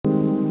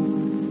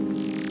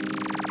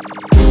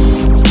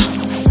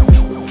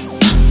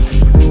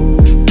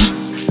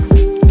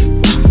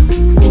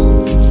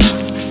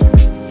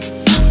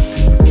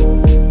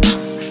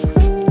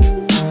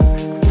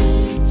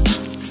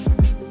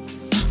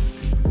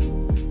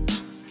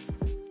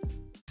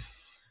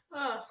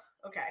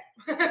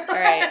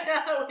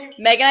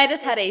Meg and I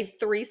just had a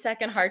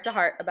 3-second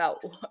heart-to-heart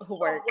about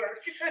work.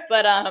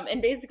 But,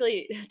 and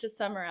basically, to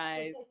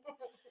summarize,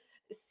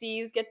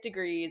 C's get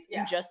degrees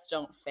and just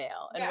don't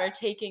fail. And we're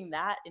taking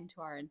that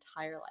into our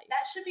entire life.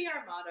 That should be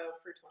our motto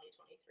for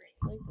 2023.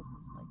 I feel like this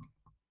is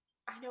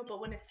like... I know,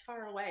 but when it's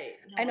far away.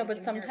 I know,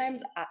 but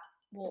sometimes,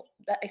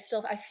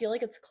 I feel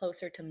like it's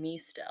closer to me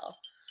still.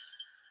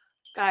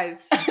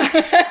 Guys.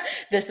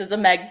 This is a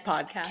Meg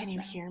podcast. Can you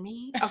hear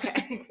me?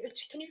 Okay.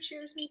 Can you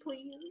cheers me,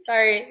 please?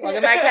 Sorry.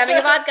 Welcome back to Having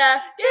a Vodka.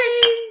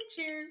 Cheers.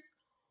 Cheers.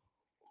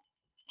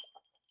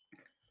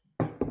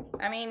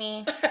 I'm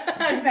Amy.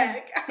 I'm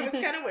Meg. I was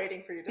kind of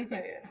waiting for you to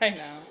say it. I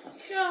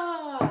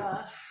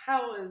know.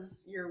 How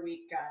was your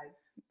week,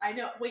 guys? I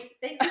know. Wait,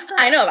 thank you for...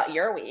 I know about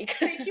your week.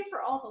 Thank you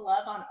for all the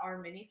love on our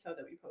mini-so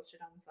that we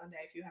posted on Sunday,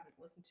 if you haven't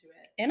listened to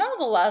it. And all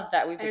the love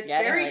that we've been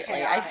getting lately.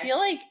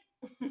 Chaotic.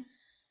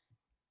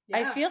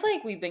 I feel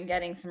like we've been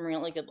getting some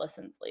really good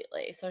listens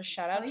lately. So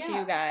shout out to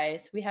you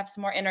guys. We have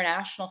some more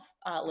international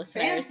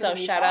listeners. So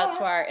shout out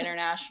to our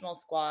international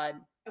squad.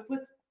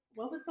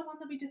 What was the one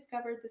that we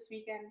discovered this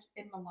weekend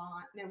in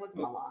Milan? It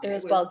wasn't Milan. It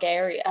was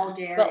Bulgaria.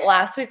 But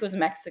last week was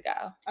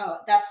Mexico. Oh,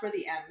 that's where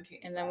the M came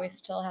And then we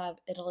still have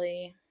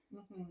Italy.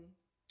 Mm-hmm.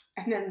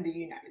 And then the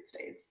United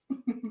States.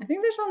 I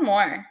think there's one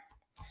more.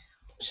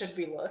 Should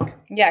we look?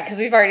 Yeah, because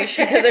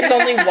because there's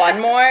only one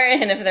more,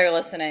 and if they're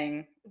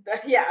listening.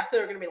 Yeah,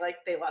 they're going to be like,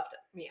 they left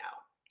me out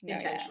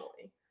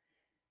intentionally.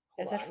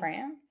 Is it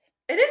France?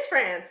 It is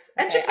France.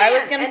 And okay.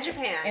 Japan.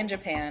 Japan. And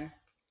Japan.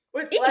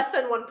 Well, it's less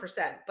than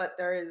 1%, but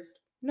there is...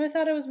 No, I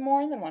thought it was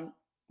more than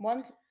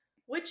one.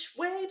 Which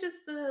way does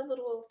the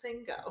little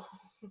thing go?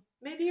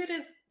 Maybe it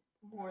is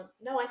more.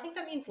 No, I think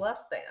that means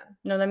less than.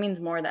 No, that means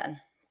more than.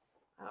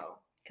 Oh.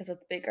 Because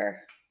it's bigger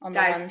on the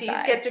one side. Guys,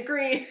 C's get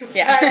degrees.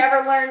 Yeah. I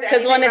never learned anything.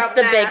 Because when it's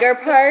the bigger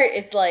part,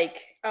 it's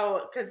like...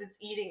 Oh, because it's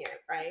eating it,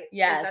 right?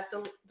 Yes. Is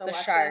that the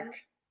lesson? Shark.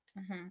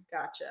 Mm-hmm.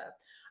 Gotcha.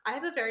 I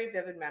have a very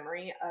vivid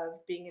memory of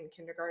being in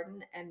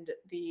kindergarten and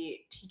the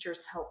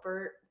teacher's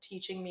helper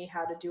teaching me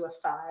how to do a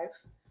 5.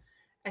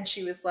 And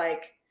she was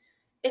like,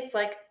 it's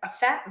like a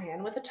fat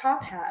man with a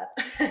top hat.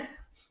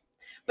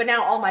 But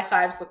now all my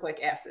 5s look like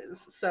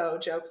S's. So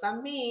joke's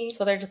on me.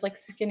 So they're just like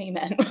skinny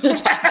men with a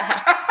top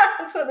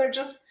hat. So they're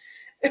just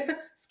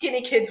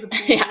skinny kids with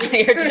beanies.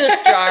 Yeah, you're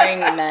just drawing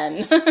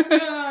men.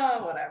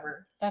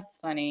 Whatever. That's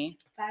funny.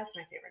 5's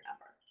my favorite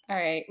number. All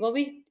right.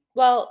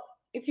 Well,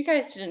 if you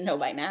guys didn't know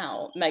by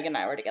now, Meg and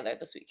I were together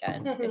this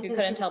weekend. If you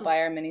couldn't tell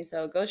by our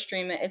mini-so, go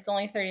stream it. It's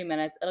only 30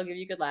 minutes. It'll give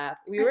you a good laugh.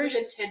 It's a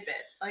good tidbit,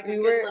 like a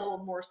good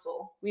little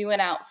morsel. We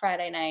went out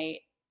Friday night.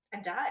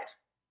 And died.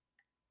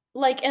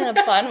 Like, in a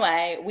fun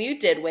way. We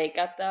did wake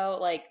up, though.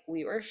 Like,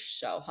 we were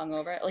so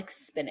hungover. Like,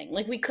 spinning.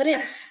 Like, we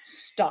couldn't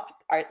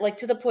stop. Like,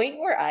 to the point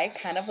where I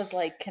kind of was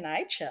like, can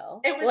I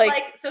chill? It was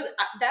like so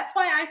that's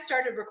why I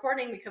started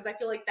recording, because I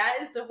feel like that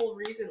is the whole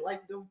reason,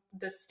 like,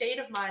 the state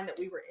of mind that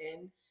we were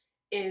in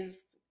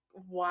is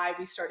why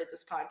we started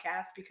this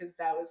podcast, because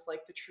that was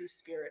like the true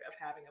spirit of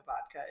having a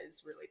vodka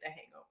is really the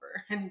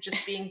hangover and just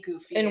being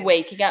goofy and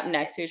waking up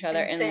next to each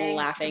other and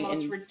laughing the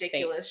most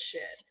ridiculous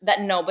shit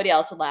that nobody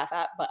else would laugh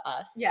at but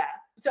us. Yeah.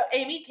 So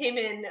Amy came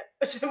in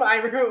to my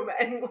room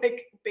and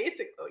like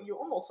basically you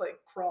almost like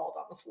crawled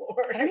on the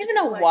floor. I don't even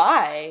know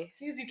why.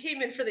 Because you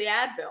came in for the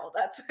Advil.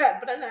 That's it.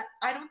 But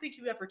I don't think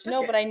you ever took it.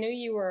 No, but I knew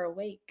you were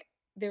awake.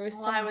 There was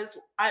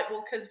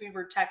because we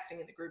were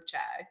texting in the group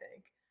chat, I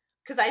think.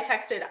 Because I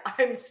texted,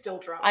 I'm still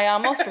drunk. I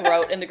almost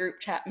wrote in the group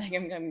chat, Meg,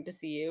 I'm coming to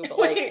see you. But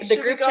like, the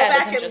group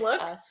chat isn't just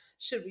us.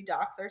 Should we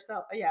dox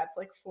ourselves? Yeah, it's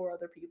like 4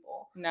 other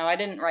people. No, I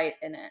didn't write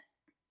in it.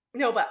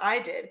 No, but I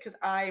did, because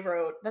I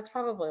wrote. That's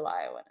probably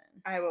why I went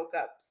in. I woke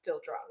up still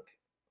drunk.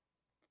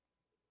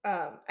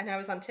 And I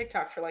was on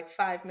TikTok for like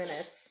 5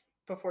 minutes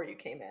before you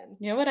came in.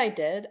 You know what I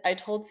did? I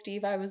told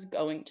Steve I was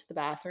going to the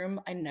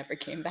bathroom. I never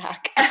came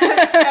back.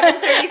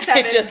 7:37.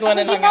 I just went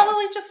and hung out. He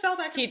probably just fell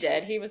back asleep. He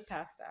did. He was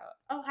passed out.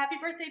 Oh, happy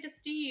birthday to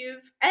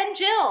Steve and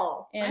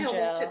Jill. And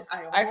Jill.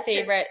 Our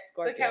favorite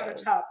Scorpios. The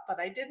countertop, but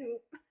I didn't.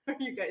 Are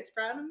you guys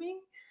proud of me?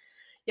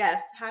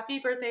 Yes. Happy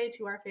birthday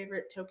to our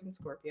favorite token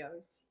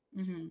Scorpios.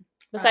 Mm-hmm.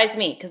 Besides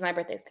me, because my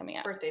birthday's coming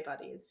up. Birthday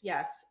buddies.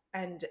 Yes.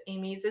 And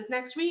Amy's is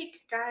next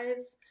week,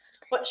 guys.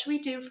 What should we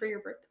do for your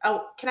birthday?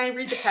 Oh, can I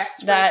read the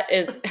text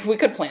first? We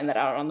could plan that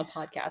out on the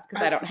podcast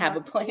because I don't have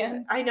a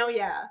plan. I know,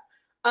 yeah.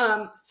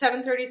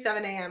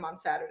 7:37 a.m. on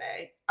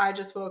Saturday. I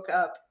just woke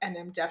up and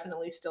am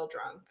definitely still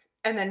drunk.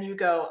 And then you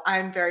go,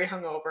 I'm very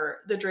hungover.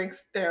 The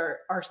drinks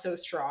there are so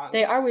strong.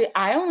 They are.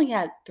 I only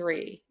had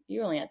 3.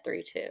 You only had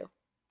 3 too.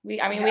 We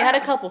had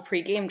a couple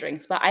pregame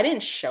drinks, but I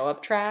didn't show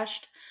up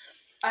trashed.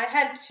 I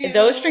had 2.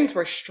 Those drinks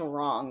were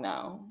strong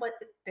though. But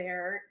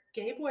they're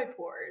gay boy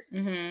pours.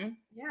 Mm-hmm.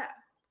 Yeah.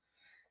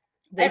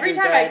 They Every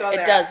time I go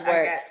there, it does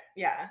work. I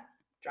get,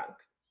 drunk.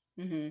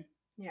 Mm-hmm.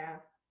 Yeah.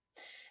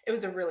 It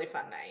was a really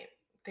fun night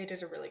They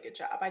did a really good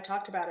job. I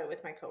talked about it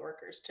with my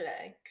coworkers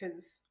today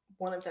because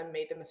one of them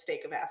made the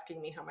mistake of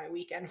asking me how my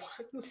weekend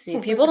was.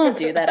 See, people don't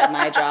do that at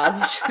my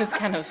job, which is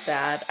kind of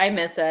sad. I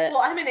miss it.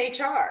 Well, I'm in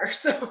HR,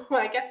 so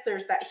I guess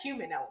there's that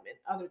human element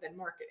other than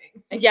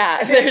marketing. Yeah,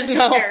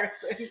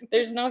 Comparison.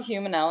 there's no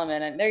human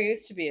element. And there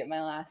used to be at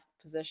my last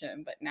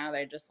position, but now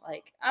they're just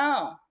like,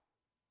 oh,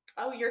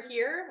 you're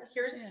here?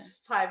 Here's Yeah.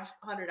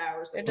 500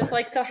 hours. They're just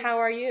like, so how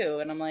are you?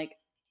 And I'm like,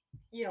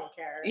 you don't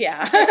care.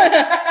 yeah.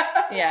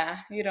 Yeah,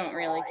 you don't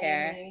really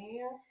care.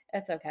 Amy.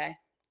 It's okay.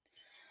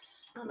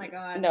 Oh my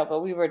God. No, but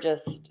we were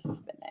just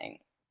spinning.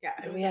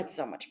 Yeah, We had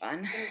so much fun.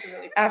 It was a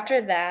really fun After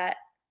day. that,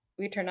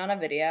 we turned on a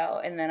video,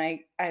 and then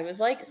I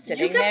was like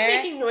sitting You kept there.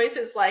 making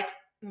noises like,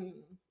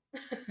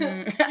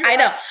 I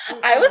know.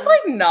 I was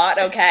like not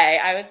okay.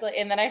 I was like,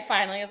 and then I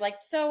finally was like,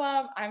 so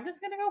I'm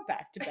just gonna go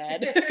back to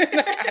bed.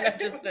 And I kind of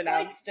just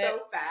announced it so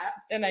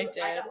fast, and I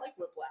did. I got like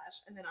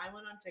whiplash, and then I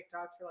went on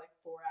TikTok for like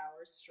 4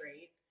 hours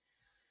straight.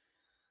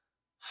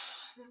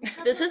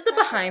 This is the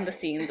behind the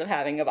scenes of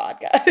having a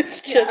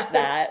podcast. Just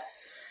that.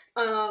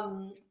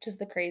 Just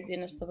the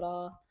craziness of it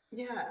all.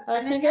 Yeah. So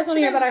if you guys want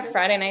to hear about our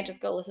Friday night, just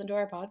go listen to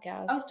our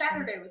podcast. Oh,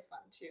 Saturday was fun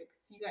too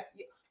because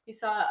you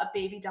saw a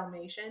baby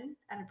Dalmatian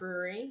at a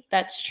brewery.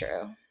 That's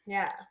true.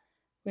 Yeah.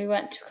 We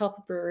went to a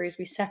couple breweries.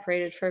 We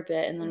separated for a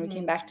bit, and then we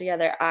came back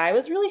together. I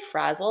was really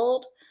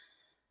frazzled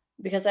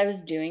because I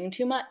was doing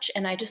too much,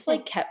 and I just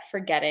like kept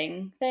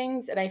forgetting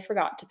things, and I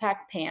forgot to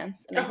pack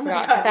pants, and I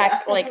forgot to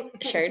pack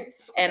like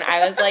shirts, and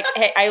I was like,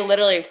 hey, I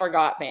literally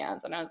forgot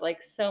pants, and I was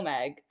like, so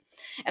Meg.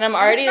 And I'm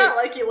already. It's not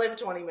like you live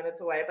 20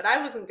 minutes away, but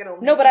I wasn't gonna.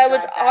 No, but I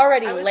was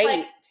already late.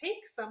 Like,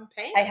 take some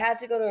pants. I had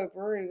to go to a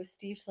brewery with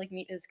Steve to like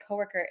meet his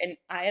coworker, and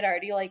I had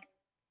already like.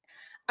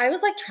 I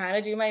was like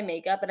trying to do my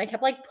makeup, and I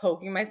kept like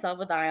poking myself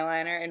with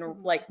eyeliner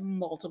and like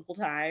multiple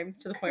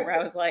times to the point where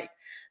I was like,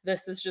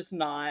 "This is just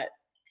not.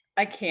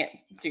 I can't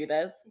do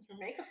this." Your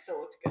makeup still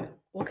looked good.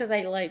 Well, because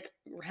I like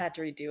had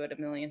to redo it a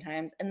million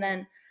times, and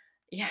then.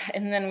 Yeah,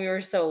 and then we were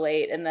so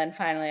late, and then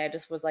finally I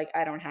just was like,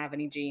 I don't have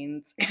any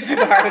jeans. I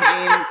borrow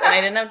jeans, and I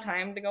didn't have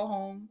time to go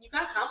home. You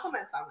got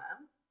compliments on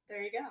them.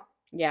 There you go.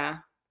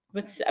 Yeah,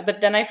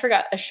 but then I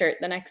forgot a shirt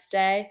the next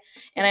day,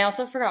 and I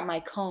also forgot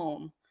my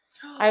comb.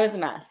 I was a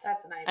mess.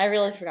 That's a nightmare. I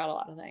really forgot a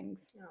lot of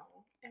things. No,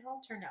 it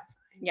all turned out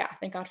fine. Yeah,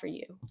 thank God for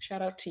you.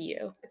 Shout out to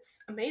you. It's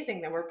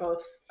amazing that we're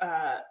both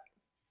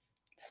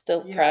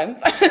still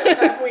friends.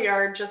 We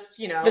are just,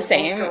 the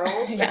same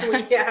girls. Yeah. And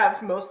we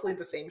have mostly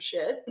the same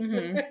shit.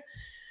 Mm-hmm.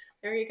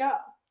 There you go.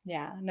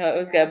 Yeah, no, it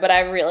was good. But I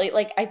really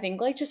I think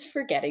like just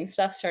forgetting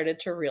stuff started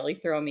to really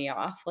throw me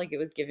off. Like it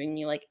was giving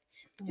me like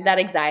that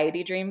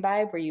anxiety dream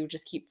vibe where you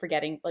just keep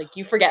forgetting, like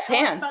you forget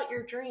pants. Tell us about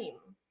your dream.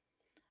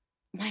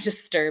 My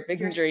disturbing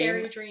dream.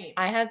 Scary dream.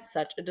 I had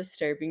such a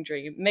disturbing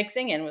dream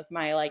mixing in with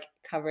my like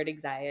covered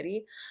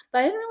anxiety,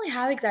 but I didn't really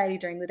have anxiety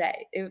during the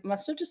day. It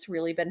must have just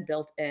really been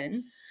built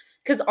in.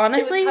 Because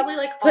honestly,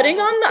 like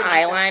putting on the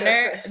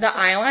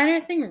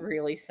eyeliner thing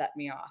really set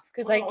me off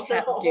because I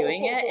kept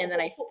doing it, and then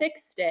I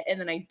fixed it, and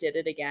then I did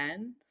it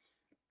again.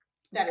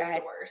 That is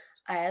the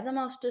worst. I had the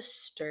most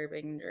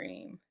disturbing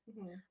dream.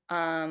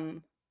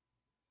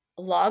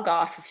 Log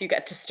off if you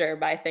get disturbed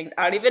by things.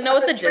 I don't even know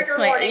what the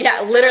disclaimer.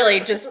 Yeah,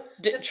 literally just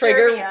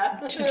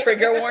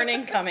trigger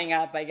warning coming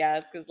up, I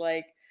guess, because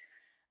like,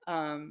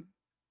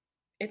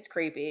 it's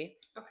creepy.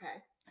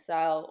 Okay.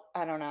 So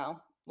I don't know.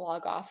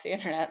 Log off the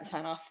internet,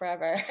 sign off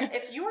forever.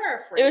 If you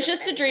are afraid, it was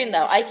just a dream,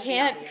 though. I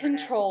can't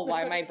control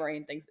why my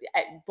brain thinks.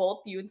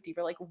 Both you and Steve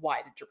are like, "Why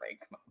did your brain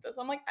come up with this?"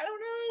 I'm like, I don't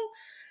know.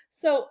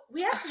 So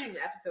we have to do an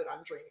episode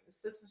on dreams.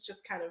 This is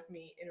just kind of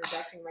me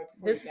interjecting right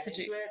before we get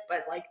into it.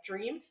 But like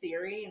dream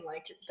theory and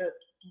like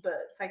the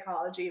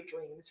psychology of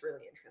dreams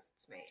really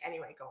interests me.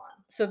 Anyway, go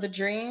on. So the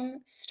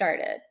dream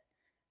started.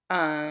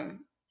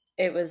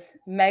 It was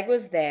Meg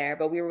was there,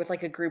 but we were with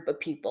like a group of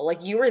people.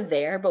 Like you were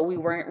there, but we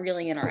weren't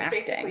really interacting.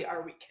 It was basically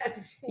our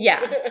weekend. Yeah,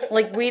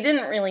 like we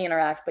didn't really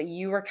interact, but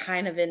you were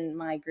kind of in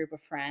my group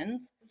of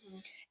friends,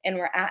 and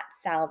we're at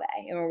Salve,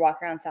 and we're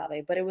walking around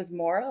Salve. But it was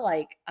more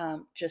like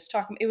just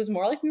talking. It was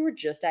more like we were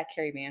just at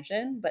Carrie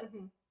Mansion, but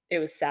it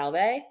was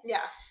Salve.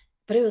 Yeah,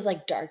 but it was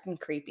like dark and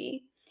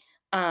creepy.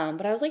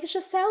 But I was like, it's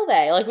just Salve.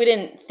 Like we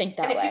didn't think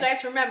that way. And if you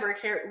guys remember,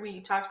 we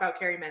talked about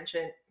Carrie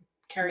Mansion.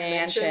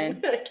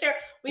 Mansion.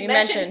 we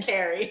mentioned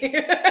Carrie.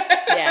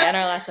 Yeah, in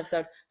our last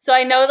episode. So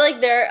I know like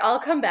I'll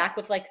come back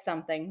with like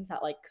some things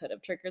that like could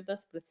have triggered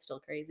this, but it's still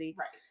crazy.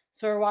 Right.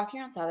 So we're walking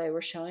around Saturday, we're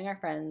showing our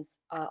friends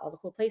all the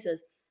cool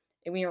places.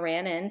 And we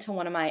ran into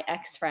one of my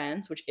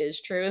ex-friends, which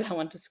is true, that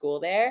went to school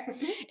there.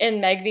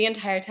 And Meg the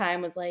entire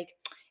time was like,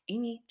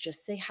 Amy,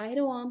 just say hi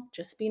to him.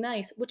 Just be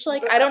nice. Which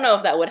like, I don't know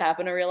if that would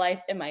happen in real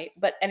life. It might.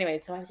 But anyway,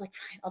 so I was like,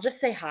 fine, I'll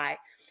just say hi.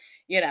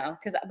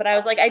 But I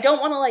was like, I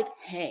don't want to like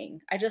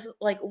hang. I just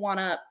like want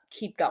to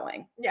keep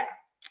going. Yeah.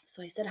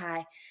 So I said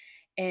hi.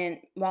 And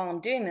while I'm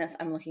doing this,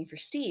 I'm looking for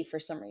Steve for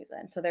some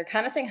reason. So they're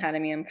kind of saying hi to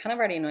me. I'm kind of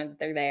already annoyed that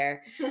they're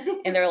there.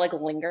 And they're like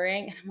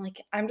lingering. And I'm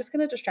like, I'm just going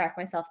to distract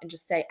myself and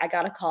just say, I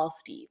got to call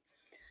Steve.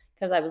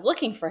 Because I was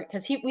looking for it.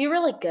 Because we were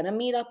like going to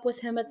meet up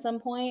with him at some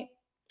point.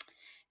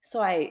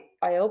 So I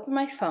open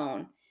my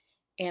phone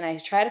and I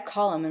try to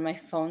call him and my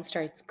phone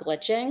starts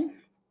glitching,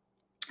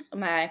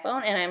 my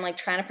iPhone, and I'm like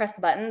trying to press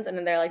the buttons and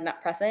then they're like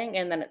not pressing,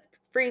 and then it's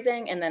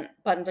freezing, and then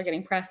buttons are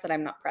getting pressed that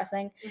I'm not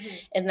pressing. Mm-hmm.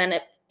 And then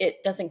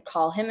it doesn't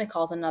call him, it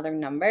calls another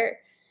number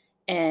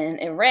and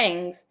it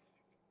rings.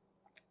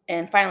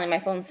 And finally my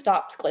phone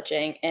stops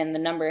glitching and the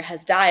number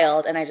has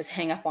dialed, and I just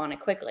hang up on it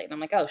quickly. And I'm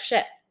like, oh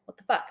shit, what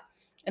the fuck?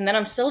 And then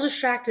I'm still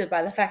distracted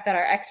by the fact that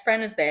our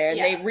ex-friend is there and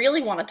they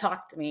really want to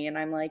talk to me. And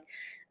I'm like,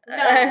 no.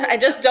 I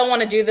just don't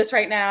want to do this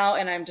right now.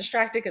 And I'm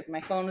distracted because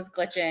my phone is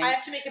glitching. I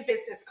have to make a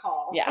business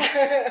call.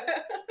 Yeah.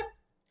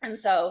 And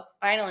so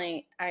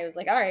finally I was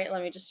like, all right,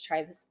 let me just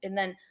try this. And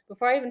then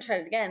before I even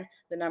tried it again,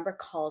 the number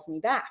calls me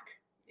back.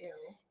 Ew.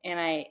 And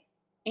I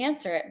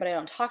answer it, but I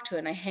don't talk to it.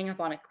 And I hang up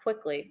on it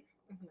quickly.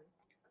 Mm-hmm.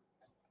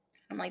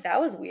 I'm like, that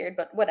was weird,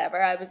 but whatever.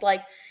 I was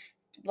like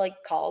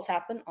calls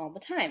happen all the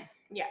time.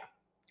 Yeah.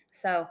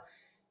 So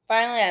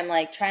finally I'm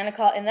like trying to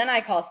call, and then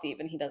I call Steve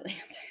and he doesn't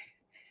answer.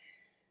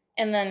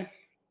 And then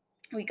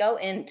we go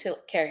into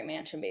Carrie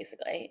Mansion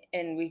basically,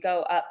 and we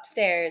go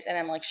upstairs and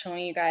I'm like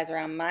showing you guys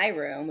around my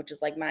room, which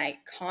is like my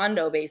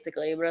condo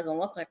basically, but it doesn't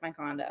look like my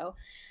condo.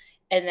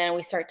 And then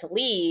we start to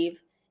leave.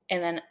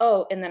 And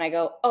then I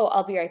go,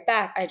 I'll be right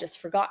back. I just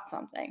forgot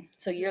something.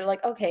 So you're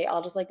like, okay,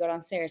 I'll just like go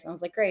downstairs. And I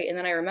was like, great. And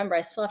then I remember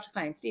I still have to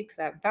find Steve because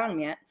I haven't found him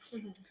yet.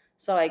 Mm-hmm.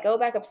 So I go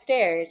back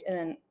upstairs and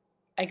then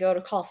I go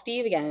to call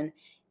Steve again.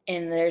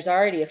 And there's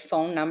already a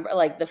phone number,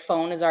 like the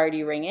phone is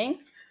already ringing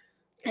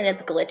and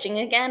it's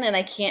glitching again. And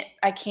I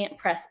can't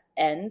press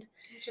end.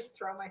 Just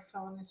throw my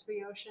phone into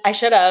the ocean. I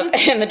should have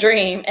in the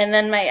dream. And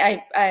then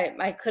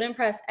I couldn't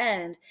press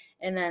end.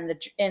 And then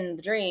in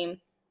the dream,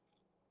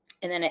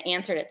 and then it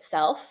answered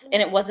itself,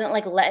 and it wasn't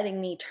like letting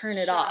me turn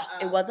it off.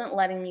 It wasn't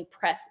letting me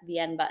press the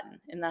end button.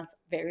 And that's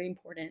very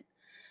important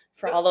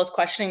for all those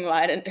questioning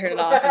why I didn't turn it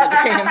off in the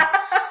dream.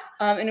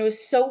 And it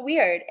was so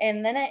weird.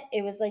 And then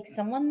it was like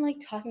someone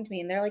like talking to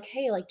me, and they're like,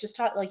 hey, like just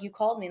talk, like you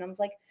called me. And I was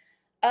like,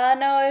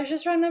 no, it was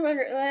just wrong number.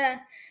 I'm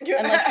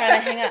like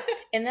trying to hang up.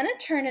 And then it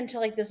turned into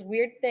like this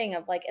weird thing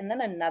of like, and then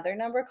another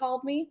number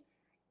called me.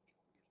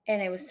 And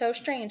it was so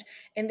strange.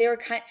 And they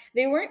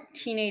weren't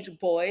teenage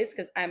boys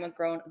because I'm a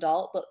grown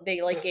adult, but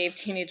they like gave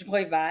teenage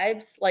boy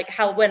vibes. Like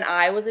how when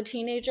I was a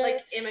teenager.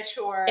 Like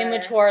immature. And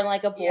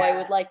like a boy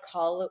would like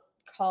call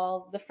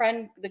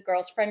the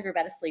girl's friend group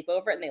at a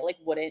sleepover and they like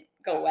wouldn't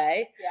go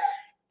away.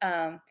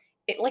 Yeah.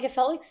 It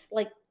felt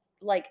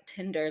like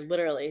Tinder,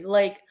 literally.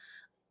 Like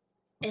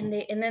and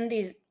then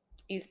these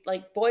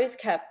like boys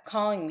kept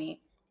calling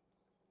me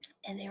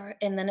and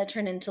then it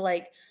turned into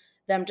like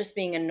them just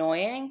being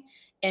annoying.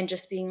 And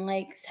just being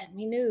like, send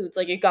me nudes.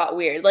 Like, it got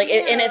weird. Like,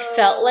 and it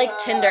felt like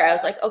Tinder. I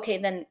was like, okay,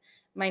 then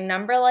my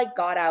number, like,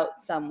 got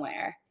out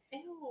somewhere.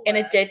 Ew. And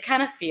it did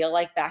kind of feel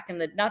like back in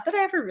not that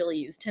I ever really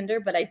used Tinder,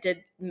 but I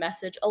did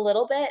message a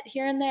little bit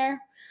here and there.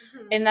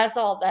 Mm-hmm. And that's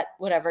all that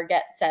would ever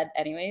get said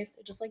anyways.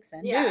 Just, like,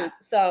 send nudes.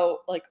 So,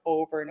 like,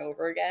 over and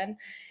over again.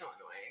 That's so annoying.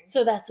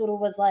 So that's what it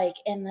was like.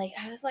 And like,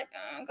 I was like,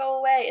 go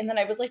away. And then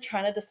I was like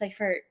trying to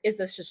decipher, is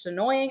this just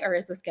annoying or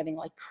is this getting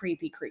like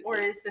creepy? Or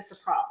is this a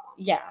problem?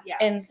 Yeah.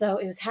 And so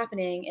it was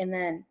happening. And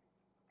then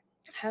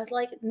I was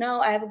like, no,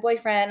 I have a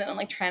boyfriend. And I'm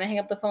like trying to hang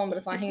up the phone, but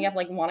it's not hanging up,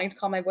 like wanting to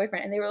call my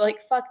boyfriend. And they were like,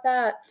 fuck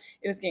that.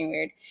 It was getting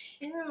weird.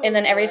 Ew. And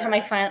then every time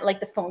I find like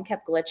the phone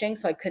kept glitching,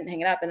 so I couldn't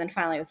hang it up. And then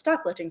finally it would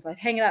stop glitching. So I'd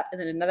hang it up.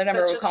 And then another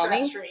number would call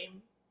me.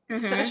 Mm-hmm.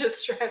 Such a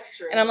stress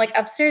dream. And I'm like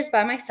upstairs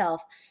by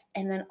myself.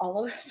 And then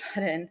all of a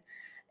sudden,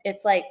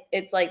 it's like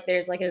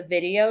there's like a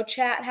video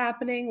chat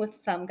happening with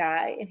some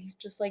guy and he's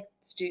just like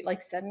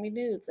send me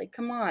nudes, like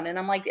come on. And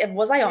I'm like,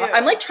 was I on?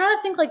 I'm like trying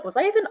to think like, was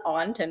I even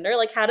on Tinder?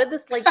 Like how did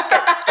this like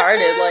get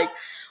started? Like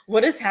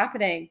what is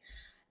happening?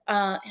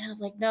 And I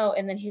was like, no.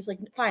 And then he was like,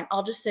 fine,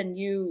 I'll just send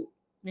you.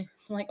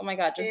 So I'm like, oh my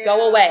God, just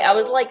go away. I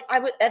was like,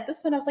 at this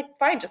point I was like,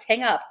 fine, just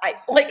hang up.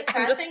 The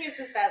sad thing is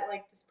that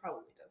like this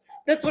probably does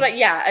happen. That's what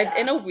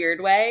in a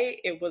weird way,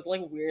 it was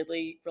like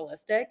weirdly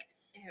realistic.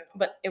 Ew.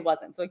 But it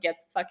wasn't, so it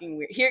gets fucking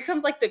weird. Here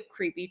comes like the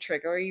creepy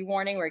triggery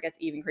warning where it gets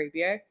even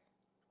creepier.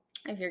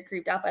 If you're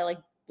creeped out by like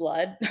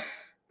blood,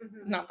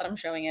 mm-hmm. Not that I'm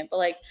showing it, but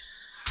like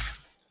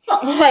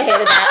I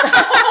hated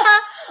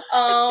that.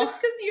 It's just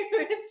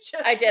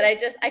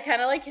because I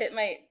kind of like hit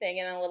my thing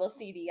in a little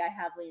CD I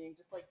have leaning,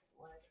 just like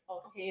slid.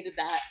 Oh, hated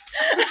that.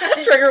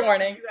 Trigger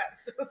warning. You got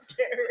so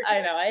scared.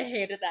 I know, I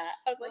hated that.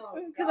 I was like,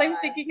 because I'm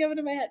thinking of it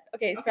in my head.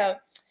 Okay.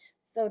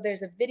 So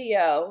there's a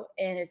video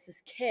and it's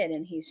this kid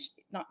and he's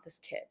not this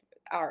kid,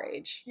 our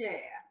age. Yeah.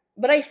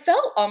 But I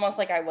felt almost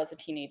like I was a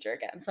teenager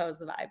again. So that was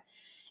the vibe.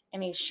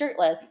 And he's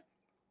shirtless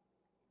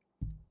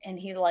and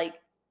he's like,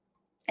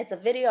 it's a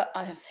video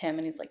of him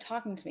and he's like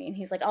talking to me and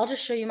he's like, I'll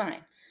just show you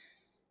mine.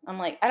 I'm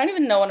like, I don't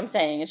even know what I'm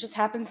saying. It just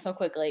happens so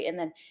quickly. And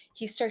then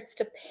he starts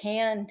to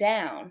pan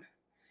down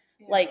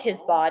like his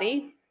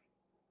body.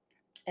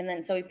 And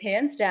then so he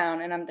pans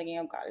down and I'm thinking,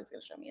 oh God, he's going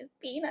to show me his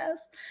penis.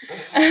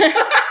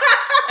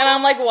 And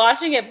I'm like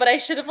watching it, but I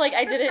should have like,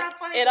 I did it.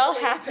 It all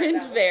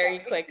happened very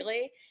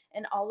quickly.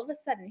 And all of a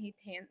sudden, he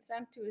pans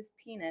down to his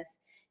penis.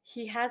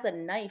 He has a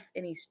knife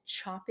and he's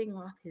chopping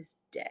off his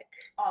dick.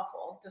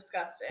 Awful.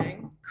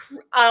 Disgusting.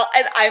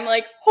 And I'm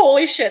like,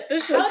 holy shit,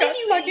 this just got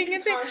fucking even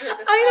insane. conjure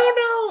this I up?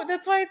 don't know.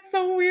 That's why it's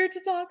so weird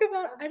to talk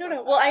about. I'm I don't so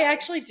know. Well, I sorry.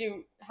 actually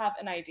do have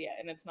an idea,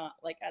 and it's not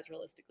like as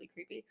realistically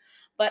creepy.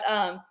 But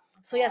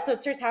so yeah, so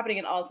it starts happening,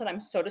 and all of a sudden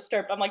I'm so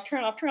disturbed. I'm like,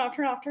 turn off, turn off,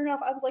 turn off, turn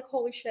off. I was like,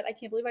 holy shit, I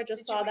can't believe I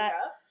just Did you saw wake that.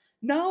 up?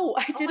 No,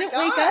 I Oh my didn't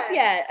wake up God.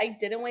 yet. I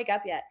didn't wake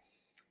up yet.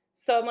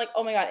 So I'm like,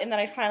 oh my God. And then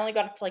I finally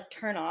got it to like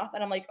turn off,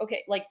 and I'm like,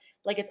 okay, like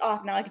it's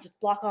off now. I can just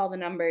block all the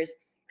numbers.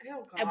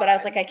 Oh God. But I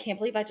was like, I can't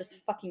believe I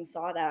just fucking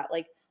saw that.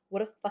 Like,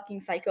 what a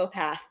fucking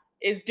psychopath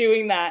is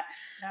doing that.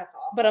 That's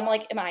awful. But I'm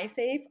like, am I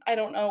safe? I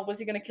don't know. Was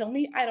he gonna kill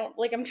me? I don't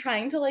like. I'm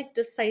trying to like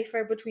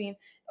decipher between,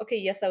 okay,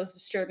 yes, that was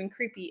disturbing,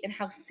 creepy, and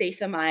how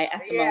safe am I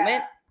at the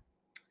moment?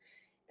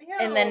 Ew.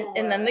 And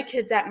then the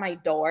kid's at my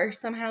door.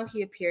 Somehow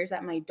he appears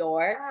at my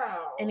door,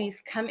 and Ow.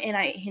 he's come in.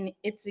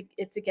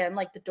 It's again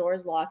like the door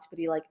is locked, but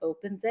he like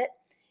opens it.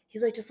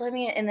 He's like, just let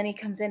me in. And then he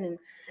comes in and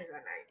This is a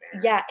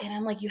nightmare. yeah, and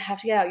I'm like, you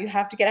have to get out. You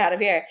have to get out of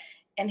here.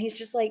 And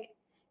he's like,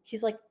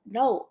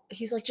 no.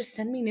 He's like, just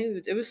send me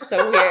nudes. It was so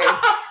weird.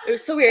 It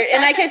was so weird.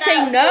 And I kept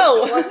saying no.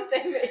 Like the one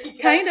thing that he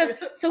Kind of.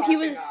 kept So he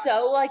harping was on.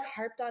 so like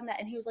harped on that,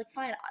 and he was like,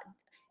 fine.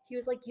 He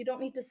was like, you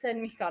don't need to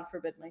send me. God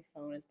forbid my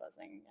phone is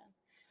buzzing again.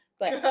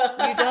 But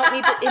you don't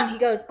need to. And he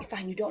goes,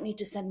 fine. You don't need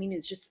to send me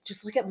nudes.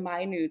 Just look at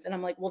my nudes. And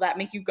I'm like, will that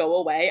make you go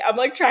away? I'm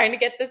like trying to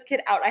get this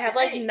kid out. I have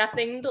like Yikes.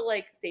 nothing to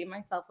like save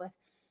myself with.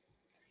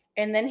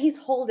 And then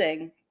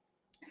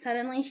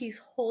suddenly he's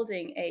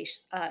holding a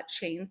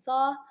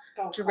chainsaw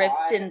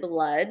dripped in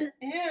blood.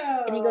 Ew.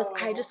 And he goes,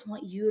 I just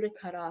want you to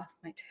cut off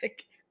my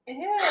dick. Ew.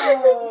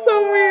 It's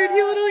so weird.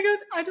 He literally goes,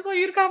 I just want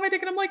you to cut off my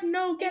dick. And I'm like,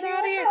 no, get out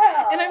of here.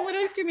 And I'm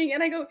literally screaming.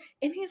 And I go,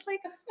 and he's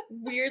like,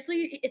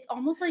 weirdly, it's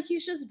almost like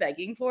he's just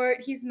begging for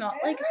it. He's not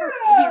like,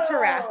 he's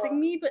harassing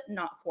me, but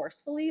not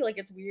forcefully. Like,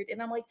 it's weird.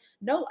 And I'm like,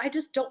 no, I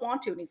just don't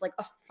want to. And he's like,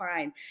 oh,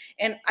 fine.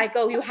 And I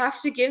go, you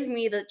have to give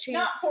me the chainsaw.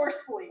 Not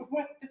forcefully,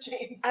 with the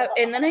chainsaw.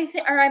 And then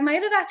I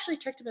might have actually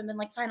tricked him and been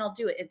like, fine, I'll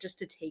do it. Just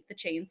to take the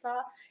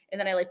chainsaw. And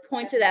then I like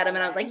pointed at him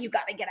and I was like, you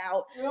gotta get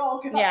out. Oh,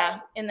 God. Yeah.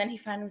 And then he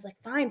finally was like,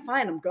 fine,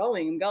 I'm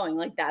going.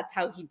 Like, that's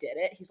how he did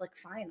it. He's like,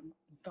 fine, I'm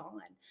gone.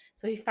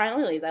 So he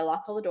finally leaves. I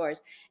lock all the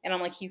doors and I'm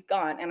like, he's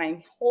gone. And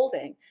I'm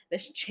holding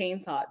this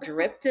chainsaw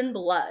dripped in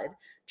blood,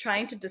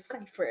 trying to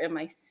decipher, am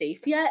I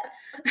safe yet?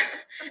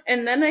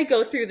 And then I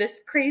go through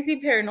this crazy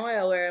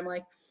paranoia where I'm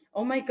like,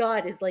 oh my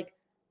God,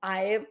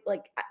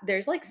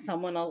 there's like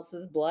someone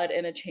else's blood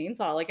in a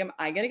chainsaw. Like, am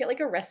I gonna get like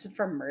arrested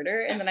for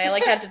murder? And then I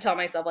like had to tell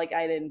myself like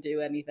I didn't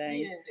do anything.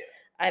 You didn't do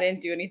it. I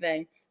didn't do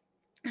anything.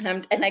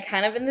 And I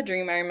kind of in the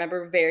dream I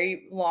remember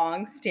very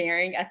long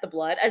staring at the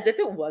blood as if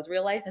it was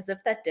real life, as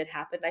if that did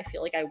happen. I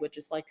feel like I would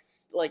just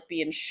like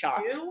be in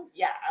shock.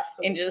 Yeah,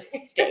 absolutely. And just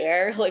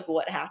stare like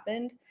what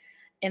happened.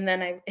 And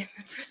then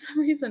for some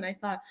reason I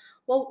thought,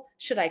 well,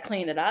 should I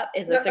clean it up?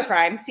 Is this a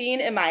crime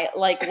scene? Am I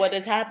like, what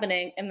is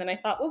happening? And then I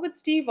thought, what would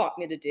Steve want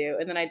me to do?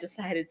 And then I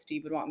decided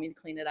Steve would want me to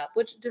clean it up,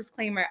 which,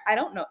 disclaimer, I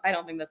don't know. I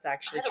don't think that's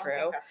actually true. I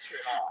don't think that's true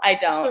at all. I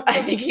don't.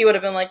 I think he would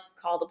have been like,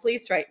 call the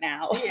police right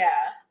now. Yeah.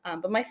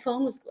 But my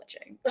phone was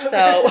glitching.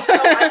 So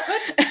I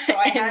couldn't. So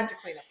I had to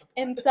clean up the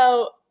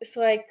blood. And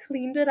so I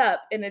cleaned it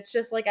up. And it's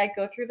just like, I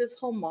go through this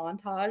whole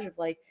montage of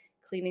like,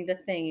 cleaning the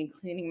thing and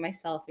cleaning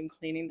myself and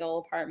cleaning the whole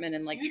apartment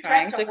and like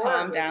trying to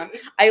calm down.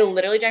 I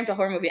literally dreamt a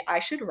horror movie. I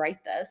should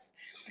write this.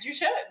 You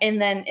should.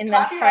 And then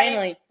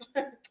finally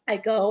I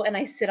go and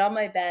I sit on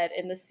my bed,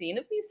 and the scene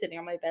of me sitting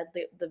on my bed,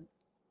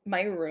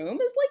 my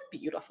room is like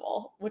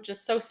beautiful, which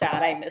is so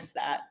sad. I miss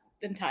that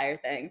entire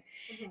thing.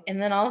 Mm-hmm.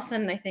 And then all of a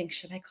sudden I think,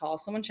 should I call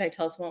someone? Should I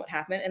tell someone what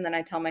happened? And then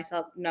I tell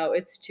myself, no,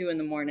 it's 2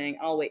 a.m.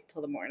 I'll wait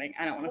till the morning.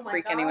 I don't want to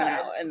freak anyone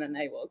out. And then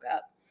I woke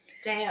up.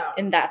 Damn.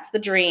 And that's the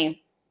dream.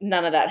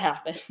 None of that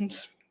happened.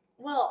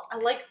 Well,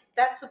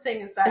 that's the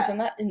thing is that, isn't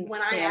that insanity?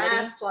 When I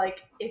asked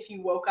like if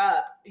you woke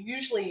up,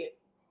 usually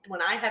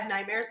when I have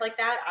nightmares like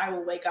that, I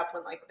will wake up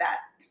when like that,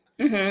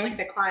 mm-hmm. like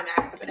the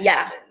climax of it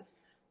happens,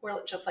 where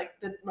just like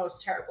the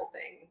most terrible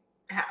thing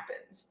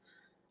happens.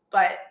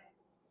 But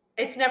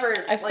it's never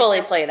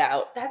fully played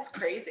out. That's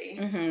crazy.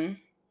 Mm-hmm.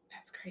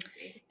 That's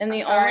crazy. And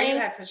the only you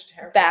had such a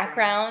terrible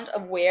background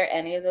of where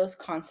any of those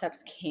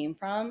concepts came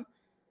from,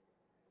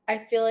 I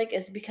feel like,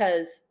 is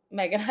because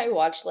Meg and I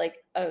watched like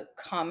a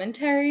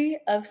commentary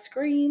of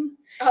Scream.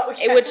 Oh,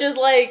 okay. Which is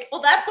like,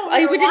 well, that's what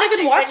we didn't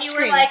even watch and you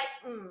Scream. were like,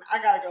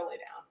 I gotta go lay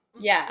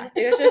down. Yeah,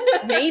 it was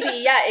just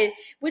maybe,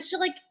 which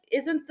like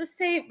isn't the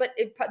same, but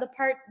the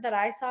part that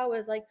I saw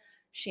was like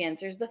she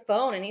answers the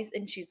phone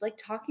and she's like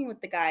talking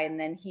with the guy, and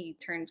then he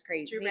turns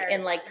crazy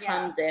and like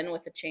comes in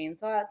with a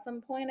chainsaw at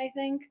some point, I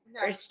think,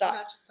 or stop.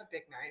 Not just a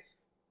big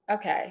knife.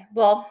 Okay,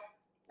 well,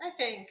 I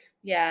think.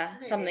 Yeah,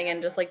 maybe. Something, and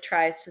just like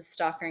tries to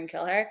stalk her and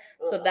kill her.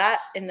 Ugh. So that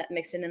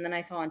mixed in, and then I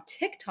saw on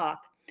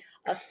TikTok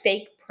a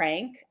fake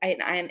prank,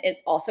 and it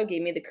also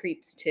gave me the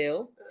creeps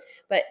too. Ugh.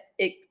 But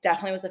it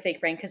definitely was a fake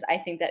prank because I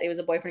think that it was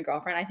a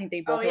boyfriend-girlfriend. I think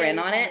they both were in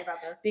you on told me it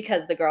about this.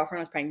 because the girlfriend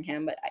was pranking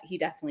him, but he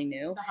definitely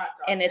knew. The hot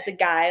dog And it's a thing.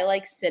 guy,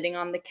 like, sitting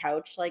on the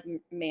couch, like,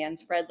 man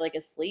spread, like,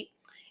 asleep,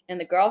 and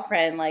the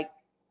girlfriend, like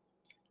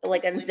Who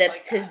sleeps unzips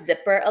like his that?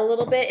 zipper a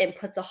little bit and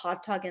puts a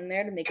hot dog in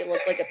there to make it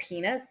look like a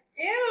penis.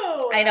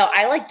 Ew. I know.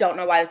 I, like, don't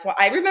know why this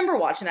I remember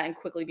watching that and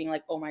quickly being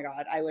like, "Oh my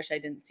god, I wish I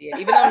didn't see it."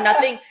 Even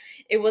though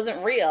it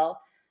wasn't real.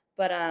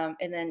 But,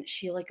 and then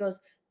she, like,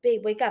 goes,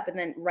 "Babe, wake up." And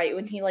then right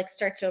when he, like,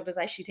 starts to open his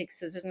eyes, she takes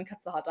scissors and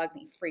cuts the hot dog,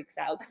 and he freaks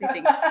out because he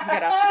thinks he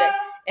got off the dick.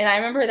 And I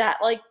remember that,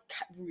 like,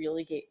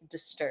 really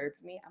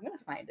disturbed me. I'm gonna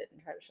find it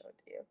and try to show it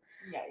to you.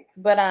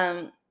 Yikes. But,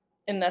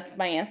 and that's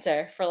my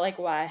answer for, like,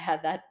 why I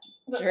had that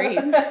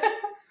dream.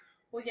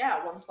 Well,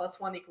 yeah, 1 +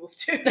 1 =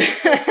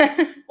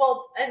 2.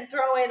 Well, and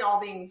throw in all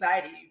the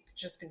anxiety you've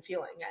just been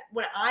feeling.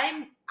 When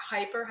I'm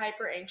hyper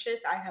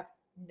anxious, I have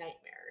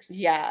nightmares.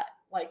 Yeah.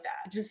 Like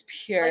that. Just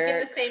pure like in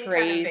the same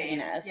craziness.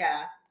 kind of vein.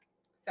 Yeah.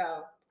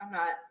 So I'm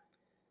not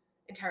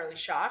entirely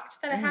shocked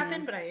that it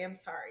happened, but I am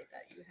sorry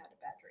that you had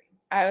a bad dream.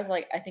 I was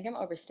like, I think I'm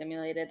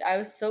overstimulated. I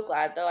was so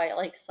glad though I,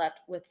 like, slept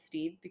with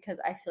Steve because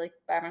I feel like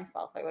by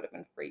myself I would have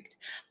been freaked.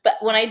 But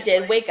when I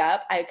did wake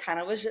up, I kind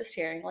of was just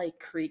hearing, like,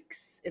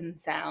 creaks and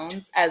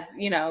sounds, as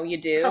you know you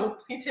do.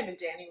 Probably Tim and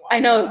Danny. I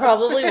know it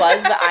probably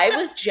was, but I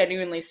was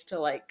genuinely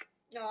still, like,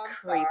 no, I'm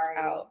creeped sorry.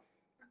 out.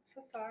 I'm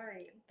so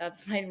sorry.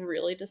 That's my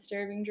really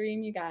disturbing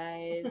dream, you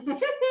guys.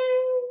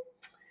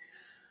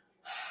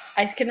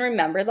 I can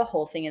remember the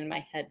whole thing in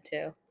my head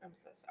too. I'm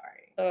so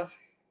sorry. Ugh.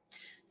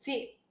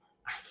 See,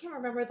 I can't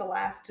remember the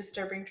last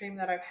disturbing dream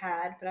that I've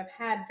had, but I've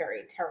had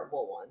very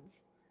terrible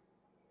ones.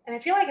 And I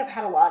feel like I've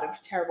had a lot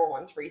of terrible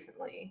ones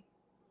recently.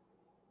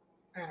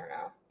 I don't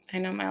know. I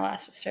know my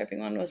last disturbing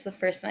one was the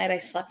first night I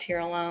slept here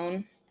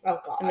alone. Oh,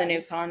 God. In the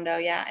new condo,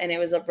 yeah. And it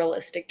was a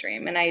realistic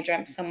dream. And I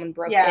dreamt someone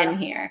broke in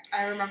here.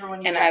 I remember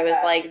when you and dreamt I was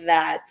that. like,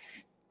 that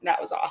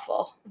was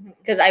awful.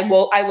 Because I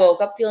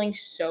woke up feeling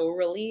so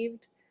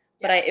relieved.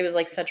 But it was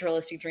like such a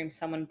realistic dream.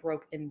 Someone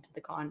broke into the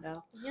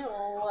condo. Ew.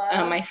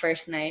 My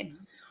first night.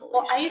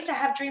 Well, I used to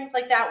have dreams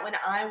like that when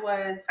I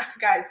was,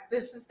 guys,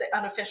 this is the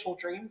unofficial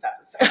dreams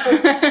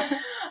episode.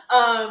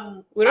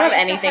 We don't have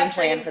anything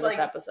planned for this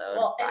episode.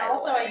 Well, and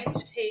also I used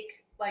to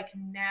take like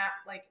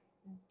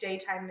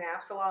daytime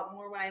naps a lot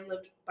more when I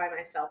lived by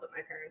myself at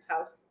my parents'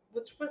 house,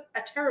 which was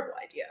a terrible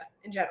idea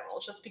in general,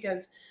 just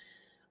because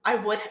I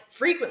would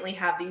frequently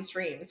have these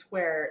dreams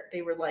where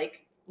they were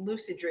like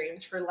lucid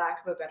dreams, for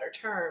lack of a better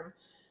term,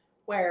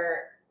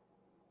 where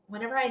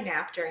whenever I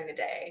nap during the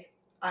day,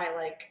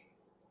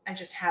 I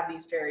just have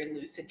these very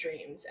lucid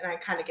dreams and I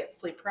kind of get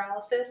sleep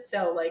paralysis.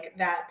 So like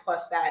that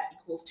plus that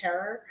equals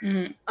terror.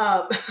 Mm-hmm.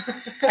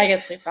 I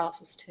get sleep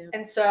paralysis too.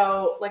 And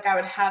so like I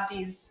would have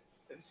these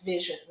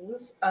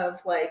visions of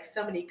like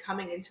somebody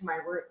coming into my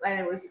room, and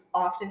it was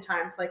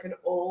oftentimes like an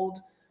old,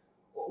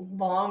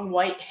 long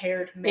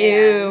white-haired man.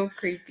 Ew,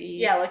 creepy.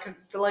 Yeah,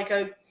 like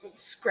a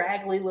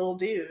scraggly little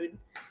dude.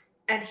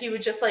 And he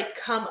would just like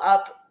come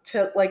up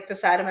to like the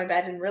side of my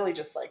bed and really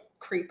just like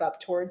creep up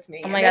towards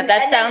me. Oh my god,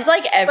 that sounds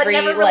like every, but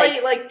never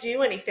really like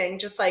do anything,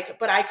 just like,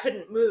 but I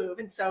couldn't move,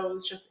 and so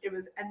it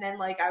was and then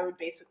like I would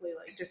basically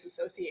like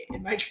disassociate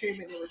in my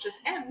dream and it would just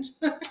end.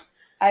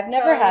 I've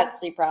never had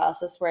sleep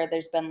paralysis where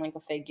there's been like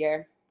a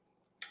figure.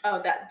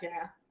 Oh, that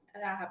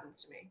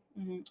happens to me.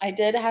 Mm-hmm. I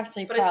did have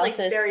sleep paralysis.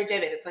 But it's like very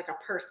vivid. It's like a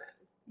person.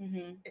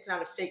 Mm-hmm. It's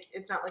not a fig.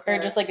 It's not like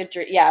just like a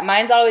dream. Yeah,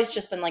 mine's always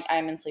just been like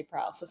I'm in sleep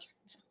paralysis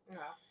right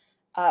now.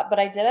 Oh. But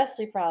I did have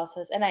sleep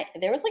paralysis, and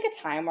there was like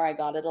a time where I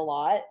got it a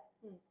lot,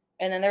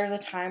 and then there was a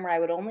time where I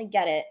would only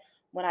get it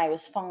when I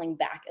was falling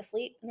back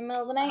asleep in the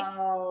middle of the night.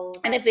 Oh,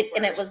 and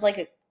it was like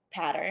a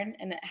pattern,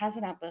 and it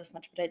hasn't happened as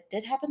much, but it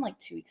did happen like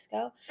 2 weeks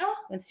ago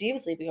when Steve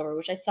was sleeping over,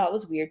 which I thought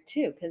was weird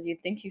too, because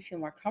you'd think you feel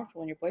more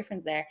comfortable when your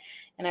boyfriend's there.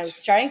 And I was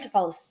starting to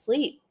fall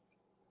asleep,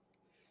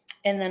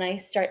 and then I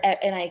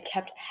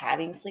kept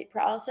having sleep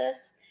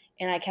paralysis.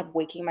 And I kept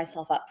waking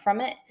myself up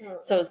from it.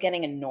 So it was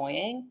getting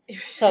annoying.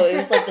 So it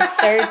was like the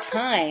third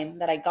time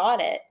that I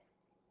got it.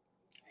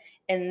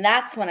 And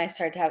that's when I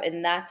started to have,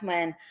 and that's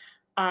when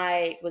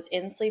I was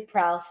in sleep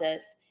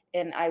paralysis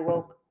and I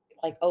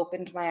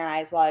opened my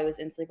eyes while I was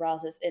in sleep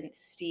paralysis, and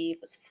Steve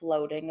was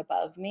floating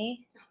above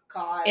me. Oh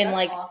God, and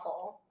that's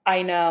awful.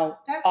 I know.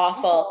 That's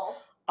awful.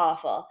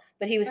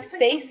 But he was that's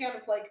face. Some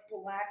kind of like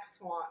Black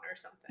Swan or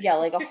something. Yeah,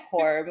 like a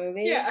horror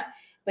movie. Yeah.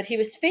 But he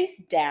was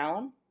face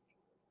down.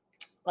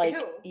 Like,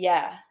 ew.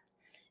 Yeah.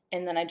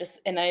 And then I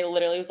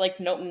literally was like,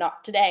 nope,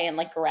 not today. And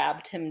like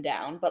grabbed him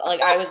down. But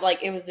like, I was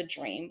like, it was a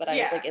dream, but I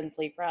was like in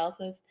sleep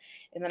paralysis.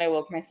 And then I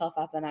woke myself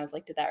up and I was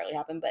like, did that really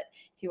happen? But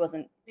he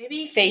wasn't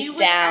Maybe face he was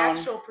down.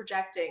 astral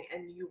projecting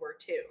and you were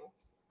too.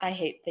 I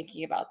hate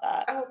thinking about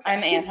that. Okay.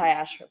 I'm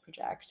anti-astral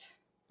project.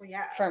 Well,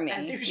 yeah. For me.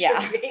 As you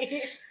should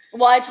be.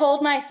 Well, I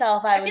told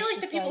myself I feel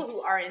like the people who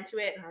are into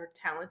it and are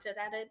talented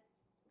at it,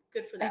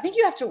 good for them. I think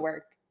you have to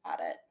work at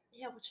it.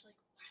 Yeah, which like,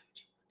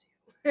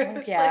 why would you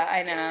want to? Yeah, like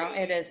I know.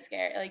 It is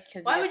scary. Like,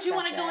 why would you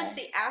want to go into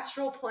the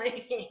astral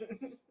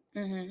plane?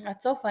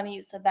 That's so funny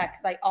you said that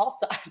because I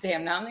also,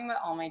 damn, now I'm thinking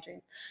about all my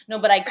dreams. No,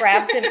 but I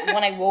grabbed him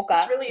when I woke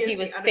up. Really He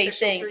was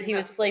he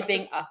was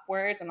sleeping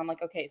upwards, and I'm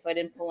like, okay, so I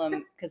didn't pull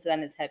him because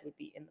then his head would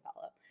be in the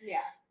pillow.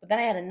 Yeah. But then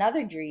I had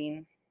another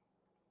dream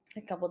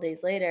a couple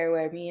days later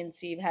where me and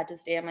Steve had to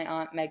stay at my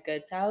Aunt Meg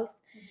Good's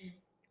house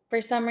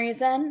for some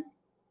reason,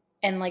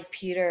 and like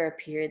Peter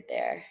appeared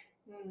there,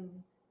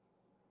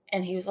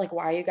 and he was like,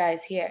 "Why are you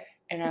guys here?"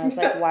 And I was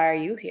like, "Why are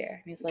you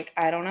here?" And he's like,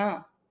 "I don't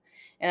know."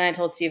 And then I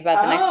told Steve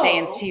about the next day,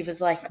 and Steve was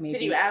like, "Maybe."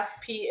 Did you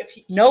ask Pete if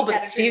he No, but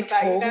had a Steve dream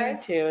about told you me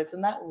guys? too.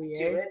 Isn't that weird?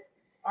 Do it.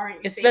 Aren't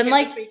you It's seeing been him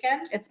like this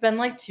weekend? It's been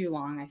like too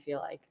long. I feel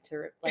like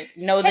to like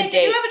know Hey, the date.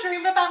 did you have a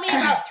dream about me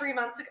about 3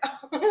 months ago?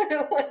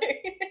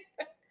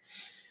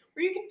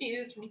 Were you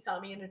confused when you saw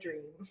me in a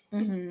dream?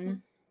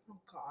 Oh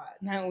God,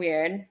 Isn't that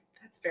weird?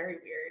 That's very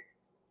weird.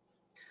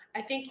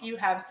 I think you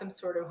have some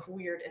sort of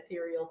weird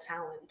ethereal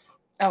talent.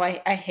 Oh,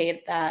 I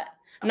hate that.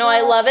 No,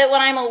 I love it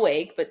when I'm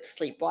awake, but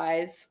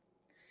sleep-wise.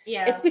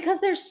 Yeah. It's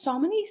because there's so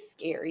many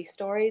scary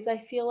stories, I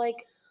feel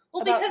like.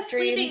 Well, about because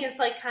dreams. sleeping is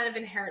like kind of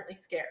inherently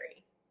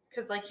scary.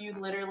 Because like you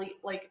literally,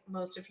 like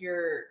most of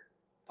your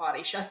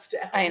body shuts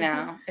down. I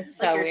know. It's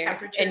like so your weird.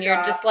 temperature And you're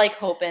drops, just like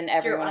hoping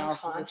everyone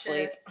else is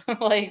asleep.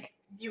 Like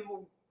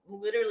you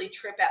literally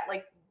trip out.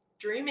 Like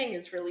dreaming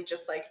is really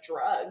just like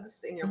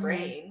drugs in your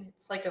brain.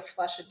 It's like a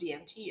flush of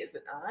DMT, is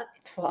it not?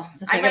 Well,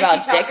 the thing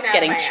about dicks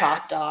getting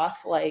chopped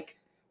off, like.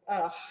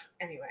 Ugh.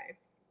 Anyway,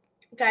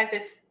 guys,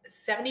 it's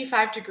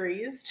 75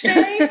 degrees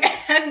today,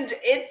 and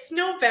it's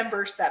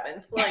November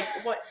 7th. Like,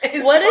 what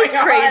is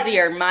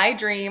crazier, my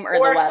dream or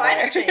the weather?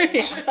 Climate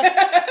change? God,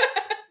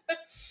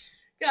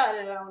 I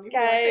don't even want to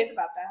think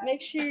about that.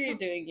 Make sure you're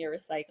doing your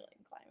recycling.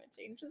 Climate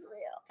change is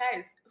real.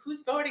 Guys,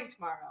 who's voting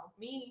tomorrow?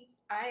 Me.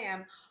 I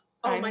am.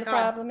 Oh I'm my the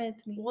God. problem,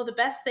 it's me. Well, the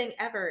best thing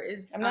ever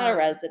is... I'm not a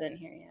resident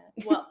here yet.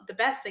 Well, the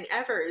best thing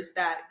ever is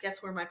that,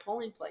 guess where my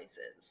polling place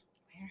is?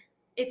 Where?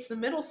 It's the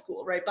middle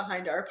school right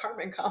behind our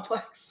apartment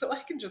complex, so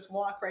I can just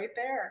walk right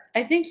there.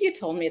 I think you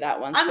told me that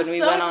once when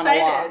we went on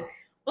a walk.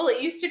 Well, it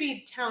used to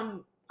be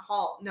town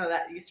hall. No,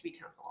 that used to be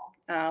town hall.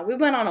 We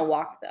went on a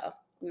walk, though.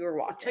 We were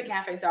walking to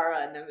Cafe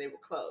Zara, and then they were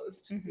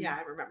closed. Yeah,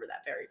 I remember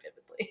that very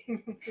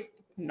vividly.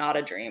 Not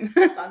a dream.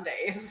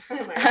 Sundays,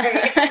 am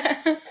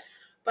I right?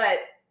 But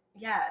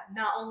yeah,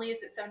 not only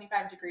is it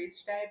 75 degrees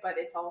today, but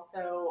it's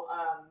also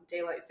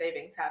daylight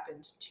savings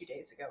happened 2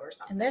 days ago or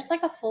something. And there's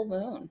like a full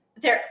moon.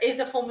 There is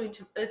a full moon.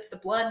 It's the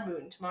blood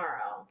moon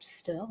tomorrow.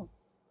 Still.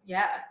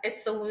 Yeah,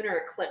 it's the lunar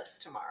eclipse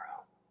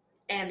tomorrow,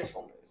 and a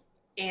full moon,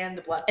 and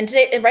the blood moon. And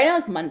today, right now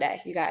is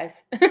Monday, you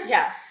guys.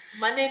 Yeah,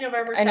 Monday,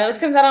 November 7th. I know this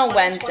comes out on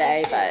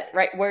Wednesday, but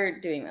we're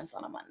doing this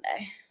on a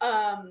Monday.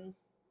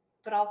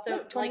 But also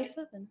like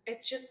 27. Like,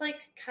 it's just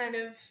like kind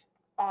of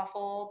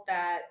awful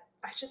that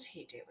I just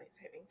hate daylight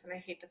savings, and I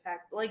hate the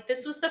fact like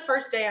this was the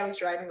first day I was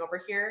driving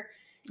over here,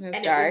 and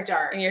it was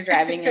dark, and you're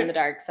driving in the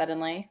dark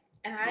suddenly.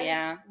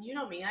 And you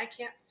know me, I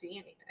can't see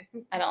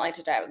anything. I don't like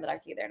to drive in the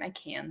dark either, and I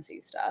can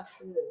see stuff.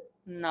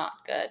 Not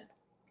good.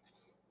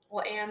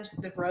 Well, and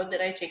the road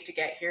that I take to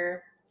get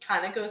here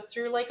kind of goes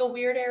through like a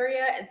weird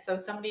area, and so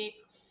somebody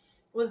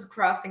was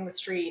crossing the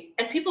street,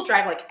 and people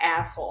drive like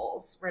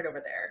assholes right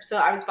over there. So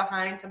I was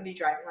behind somebody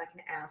driving like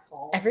an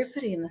asshole.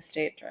 Everybody in the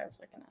state drives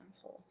like an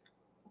asshole.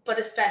 But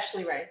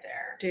especially right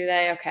there. Do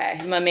they? Okay.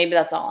 Well, maybe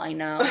that's all I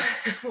know.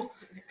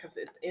 Because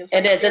it is.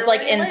 It is. It's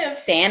like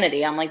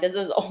insanity. I'm like, this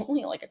is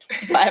only like a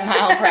 25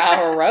 mile per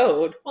hour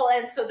road. Well,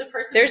 and so the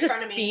person there's a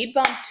speed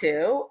bump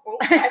too.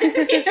 I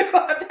didn't mean to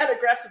go up that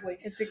aggressively.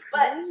 It's crazy.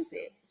 But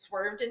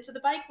swerved into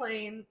the bike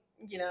lane,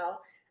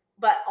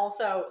 But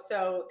also,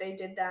 so they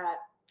did that.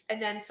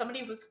 And then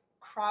somebody was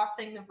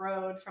crossing the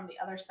road from the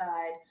other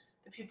side.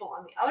 The people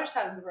on the other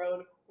side of the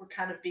road were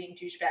kind of being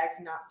douchebags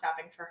and not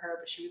stopping for her,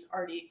 but she was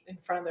already in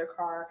front of their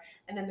car.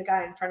 And then the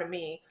guy in front of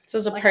me. So it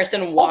was a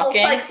person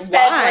walking?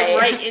 Sped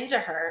right into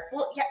her.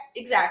 Well, yeah,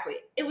 exactly.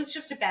 It was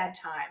just a bad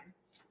time.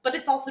 But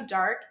it's also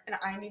dark, and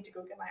I need to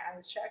go get my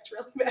eyes checked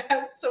really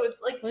bad. So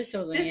it's like, this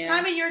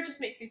time of year just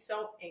makes me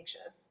so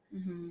anxious.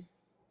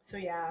 So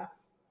yeah.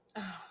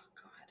 Oh,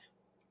 God.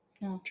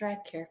 No,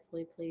 drive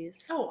carefully,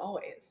 please. Oh,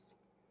 always.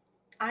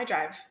 I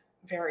drive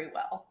very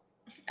well.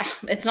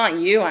 It's not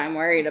you I'm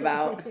worried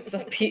about. It's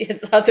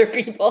other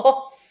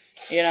people,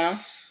 Oh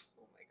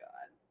my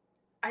God.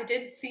 I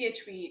did see a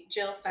tweet.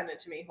 Jill sent it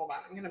to me. Hold on.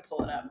 I'm going to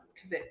pull it up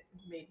because it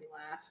made me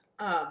laugh.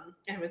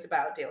 And it was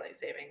about daylight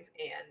savings.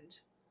 And,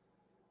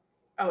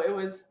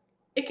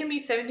 it can be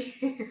 70.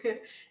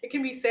 It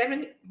can be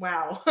 70.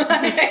 Wow.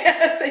 I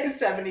can't say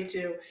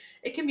 72.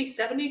 It can be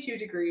 72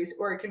 degrees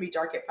or it can be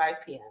dark at 5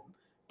 p.m.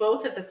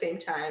 Both at the same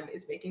time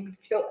is making me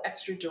feel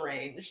extra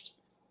deranged.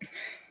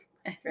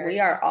 We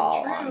are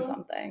all on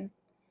something.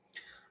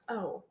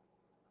 Oh.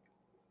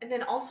 And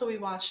then also we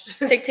watched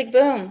Tick Tick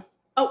Boom.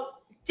 Oh,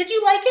 did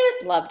you like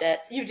it? Loved it.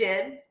 You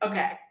did?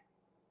 Okay.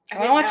 I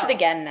want to watch it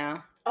again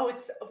now. Oh,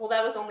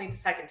 that was only the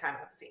second time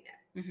I've seen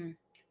it.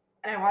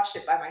 And I watched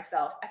it by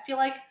myself. I feel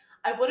like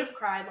I would have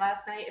cried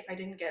last night if I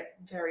didn't get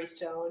very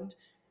stoned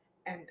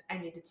and I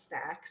needed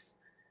snacks.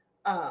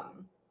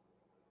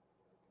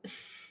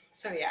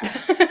 So yeah.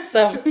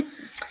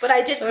 But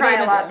I did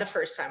cry a lot the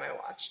first time I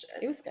watched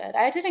it. It was good.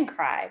 I didn't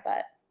cry,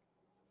 but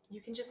you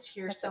can just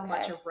hear so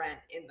much of Rent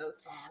in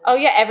those songs. Oh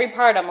yeah, every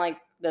part I'm like,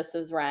 this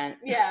is Rent.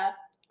 Yeah.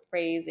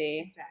 Crazy.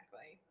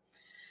 Exactly.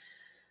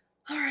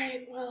 All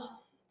right,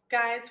 well,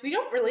 guys, we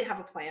don't really have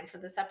a plan for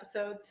this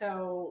episode,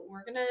 so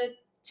we're gonna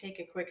take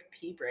a quick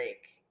pee break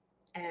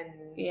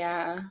and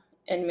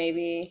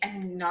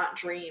and not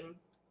dream.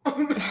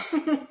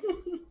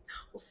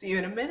 We'll see you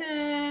in a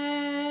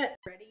minute.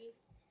 Ready?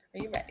 Are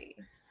you ready?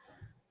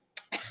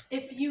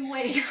 If you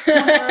wait,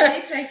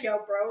 I take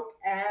your broke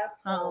ass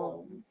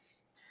home.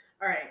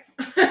 All right.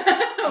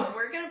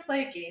 We're going to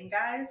play a game,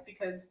 guys,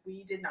 because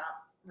we did not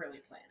really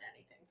plan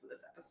anything for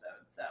this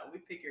episode. So we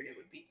figured it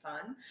would be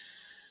fun.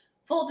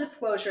 Full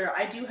disclosure,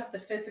 I do have the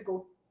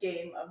physical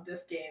game of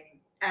this game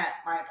at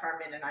my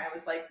apartment, and I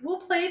was like, we'll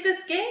play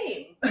this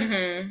game.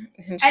 Mm-hmm.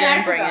 And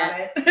I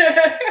forgot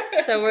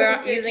it. So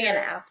we're using an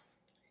app.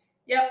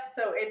 Yep.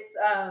 So it's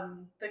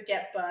the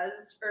Get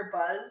Buzzed or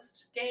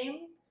Buzzed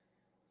game.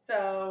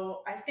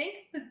 So I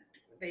think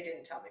they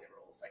didn't tell me the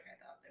rules like I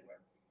thought they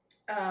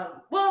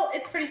were. Well,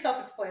 it's pretty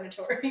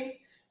self-explanatory.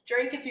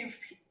 Drink if you've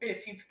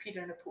peed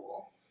in a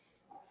pool.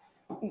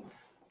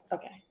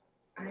 Okay.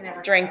 I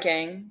never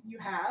drinking. Have. You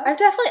have? I've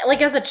definitely,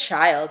 like, as a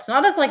child,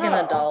 not as like an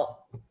adult.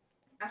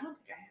 I don't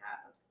think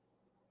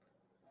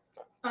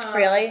I have.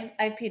 Really?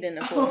 I peed in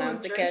a pool when I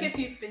was a kid. Drink if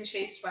you've been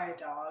chased by a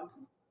dog.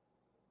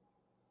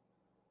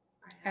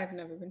 I've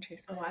never been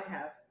chased by a dog. I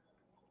have.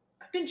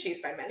 I've been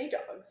chased by many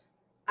dogs.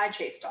 I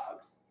chase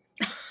dogs.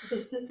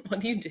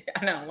 What do you do?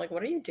 I know. Like,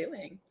 what are you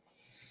doing?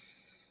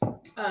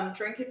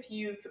 Drink if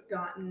you've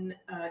gotten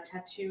a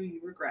tattoo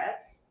you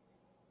regret.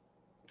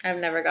 I've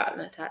never gotten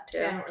a tattoo.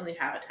 I don't really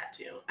have a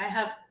tattoo. I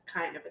have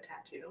kind of a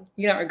tattoo.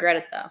 You don't regret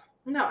it, though?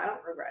 No, I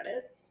don't regret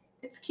it.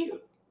 It's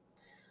cute.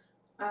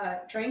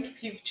 Drink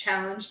if you've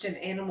challenged an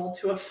animal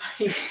to a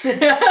fight.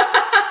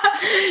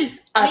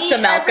 Us to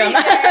Malcolm.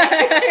 Look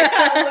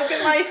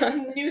at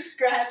my new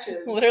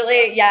scratches.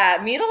 Literally, yeah.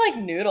 Me to like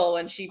Noodle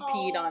when she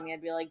peed on me.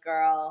 I'd be like,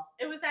 girl.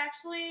 It was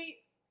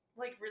actually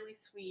like really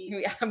sweet.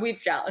 Yeah, we've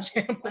challenged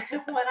him.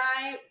 When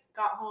I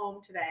got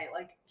home today,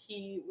 like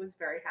he was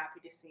very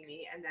happy to see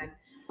me, and then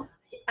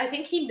I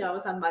think he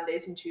knows on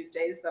Mondays and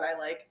Tuesdays that I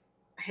like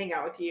hang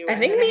out with you. I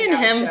think me and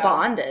him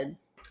bonded.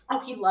 Oh,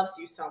 he loves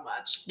you so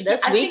much.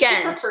 This weekend, I think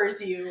he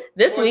prefers you.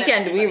 This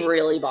weekend, we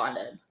really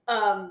bonded.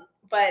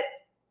 But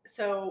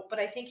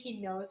I think he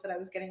knows that I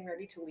was getting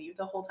ready to leave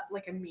the whole time.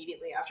 Like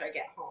immediately after I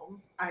get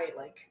home, I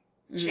like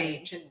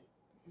change and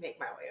make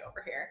my way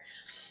over here.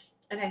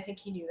 And I think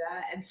he knew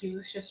that, and he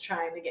was just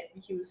trying to get.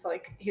 He was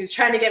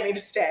trying to get me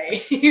to stay.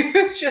 He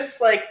was just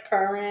like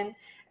purring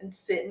and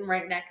sitting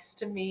right next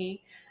to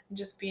me, and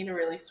just being a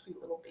really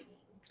sweet little bean.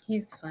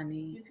 He's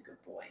funny. He's a good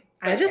boy.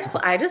 I just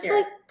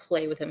like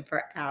play with him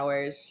for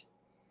hours.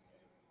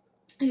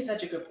 He's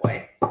such a good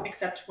boy,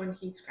 except when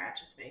he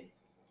scratches me.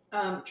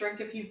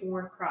 Drink if you've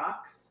worn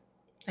Crocs.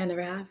 I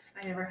never have.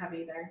 I never have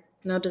either.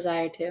 No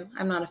desire to.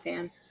 I'm not a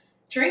fan.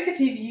 Drink if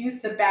you've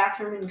used the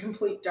bathroom in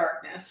complete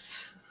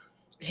darkness.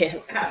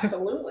 Yes.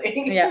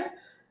 Absolutely. Yeah.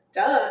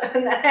 Duh.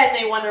 And then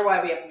they wonder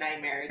why we have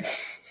nightmares.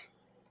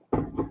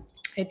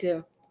 I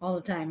do. All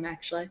the time,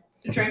 actually.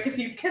 Drink if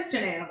you've kissed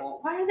an animal.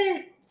 Why are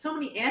there so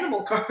many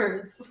animal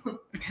cards?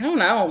 I don't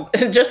know.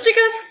 Just to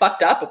get us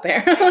fucked up,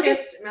 apparently. I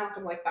kissed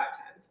Malcolm like 5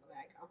 times when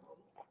I got home.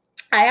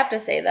 I have to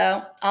say,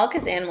 though, I'll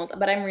kiss animals,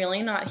 but I'm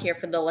really not here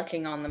for the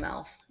licking on the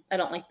mouth. I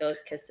don't like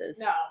those kisses.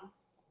 No.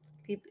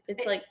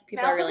 It's like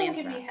people are really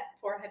into that. Malcolm will give me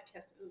forehead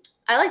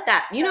kisses. I like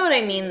that. You know what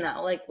I mean,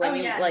 though? Like when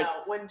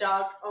when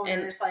dog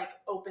owners like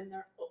open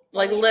their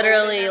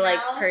literally their like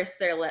mouths. purse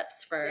their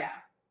lips for.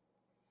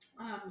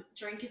 Yeah.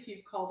 Drink if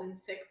you've called in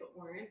sick but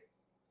weren't.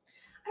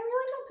 I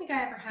really don't think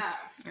I ever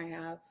have. I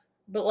have,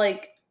 but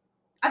like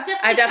I've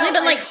definitely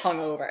been like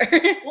hungover.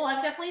 Well,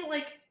 I've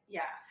definitely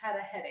had a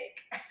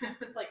headache. I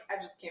was like, I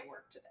just can't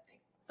work today.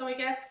 So I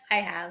guess I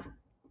have.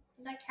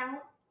 Does that count?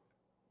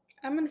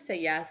 I'm gonna say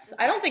yes.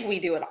 I don't think we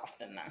do it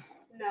often though.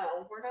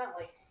 No, we're not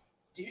like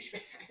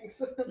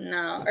douchebags.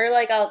 No, or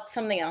like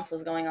something else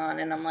is going on,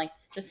 and I'm like,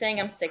 just saying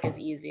I'm sick is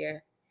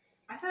easier.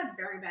 I've had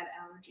very bad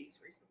allergies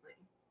recently.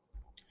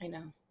 I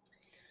know.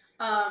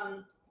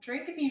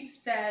 Drink if you've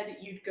said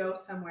you'd go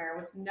somewhere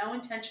with no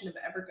intention of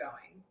ever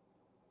going.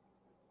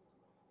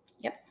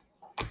 Yep.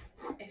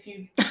 If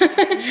you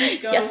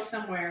go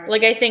somewhere.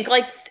 Like I think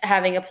like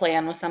having a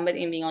plan with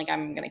somebody and being like,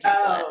 I'm gonna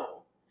cancel it.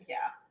 Oh,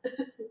 yeah.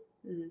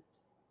 Mm-hmm.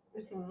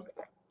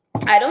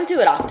 I don't do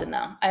it often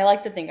though. I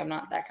like to think I'm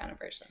not that kind of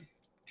person.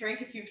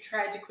 Drink if you've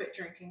tried to quit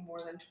drinking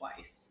more than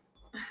twice.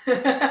 No,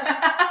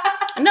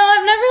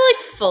 I've never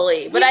like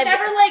fully, but I've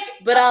never like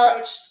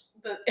approached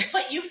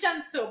but you've done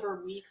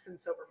sober weeks and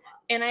sober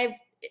months. And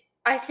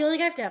I feel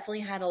like I've definitely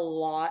had a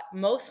lot.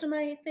 Most of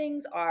my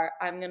things are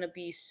I'm gonna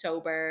be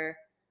sober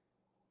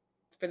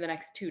for the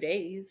next 2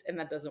 days, and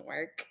that doesn't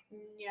work.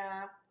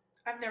 Yeah,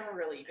 I've never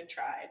really even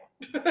tried.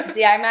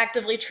 See, I'm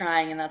actively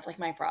trying, and that's like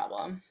my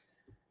problem.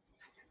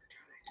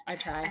 I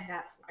try. And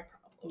that's my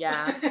problem.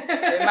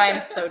 Yeah.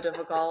 Mine's so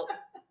difficult.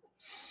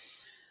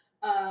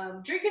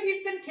 Drink if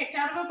you've been kicked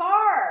out of a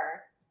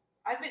bar.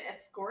 I've been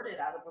escorted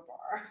out of a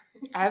bar.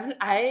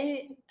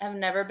 I have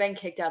never been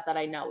kicked out that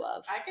I know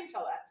of. I can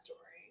tell that story.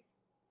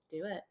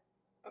 Do it.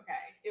 Okay.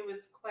 It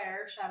was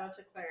Claire. Shout out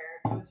to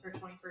Claire. It was her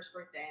 21st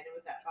birthday, and it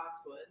was at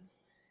Foxwoods.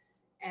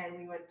 And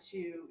we went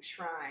to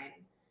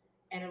Shrine.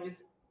 And it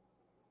was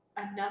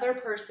another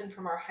person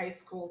from our high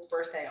school's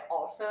birthday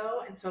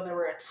also. And so there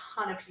were a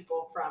ton of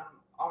people from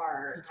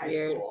our high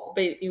school.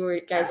 But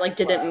you guys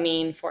didn't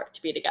mean for it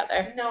to be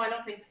together. No, I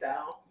don't think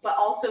so. But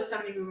also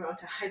somebody we went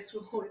to high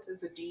school with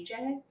is a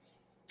DJ.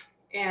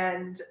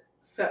 And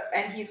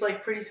he's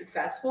like pretty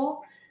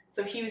successful.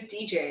 So he was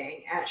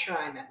DJing at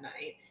Shrine that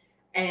night.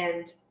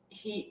 And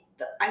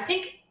I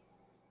think,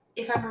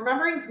 if I'm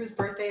remembering whose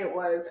birthday it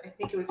was, I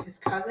think it was his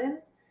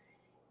cousin.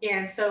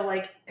 And so,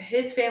 like,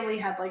 his family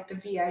had, like, the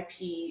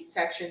VIP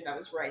section that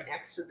was right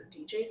next to the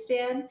DJ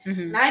stand.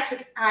 Mm-hmm.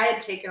 And I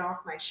had taken off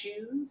my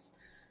shoes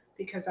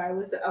because I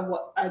was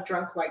a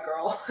drunk white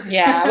girl.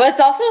 Yeah, but it's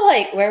also,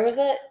 like, where was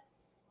it?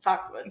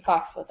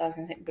 Foxwoods. I was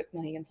going to say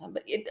Mohegan Sun.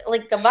 But,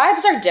 the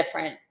vibes are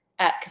different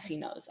at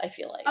casinos, I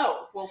feel like.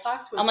 Oh, well,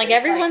 Foxwoods. I'm like,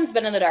 everyone's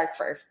been in the dark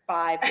for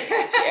 5 days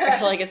here.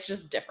 Like, it's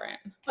just different.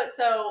 But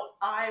so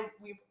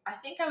we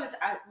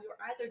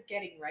were either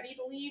getting ready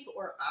to leave,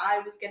 or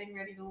I was getting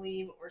ready to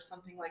leave, or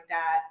something like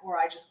that, or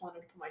I just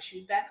wanted to put my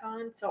shoes back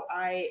on. So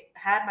I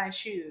had my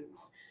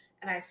shoes,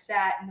 and I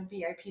sat in the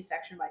VIP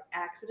section by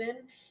accident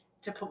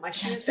to put my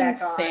shoes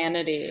back on.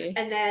 Insanity.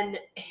 And then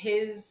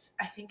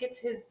I think it's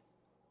his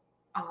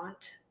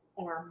aunt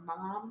or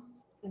mom,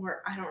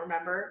 or I don't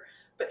remember,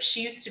 but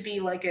she used to be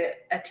like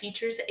a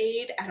teacher's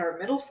aide at our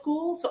middle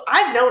school. So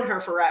I've known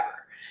her forever.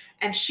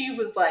 And she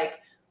was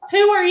like,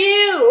 "Who are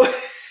you?"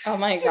 Oh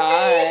my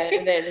God.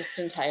 They're just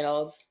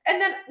entitled.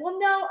 And then, well,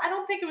 no, I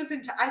don't think it was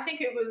I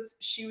think it was,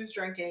 she was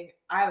drinking,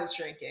 I was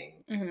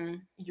drinking. Mm-hmm.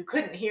 You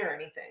couldn't hear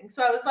anything.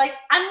 So I was like,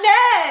 "I'm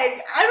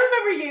Meg.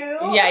 I remember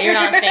you." Yeah, you're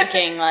not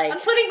thinking like, I'm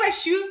putting my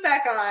shoes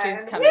back on.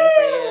 She's coming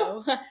for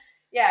you.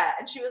 Yeah.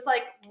 And she was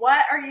like,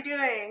 "What are you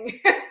doing?"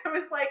 I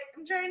was like,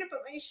 "I'm trying to put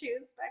my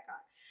shoes back on."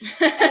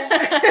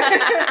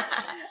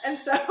 And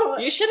so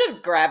you should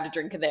have grabbed a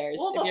drink of theirs.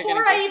 Well, before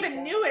I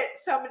even knew it,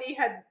 somebody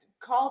had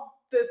called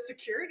the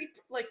security,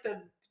 like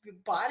the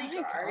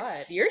bodyguard. Oh my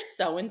God, you're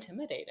so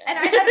intimidating. And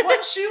I had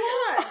one shoe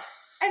on.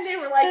 And they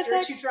were like,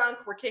 "You're too drunk,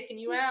 we're kicking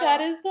you out." That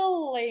is the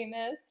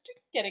lamest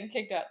getting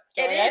kicked out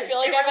story I feel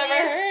like I've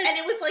ever heard. And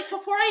it was like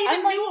before I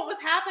even knew what was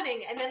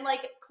happening. And then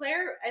like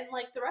Claire and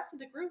like the rest of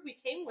the group we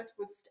came with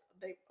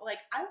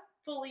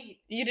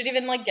you didn't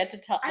even like get to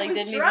tell. I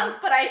was drunk,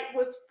 but I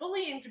was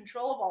fully in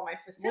control of all my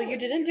facilities. Well, you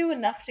didn't do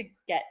enough to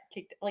get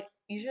kicked. Like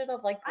you should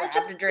have like grabbed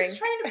a drink. I was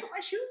trying to put my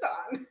shoes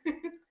on.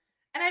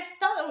 And I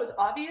thought it was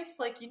obvious,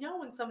 like,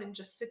 when someone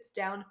just sits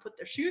down to put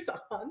their shoes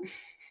on.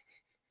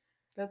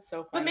 That's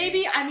so funny. But maybe,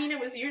 it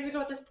was years ago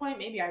at this point,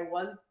 maybe I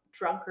was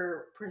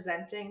drunker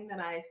presenting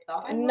than I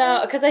thought I was.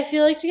 No, because I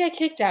feel like to get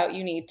kicked out,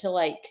 you need to,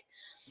 like...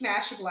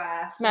 Smash a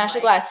glass,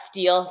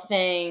 steal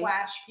things.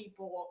 Flash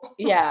people.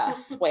 Yeah,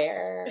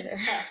 swear.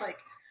 Yeah,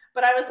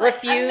 but I was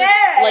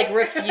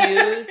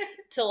refuse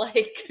to,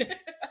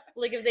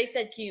 like, if they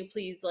said, "Can you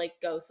please, like,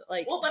 go,"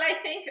 Well, but I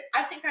think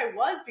I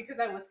was, because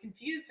I was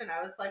confused, and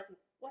I was like,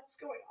 "What's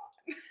going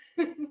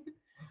on?"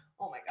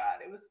 Oh my God,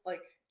 it was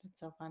like...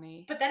 That's so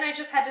funny. But then I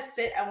just had to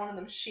sit at one of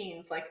the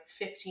machines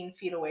 15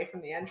 feet away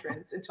from the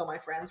entrance until my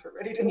friends were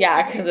ready to leave.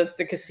 Yeah, because it's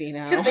a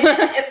casino. Because they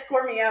didn't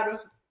escort me out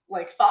of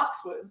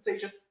Foxwoods. They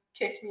just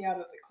kicked me out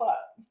of the club.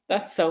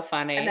 That's so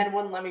funny. And then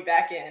wouldn't let me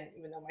back in,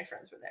 even though my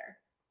friends were there.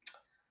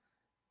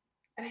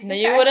 And no,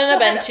 you wouldn't have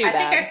been too bad.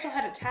 I think I still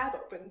had a tab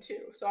open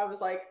too. So I was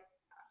like,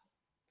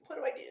 what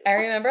do I do? I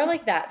remember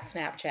that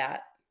Snapchat.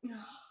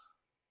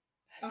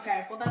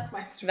 Okay, well, that's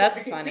my story.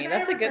 That's funny.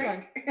 That's a good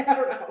one. I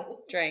don't know.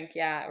 Drink,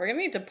 yeah. We're going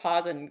to need to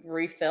pause and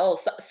refill.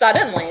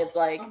 Suddenly, it's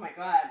like, oh my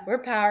God.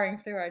 We're powering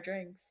through our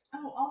drinks.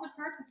 Oh, all the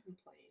cards have been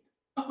played.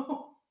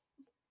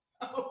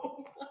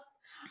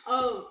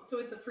 Oh, so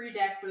it's a free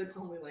deck, but it's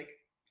only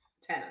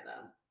 10 of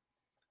them.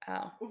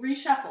 Oh.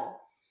 Reshuffle.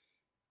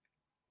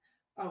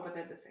 Oh, but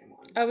they're the same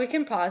one. Oh, we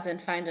can pause and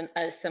find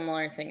a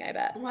similar thing, I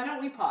bet. Why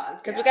don't we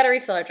pause? Because we got to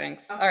refill our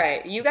drinks. Okay. All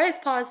right. You guys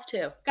pause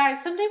too.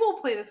 Guys, someday we'll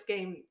play this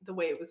game the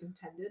way it was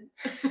intended.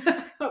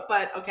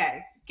 But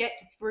okay.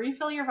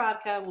 Refill your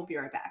vodka. We'll be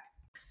right back.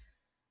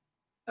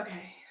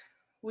 Okay.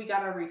 We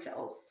got our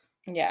refills.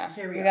 Yeah.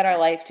 Here we got our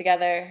life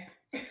together.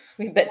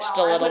 We bitched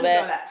a little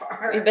bit. Go that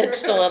far. We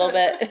bitched a little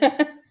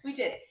bit. We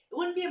did. It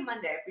wouldn't be a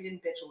Monday if we didn't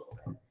bitch a little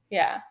bit.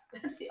 Yeah.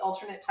 That's the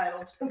alternate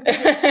title to the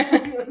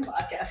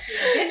podcast.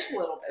 Bitch a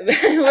little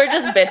bit. We're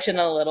just bitching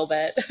a little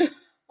bit.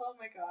 Oh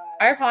my God.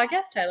 Our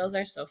podcast titles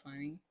are so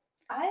funny.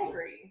 I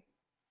agree.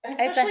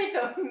 Especially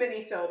the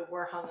mini-sode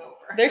we're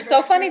hungover. They're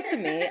so funny to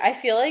me. I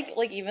feel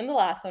like even the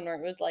last one where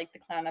it was the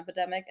clown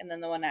epidemic, and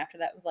then the one after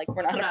that was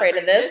we're not afraid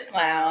of this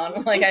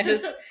clown.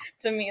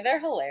 To me, they're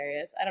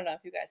hilarious. I don't know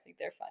if you guys think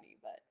they're funny,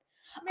 but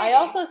maybe. I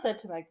also said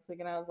to Mike,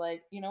 and I was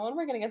like, when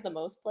we're going to get the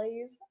most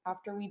plays?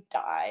 After we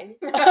die.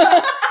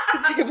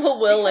 Because people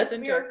will because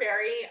listen we to are us.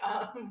 very,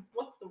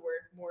 what's the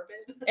word?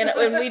 Morbid. And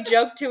when we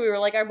joked too, we were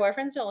like, our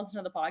boyfriends don't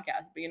listen to the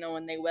podcast, but you know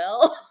when they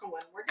will?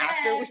 When we're dead.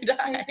 After we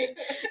die.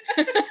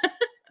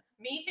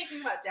 Me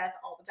thinking about death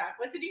all the time.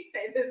 What did you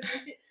say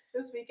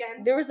this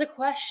weekend? There was a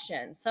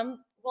question.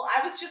 Well,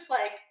 I was just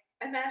like,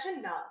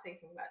 imagine not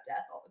thinking about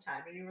death all the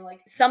time. And you were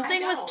like,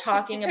 something was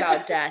talking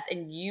about death,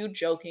 and you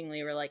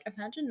jokingly were like,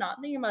 imagine not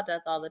thinking about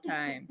death all the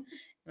time.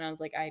 And I was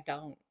like, I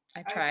don't.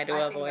 I try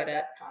to avoid it.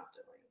 Death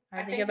constantly.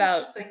 I think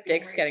about just like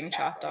dicks getting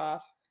chopped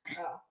off.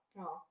 Oh,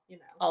 well, you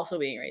know. Also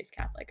being raised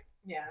Catholic.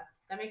 Yeah,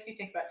 that makes you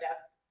think about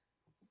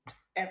death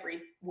every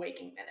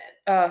waking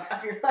minute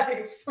of your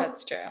life.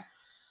 That's true.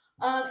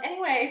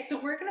 Anyway, so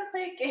we're gonna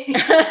play a game.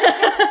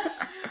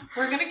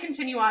 We're gonna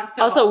continue on.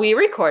 So also, we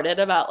recorded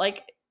about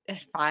like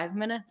 5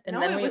 minutes, and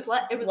then it was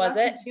less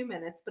than 2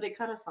 minutes, but it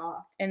cut us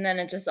off. And then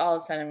it just all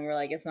of a sudden we were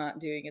like, it's not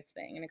doing its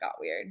thing, and it got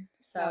weird.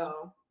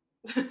 So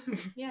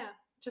yeah,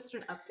 just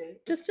an update.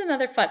 Just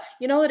another fun.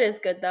 You know what is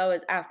good though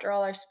is after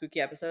all our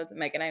spooky episodes,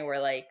 Meg and I were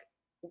like,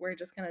 we're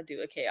just gonna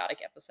do a chaotic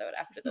episode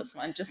after this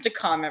one, just to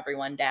calm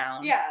everyone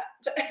down. Yeah.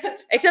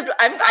 Except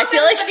I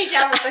feel like be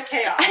down with the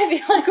chaos. I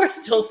feel like we're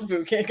still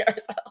spooking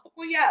ourselves.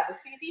 Well, yeah, the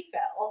CD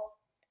fell,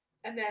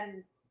 and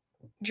then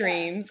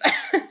dreams,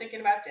 thinking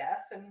about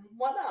death and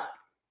whatnot.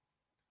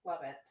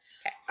 Love it.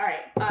 Okay. All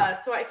right.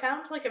 So I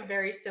found like a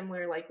very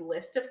similar like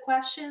list of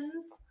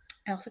questions.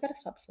 I also gotta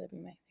stop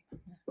slapping my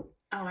thing.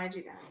 Oh, I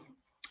do that.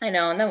 I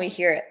know, and then we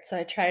hear it, so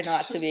I try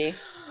not to be.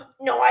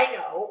 No, I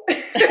know.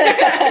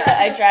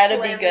 I try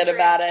to be good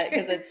about it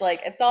because it's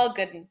like it's all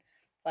good and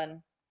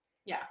fun.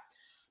 Yeah,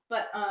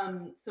 but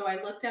so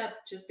I looked up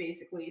just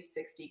basically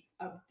 60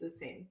 of the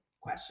same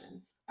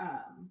questions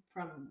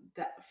from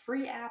the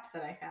free app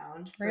that I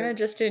found. We're gonna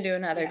just do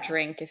another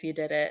drink if you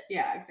did it.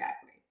 Yeah,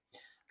 exactly.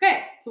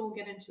 Okay, so we'll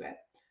get into it.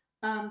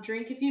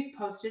 Drink if you've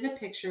posted a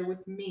picture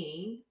with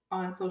me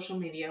on social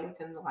media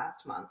within the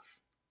last month.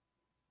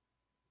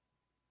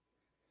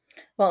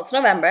 Well, it's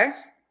November.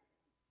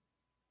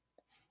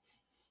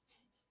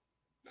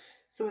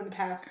 So in the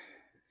past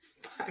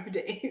 5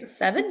 days.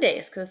 7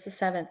 days, because it's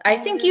the 7th. I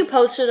think you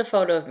posted a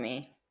photo of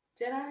me.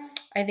 Did I?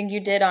 I think you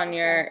did on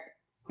your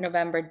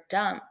November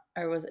dump.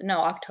 Or was it? No,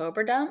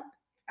 October dump?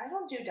 I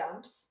don't do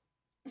dumps.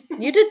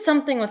 You did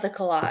something with a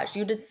collage.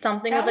 You did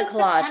something with a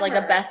collage, September.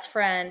 like a best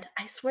friend.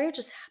 I swear it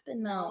just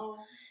happened, though. No.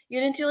 You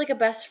didn't do like a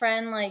best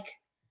friend, like...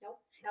 Nope.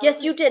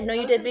 Yes, you did. No,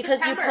 you did, because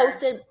September. you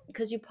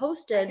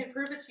posted... I can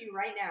prove it to you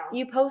right now.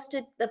 You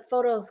posted the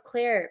photo of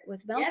Claire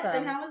with Malcolm. Yes,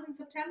 and that was in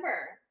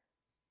September.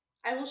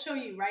 I will show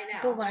you right now.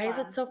 But why is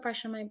it so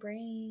fresh in my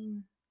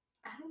brain?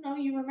 I don't know.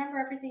 You remember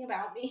everything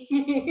about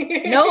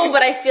me. No,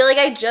 but I feel like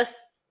I will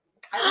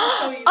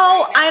show you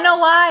oh, right now. I know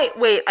why.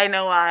 Wait, I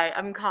know why.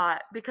 I'm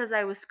caught. Because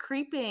I was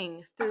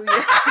creeping through your...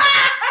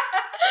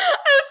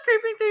 I was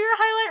creeping through your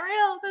highlight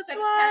reel. That's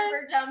September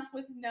why. dump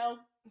with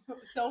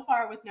so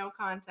far with no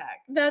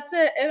context. That's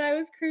it. And I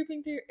was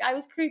creeping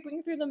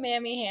through the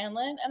Mammy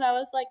Hanlon, and I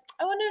was like,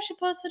 I wonder if she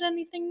posted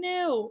anything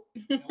new.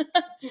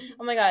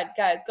 Oh my god,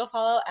 guys, go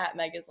follow at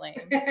Mega's Lane.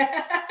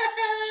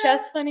 She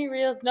has funny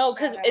reels. No,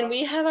 because and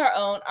we have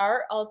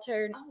our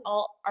alter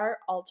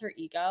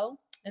ego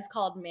is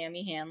called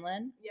Mammy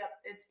Hanlon. Yep,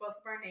 it's both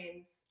of our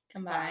names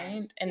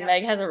combined. And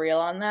Meg has a reel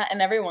on that,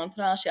 and every once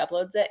in a while she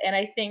uploads it, and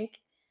I think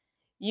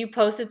you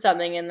posted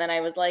something, and then I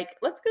was like,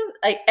 let's go.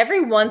 Like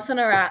every once in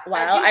a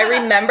while,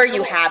 I remember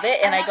you have it,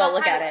 and I go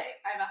look at it.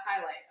 I have a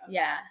highlight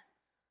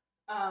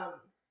of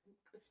this.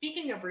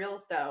 Speaking of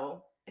reels,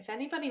 though, if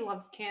anybody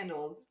loves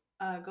candles,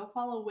 go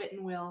follow Wit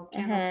and Will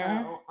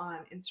Candle Co.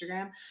 on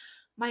Instagram.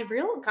 My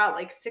reel got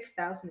like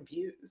 6,000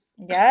 views.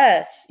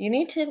 Yes, you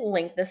need to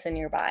link this in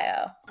your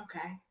bio.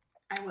 Okay,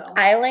 I will.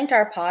 I linked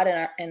our pod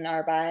in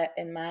our bio,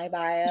 in my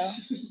bio.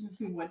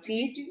 What did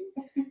you do?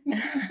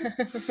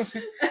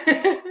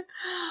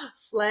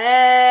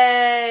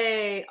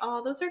 Slay!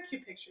 Oh, those are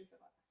cute pictures of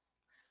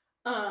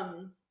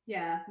us.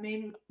 Yeah,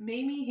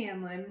 Mamie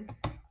Hanlon.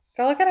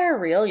 Go look at our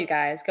reel, you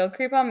guys. Go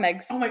creep on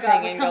Meg's. Oh my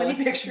god, look how many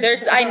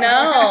pictures. I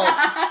know.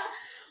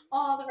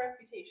 Oh, the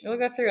reputation. We'll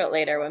go through it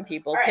later when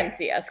people can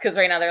see us, because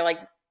right now they're like,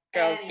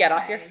 girls, get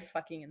off your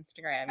fucking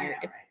Instagram.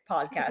 It's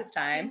podcast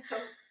time. So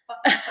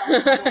fucking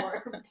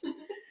self-absorbed. All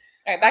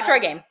right, back to our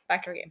game.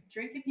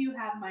 Drink if you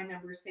have my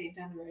number saved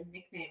under a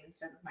nickname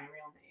instead of my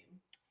real name.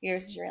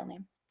 Yours is your real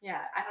name.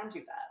 Yeah, I don't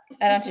do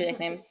that. I don't do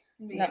nicknames.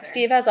 No,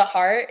 Steve has a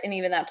heart, and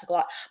even that took a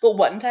lot. But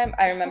one time,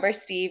 I remember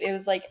Steve, it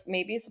was like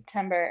maybe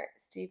September,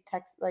 Steve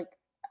texted, like,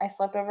 I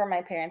slept over at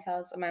my parents'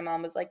 house, and my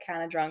mom was like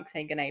kind of drunk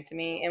saying goodnight to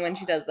me. And when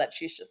she does that,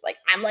 she's just like,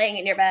 I'm laying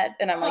in your bed.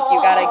 And I'm like,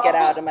 you gotta get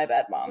out of my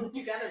bed, Mom.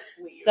 You gotta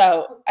leave.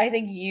 So I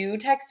think you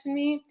texted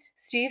me,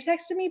 Steve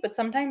texted me, but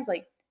sometimes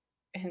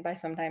and by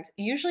sometimes,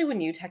 usually when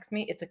you text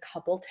me, it's a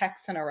couple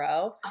texts in a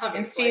row. Obviously.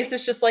 And Steve's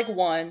is just like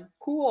one,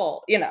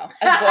 cool, as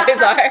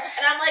boys are.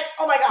 And I'm like,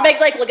 oh my god. Meg's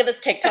like, look at this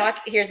TikTok.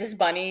 Here's this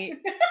bunny.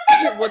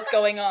 What's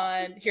going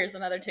on? Here's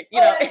another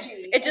TikTok.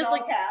 It just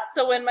like, caps.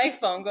 So when my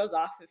phone goes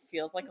off, it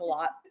feels like a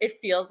lot. It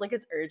feels like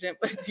it's urgent,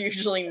 but it's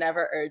usually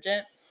never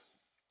urgent.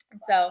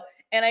 So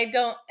And I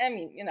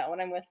mean, when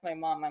I'm with my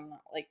mom, I'm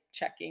not like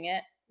checking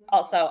it. Mhm.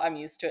 Also, I'm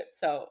used to it,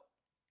 so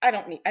I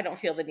don't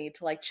feel the need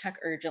to like check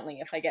urgently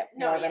if I get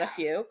No, more than a yeah.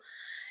 few.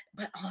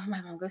 But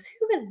my mom goes,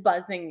 "Who is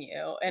buzzing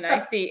you?" And I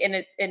see, and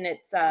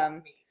It's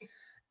me.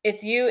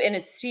 it's you and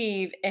it's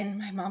Steve, and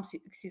my mom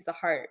sees the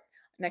heart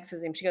next to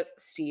his name. She goes,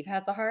 "Steve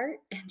has a heart,"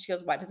 and she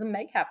goes, "Why doesn't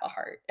Meg have a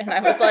heart?" And I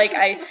was like,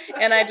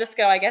 I just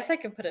go, "I guess I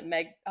can put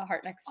a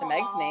heart next to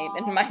Meg's name."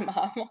 And my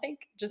Aw. mom, like,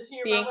 just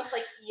Your mom being, was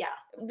like,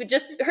 yeah.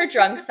 just her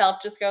drunk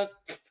self, just goes,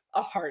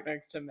 "A heart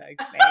next to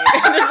Meg's name,"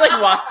 and just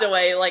like walked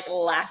away, like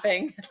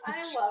laughing.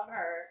 I love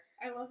her.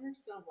 I love her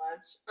so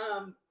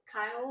much.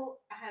 Kyle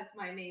has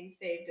my name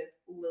saved as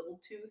Little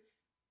Tooth.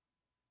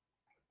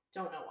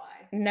 Don't know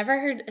why. Never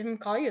heard him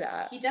call you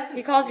that. He doesn't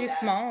He call calls me you that.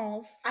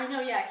 Smalls. I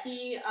know, yeah.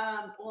 He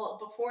well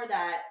before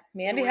that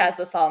Mandy has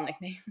us all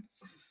nicknames.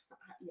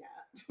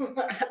 yeah.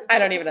 I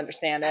don't even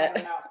understand I it.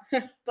 don't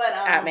know. But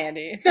At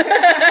Mandy.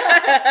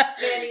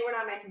 Mandy, we're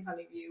not making fun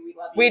of you. We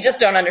love you. We just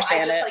don't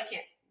understand I just it.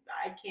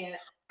 like can't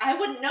I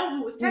wouldn't know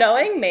who was texting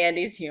Knowing me.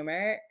 Mandy's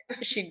humor,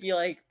 she'd be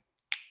like,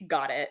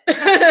 got it.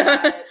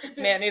 Got it.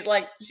 Mandy's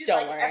like, She's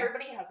don't like, worry.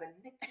 everybody has a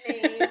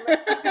nickname.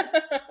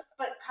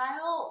 But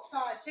Kyle saw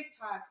a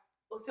TikTok.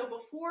 So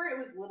before it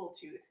was Little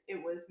Tooth,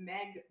 it was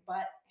Meg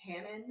Butt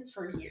Hannon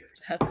for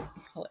years. That's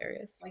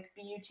hilarious. Like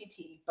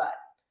BUTT, Butt.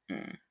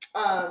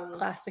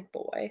 Classic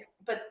boy.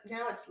 But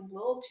now it's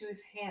Little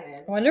Tooth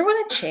Hannon. I wonder when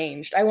it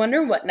changed. I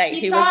wonder what night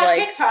he was saw a like.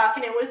 TikTok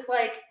and it was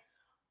like,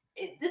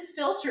 this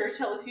filter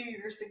tells you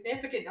your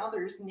significant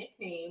other's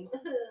nickname,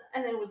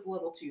 and then it was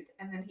Little Tooth,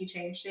 and then he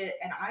changed it,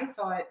 and I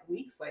saw it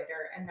weeks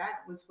later, and that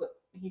was what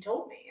he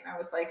told me, and I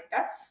was like,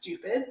 that's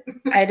stupid.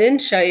 I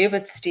didn't show you,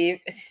 but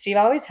Steve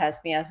always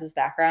has me as his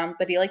background,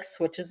 but he like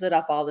switches it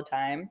up all the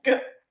time.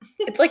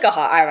 It's like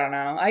I don't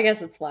know. I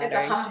guess it's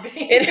flattering. It's a hobby.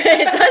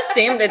 It does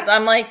seem.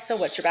 I'm like, so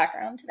what's your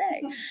background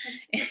today?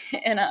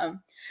 And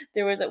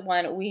there was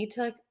one we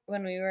took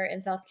when we were in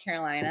South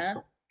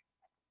Carolina.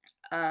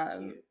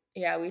 Cute.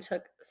 Yeah, we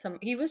took some.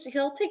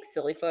 He'll take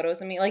silly photos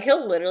of me. Like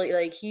he'll literally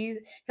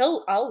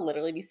I'll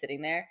literally be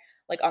sitting there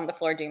like on the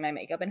floor doing my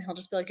makeup, and he'll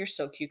just be like, "You're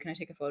so cute. Can I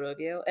take a photo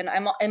of you?" And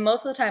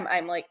most of the time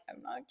I'm like,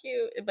 "I'm not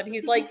cute," but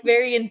he's like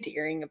very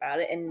endearing about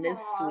it and is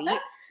sweet.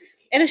 That's sweet.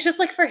 And it's just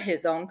like for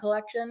his own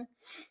collection.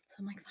 So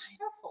I'm like, fine.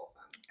 That's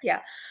wholesome.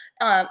 Yeah.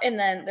 And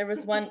then there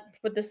was one,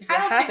 but this is what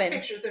Kyle happened.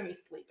 Takes pictures of me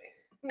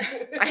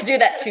sleeping. I do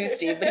that too,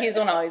 Steve, but he's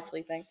the one always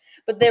sleeping.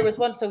 But there was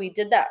one, so we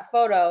did that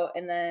photo,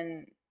 and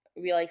then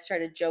we like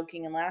started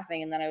joking and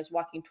laughing, and then I was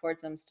walking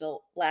towards him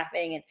still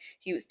laughing, and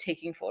he was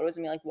taking photos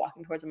of me like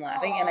walking towards him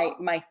laughing. Aww.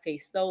 And my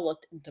face though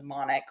looked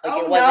demonic.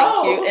 Like it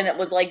wasn't cute, and it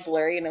was like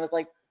blurry, and it was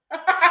like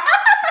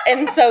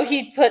and so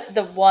he put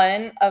the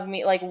one of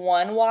me, like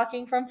one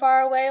walking from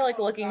far away, like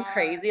looking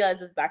crazy as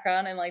his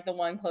background, and like the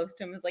one close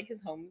to him is like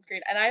his home screen.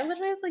 And I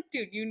literally was like,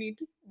 dude,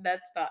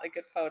 that's not a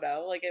good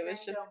photo. Like it was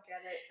just. I don't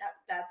get it.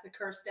 That's a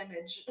cursed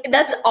image.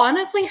 That's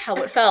honestly how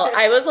it felt.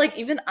 I was like,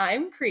 even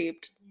I'm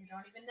creeped. You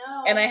don't even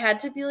know. And I had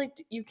to be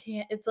like, you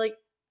can't. It's like,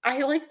 I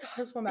like saw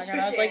his phone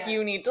background. I was like,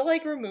 you need to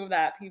like remove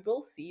that.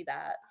 People see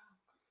that.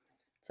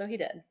 So he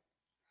did.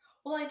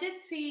 Well, I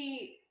did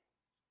see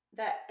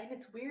that, and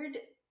it's weird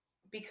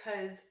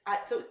because I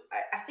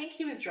think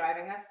he was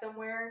driving us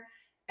somewhere,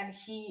 and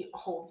he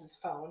holds his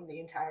phone the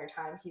entire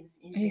time he's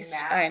using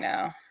maps. I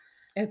know.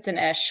 It's an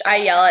ish. I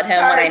yell at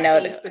him when I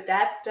know Steve, but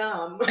that's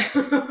dumb.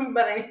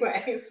 But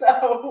anyway,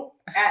 so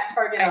at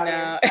Target I know.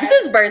 audience.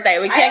 It's his birthday.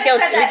 We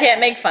can't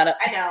make fun of.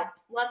 I know.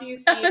 Love you,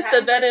 Steve. I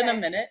said that in a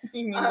minute.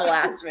 You mean the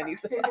last minute?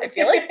 I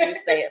feel like you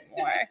say it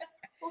more.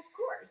 Well, of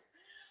course.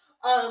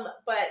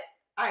 But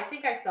I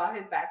think I saw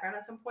his background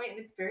at some point, and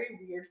it's very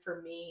weird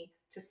for me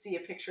to see a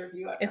picture of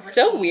you. It's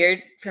still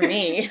weird for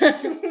me. And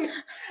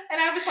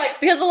I was like,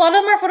 because a lot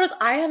of them are photos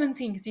I haven't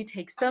seen because he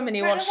takes them and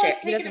he won't share.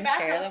 He doesn't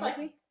share them with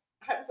me.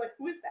 I was like,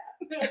 who is that?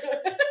 It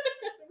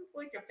was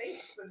like a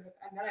face, and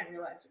then I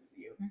realized it was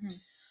you.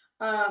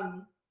 Mm-hmm.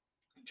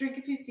 Drink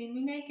if you've seen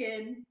me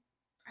naked.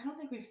 I don't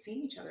think we've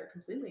seen each other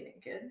completely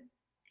naked.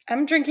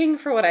 I'm drinking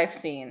for what I've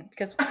seen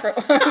because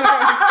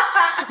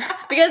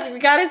you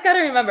guys got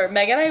to remember,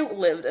 Meg and I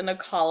lived in a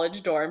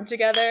college dorm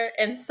together,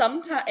 and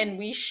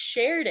we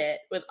shared it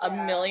with a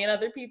million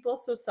other people.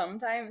 So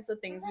sometimes the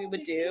things we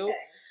would do,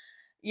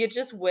 you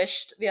just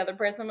wished the other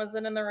person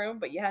wasn't in the room,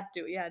 but you had to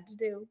do what you had to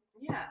do.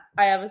 Yeah.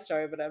 I have a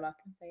story, but I'm not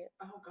going to say it.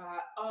 Oh, God.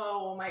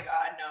 Oh, my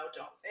God. No,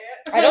 don't say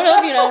it. I don't know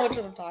if you know which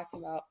one I'm talking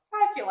about.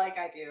 I feel like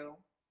I do.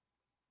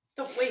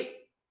 Wait.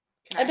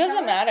 It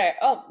doesn't matter.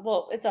 Oh,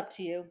 well, it's up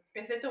to you.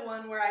 Is it the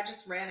one where I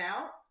just ran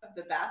out of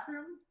the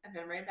bathroom and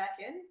then ran back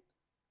in?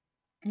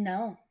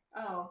 No.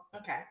 Oh,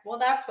 okay. Well,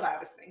 that's what I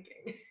was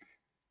thinking.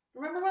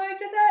 Remember when I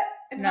did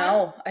that?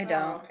 No, I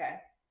don't. Oh, okay.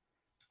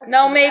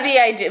 No, maybe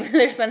I do.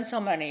 There's been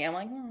so many. I'm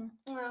like,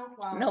 Oh,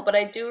 wow. No, but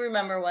I do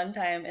remember one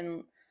time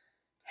in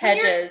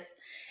Hedges,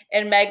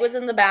 and Meg was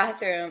in the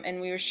bathroom,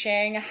 and we were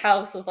sharing a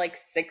house with like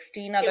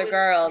 16 other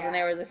girls, and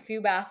there was a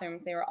few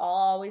bathrooms. They were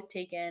all always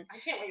taken. I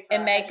can't wait for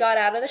And Meg got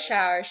out of the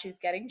shower. She was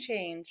getting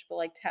changed, but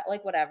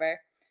like whatever.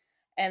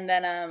 And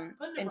then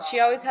and she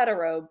always had a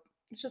robe.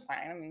 It's just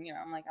fine. I mean, you know,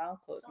 I'm like, I'll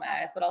close my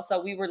eyes. But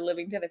also, we were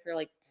living together for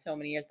like so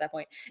many years at that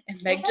point.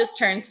 And Meg just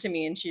turns to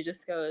me and she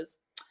just goes,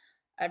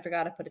 I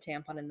forgot to put a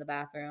tampon in the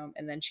bathroom.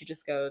 And then she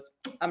just goes,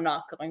 I'm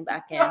not going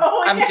back in.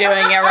 I'm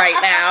doing it right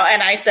now.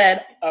 And I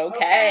said,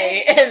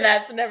 okay. And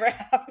that's never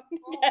happened.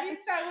 Well, at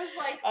least I was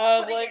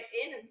putting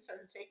it in and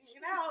started taking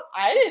it out.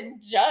 I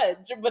didn't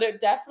judge, but it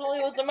definitely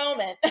was a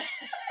moment. But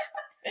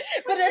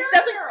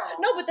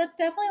that's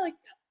definitely like,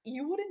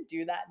 you wouldn't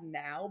do that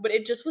now, but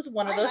it just was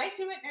one of those. I might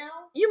do it now.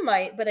 You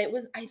might, but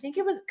I think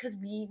it was because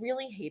we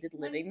really hated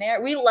living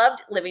there. We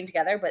loved living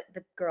together, but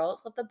the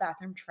girls left the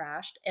bathroom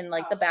trashed, and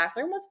like the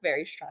bathroom was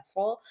very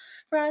stressful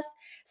for us.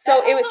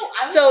 So it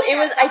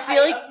was. I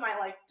feel like my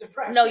like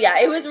depression. No, yeah,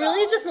 it was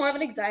really just more of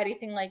an anxiety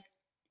thing. Like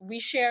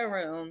we share a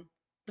room.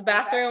 The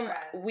bathroom,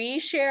 we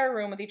share a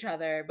room with each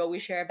other, but we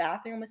share a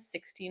bathroom with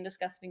 16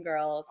 disgusting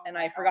girls, and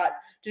I forgot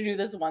to do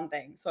this one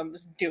thing, so I'm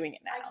just doing it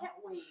now. I can't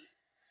wait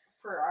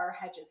for our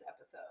Hedges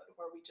episode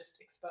where we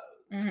just expose.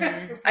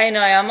 Mm-hmm. I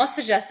know, I almost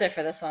suggested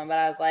for this one, but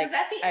I was like,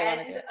 at the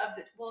end of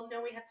the, well,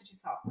 no, we have to do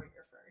sophomore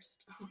year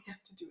first. We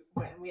have to do it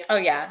when we have to. Oh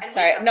yeah,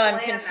 sorry, no, I'm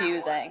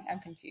confusing. We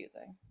have to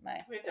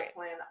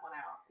plan that one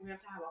out. We have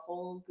to have a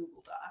whole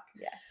Google Doc.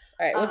 Yes.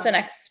 All right. What's the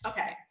next?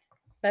 Okay.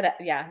 But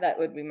that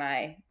would be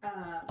my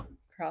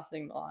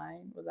crossing the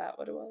line. Was that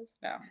what it was?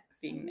 No,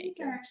 being naked.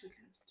 These are actually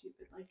kind of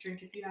stupid. Like,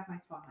 drink if you have my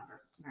phone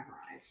number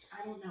memorized.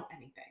 I don't know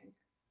anything.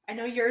 I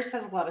know yours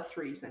has a lot of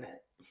 3s in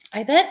it.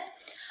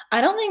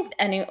 I don't think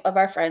any of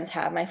our friends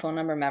have my phone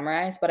number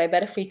memorized, but I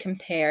bet if we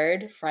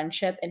compared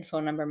friendship and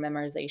phone number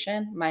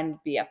memorization, mine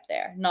would be up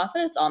there. Not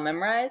that it's all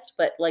memorized,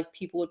 but like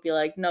people would be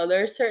like, no,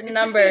 there's certain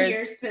numbers. It took me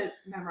years to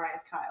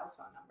memorize Kyle's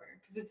phone number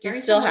because it's very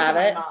still have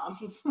it. My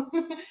mom's,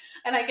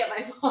 and I get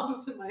my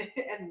mom's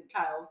and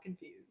Kyle's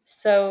confused.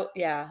 So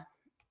yeah,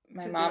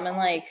 my mom and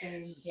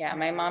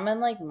my mom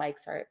and like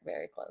Mike's are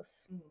very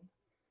close. Mm-hmm.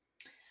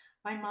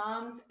 My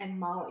mom's and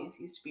Molly's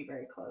used to be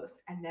very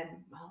close, and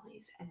then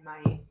Molly's and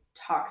my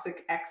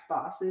toxic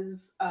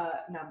ex-boss's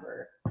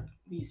number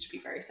used to be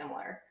very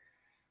similar,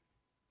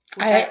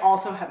 which I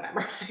also have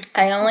memorized.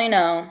 I only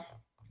know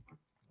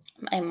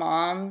my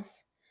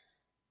mom's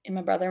and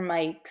my brother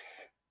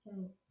Mike's,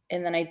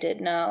 and then I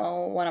did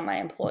know one of my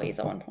employees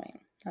at one point.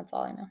 That's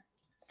all I know.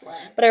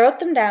 But I wrote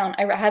them down.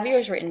 I have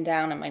yours written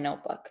down in my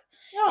notebook.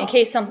 In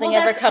case something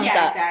ever comes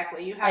up.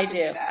 Exactly. You have to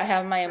do that. I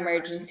have my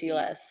emergency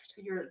list.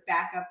 Your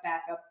backup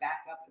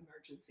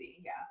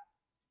emergency.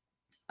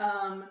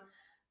 Yeah.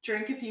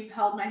 Drink if you've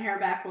held my hair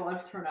back while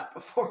I've thrown up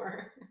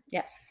before.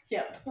 Yes.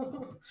 Yep.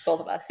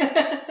 Both of us.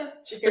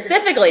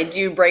 Specifically, do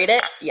you braid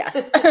it?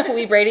 Yes.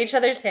 We braid each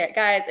other's hair.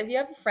 Guys, if you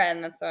have a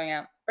friend that's throwing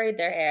up, braid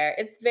their hair.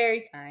 It's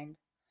very kind.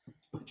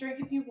 Drink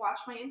if you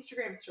watched my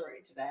Instagram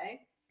story today.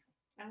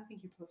 I don't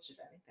think you posted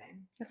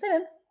anything. Yes, I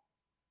did.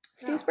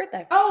 Steve's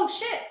birthday. Oh,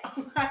 shit.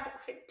 I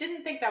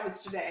didn't think that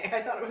was today.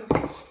 I thought it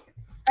was...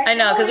 I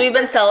know, because we've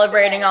been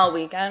celebrating all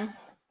weekend.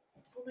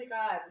 Oh, my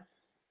God.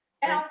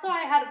 And also,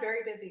 I had a very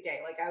busy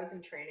day. Like, I was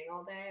in training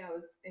all day. I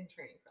was in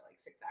training for,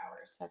 6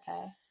 hours.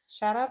 Okay.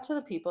 Shout out to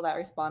the people that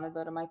responded,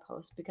 though, to my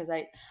post, because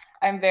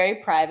I'm very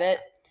private.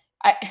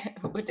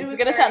 This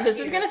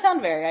is gonna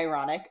sound very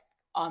ironic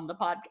on the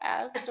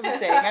podcast. I'm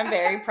saying I'm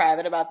very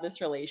private about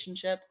this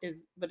relationship,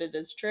 but it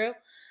is true.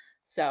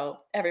 So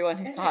everyone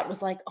who saw it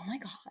was like, "Oh my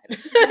god,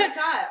 oh my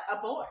god,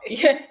 a boy!"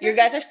 Yeah, you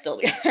guys are still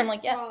together. I'm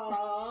like, yeah.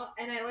 Aww.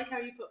 And I like how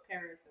you put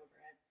Paris over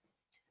it.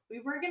 We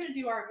were gonna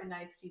do our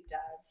Midnight's deep dive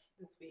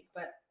this week,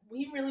 but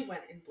we really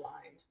went in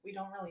blind. We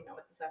don't really know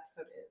what this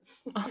episode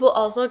is. Well,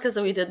 also because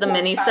we did the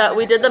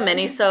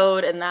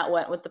mini-sode, and that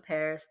went with the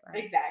Paris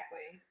thing.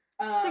 Exactly.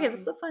 It's okay.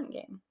 This is a fun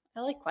game.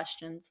 I like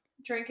questions.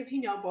 Drink if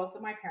you know both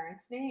of my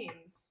parents'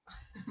 names.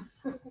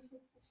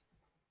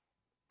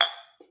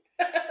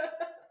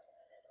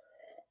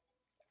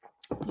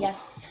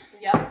 Yes.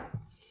 Yep.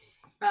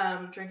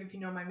 Drink if you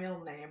know my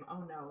middle name.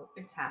 Oh no,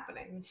 it's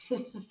happening.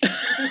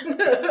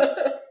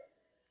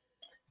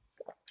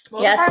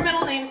 Both of our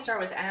middle names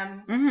start with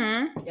M.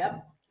 Mm-hmm.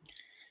 Yep.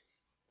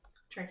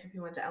 Drink if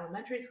you went to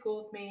elementary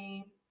school with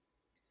me.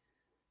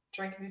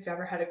 Drink if you've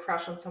ever had a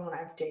crush on someone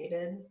I've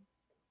dated.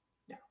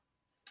 No.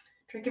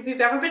 Drink if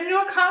you've ever been to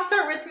a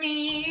concert with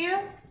me.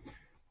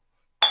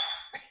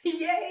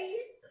 Yay.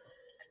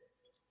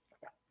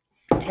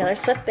 Taylor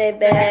Swift, baby.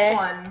 The next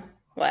one.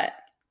 What?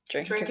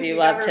 Drink if you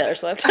love Taylor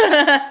Swift.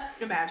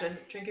 Imagine.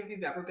 Drink if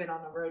you've ever been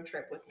on a road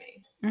trip with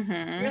me.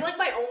 Mm-hmm. You're like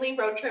my only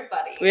road trip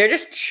buddy. We are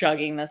just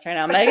chugging this right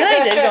now. Megan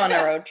and I did go on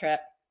a road trip.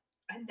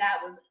 And that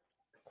was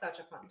such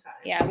a fun time.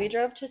 Yeah, we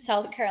drove to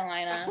South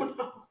Carolina. Oh,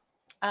 no.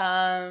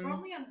 We're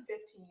only on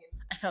 15.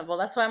 I know. Well,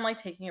 that's why I'm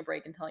taking a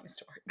break and telling a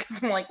story.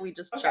 Because I'm we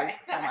just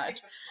chugged so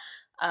much.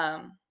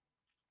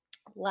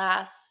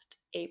 Last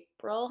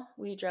April,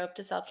 we drove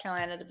to South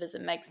Carolina to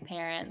visit Meg's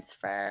parents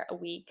for a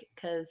week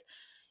because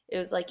it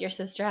was your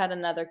sister had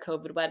another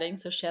COVID wedding,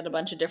 so she had a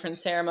bunch of different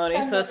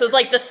ceremonies. So this was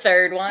the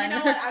third one. You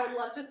know what? I would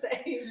love to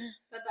say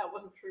that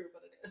wasn't true,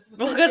 but it is.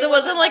 Well, because it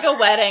wasn't a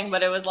wedding,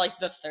 but it was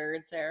the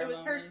third ceremony. It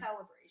was her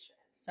celebration.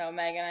 So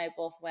Meg and I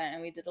both went,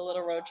 and we did a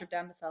little road trip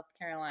down to South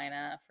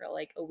Carolina for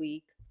a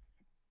week.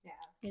 Yeah.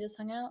 We just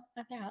hung out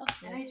at their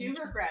house. And I do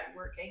regret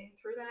working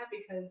through that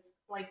because,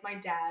 like, my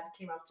dad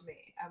came up to me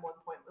at one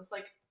point and was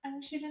like, I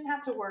wish you didn't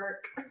have to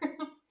work.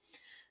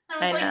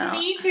 I was like,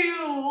 me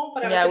too.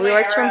 But I was in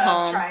my era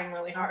of trying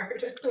really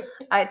hard.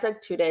 I took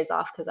 2 days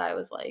off because I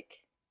was like,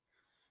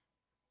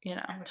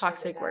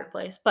 toxic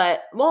workplace.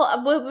 But,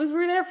 well, we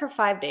were there for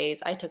 5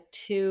 days. I took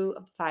 2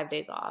 of 5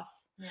 days off.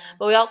 Yeah.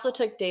 But we also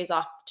took days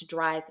off to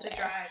drive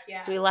there. Yeah.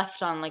 So we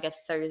left on like a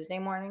Thursday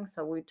morning.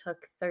 So we took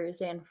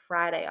Thursday and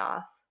Friday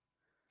off.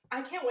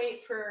 I can't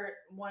wait for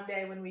one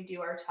day when we do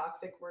our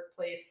toxic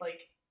workplace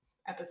like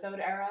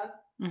episode era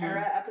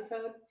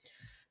episode,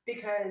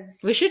 because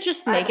we should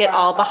just make it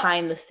all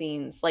behind the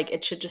scenes. Like,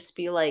 it should just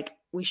be like,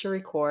 we should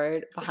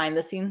record behind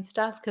the scenes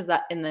stuff because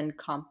that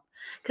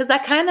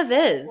kind of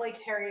is like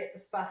Harriet the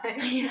Spy.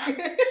 Yeah.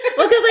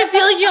 Well, because I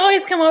feel like you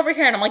always come over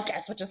here and I'm like,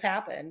 guess what just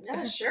happened?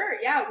 Yeah,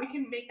 sure. Yeah, we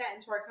can make that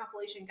into our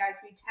compilation,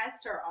 guys. We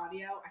test our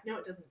audio. I know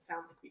it doesn't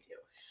sound like we do,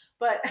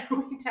 but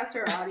we test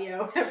our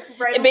audio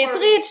right.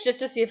 Basically, it's just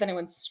to see if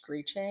anyone's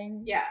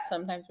screeching. Yeah,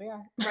 sometimes we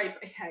are. Right.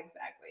 Yeah,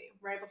 exactly.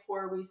 Right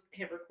before we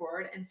hit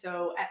record, and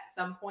so at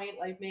some point,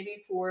 like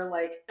maybe for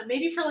like a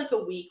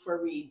week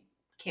where we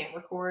can't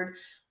record,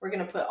 we're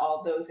gonna put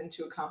all those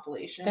into a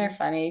compilation. They're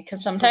funny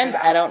because sometimes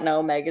I don't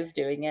know Meg is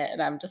doing it and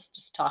I'm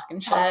just talking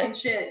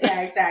shit.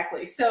 Yeah,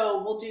 exactly.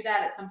 So we'll do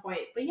that at some point.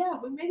 But yeah,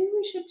 maybe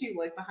we should do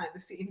like behind the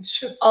scenes.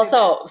 Just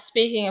also,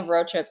 speaking of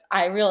road trips,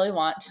 I really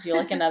want to do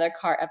like another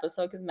car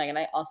episode because Meg and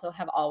I also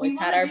have always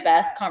had our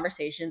best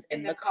conversations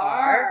in the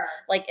car.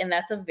 Like, and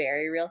that's a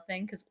very real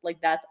thing because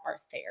like that's our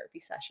therapy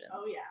sessions.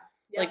 Oh yeah.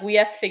 Yep. Like, we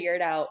have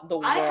figured out the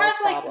world's problems.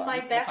 I have like my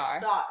best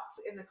thoughts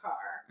in the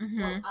car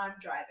when I'm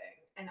driving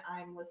and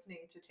I'm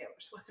listening to Taylor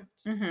Swift.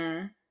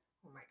 Mm-hmm.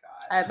 Oh my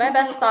God. I have my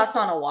best thoughts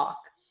on a walk.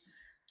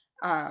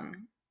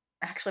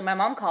 Actually, my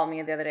mom called me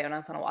the other day when I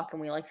was on a walk,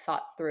 and we like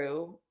thought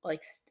through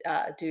like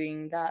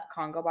doing the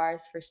Congo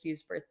bars for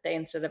Steve's birthday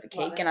instead of a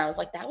cake, and I was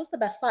like, that was the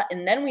best thought.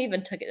 And then we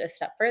even took it a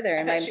step further.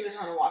 And she was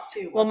on a walk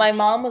too. Well, my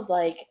mom was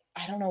like,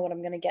 I don't know what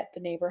I'm gonna get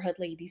the neighborhood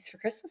ladies for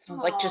Christmas. And I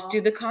was like, just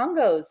do the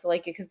Congos,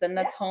 like, because then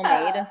that's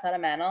homemade and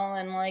sentimental,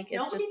 and like it's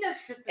nobody does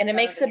Christmas, and it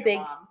makes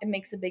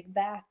a big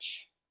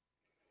batch.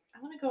 I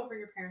want to go over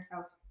your parents'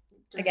 house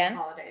during the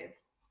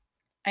holidays.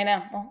 I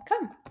know. Well,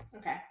 come.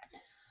 Okay.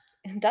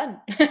 Done.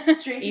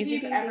 Drink if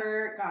you've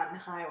ever gotten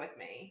high with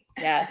me.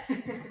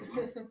 Yes.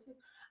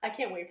 I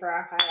can't wait for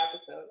our high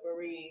episode where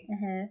we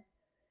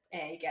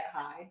get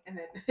high and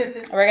then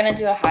we're gonna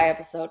do a high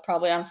episode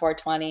probably on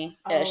 420-ish.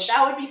 Oh,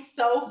 that would be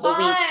so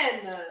fun.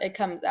 It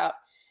comes out.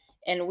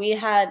 And we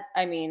had,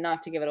 I mean,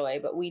 not to give it away,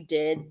 but we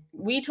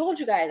told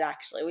you guys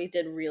actually, we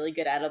did really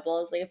good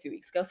edibles like a few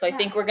weeks ago. So I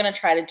think we're gonna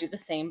try to do the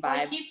same vibe.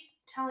 I keep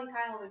telling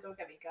Kyle to go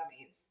get me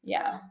gummies. So.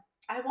 Yeah.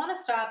 I want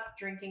to stop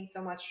drinking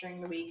so much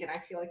during the week, and I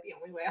feel like the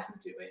only way I'll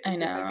do it is I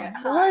know. if I get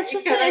high. Well, it's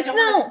just I don't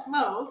want to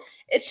smoke.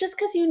 It's just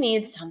because you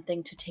need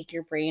something to take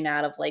your brain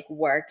out of like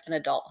work and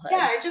adulthood.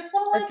 Yeah, I just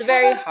want to like it's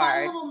very have a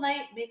hard. fun little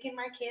night making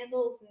my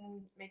candles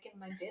and making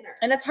my dinner.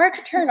 And it's hard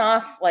to turn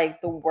off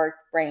like the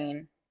work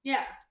brain.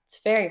 Yeah, it's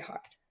very hard.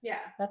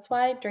 Yeah, that's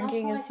why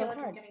drinking is so hard.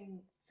 I'm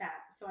getting fat,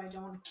 so I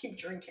don't want to keep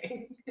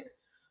drinking,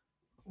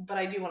 but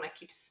I do want to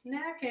keep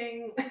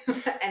snacking.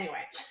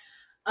 Anyway,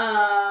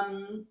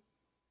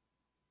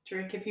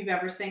 drink if you've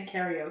ever sang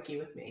karaoke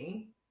with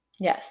me.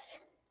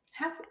 Yes.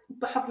 Have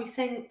we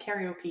sang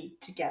karaoke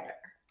together?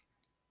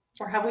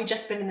 Or have we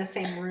just been in the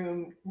same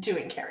room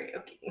doing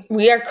karaoke?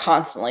 We are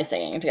constantly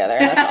singing together.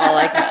 That's all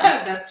I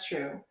know. That's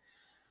true.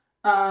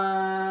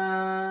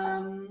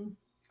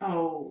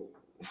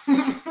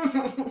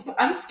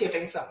 I'm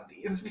skipping some of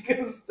these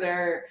because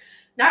they're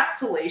not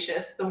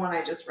salacious. The one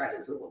I just read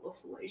is a little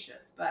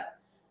salacious, but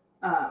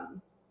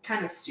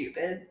kind of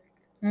stupid.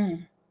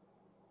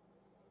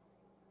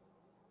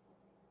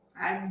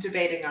 I'm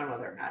debating on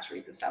whether or not to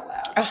read this out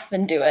loud. Oh,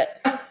 then do it.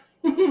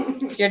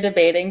 If you're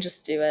debating,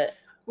 just do it.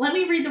 Let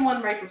me read the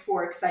one right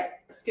before because I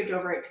skipped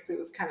over it because it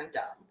was kind of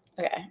dumb.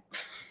 Okay.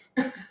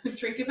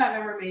 Drink if I've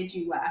ever made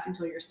you laugh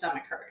until your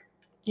stomach hurt.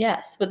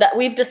 Yes, but that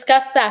we've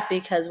discussed that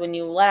because when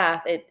you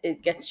laugh,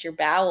 it gets your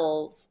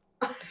bowels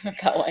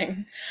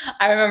going.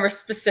 I remember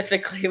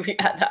specifically we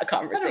had that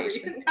conversation.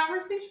 Is that a recent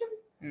conversation?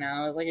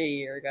 No, it was like a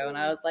year ago, and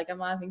I was like, I'm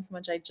laughing so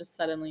much I just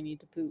suddenly need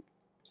to poop.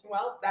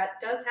 Well,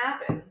 that does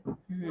happen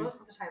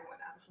most of the time when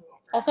I'm hungover.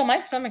 Also, my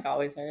stomach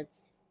always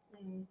hurts.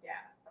 Yeah.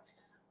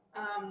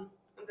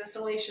 The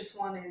salacious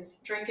one is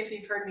drink if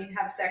you've heard me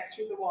have sex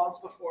through the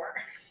walls before.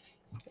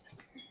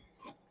 Yes.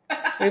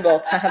 We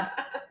both have.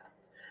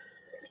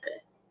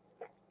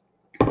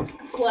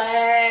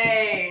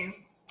 Slay.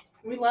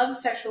 We love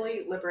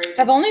sexually liberated.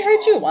 I've only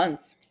heard you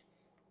once.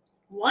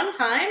 One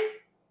time?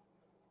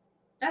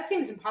 That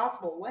seems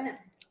impossible. When?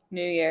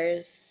 New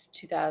Year's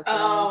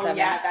 2017,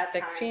 that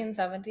 16, time.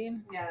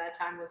 17. Yeah, that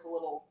time was a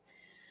little...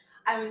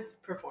 I was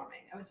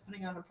performing. I was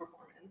putting on a performance.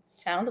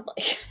 Sounded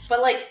like.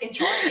 But, like,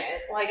 enjoying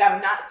it. Like, I'm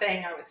not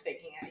saying I was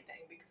faking anything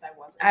because I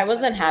wasn't. I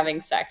wasn't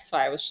having sex, so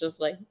I was just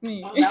like...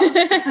 we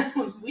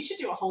should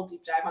do a whole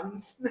deep dive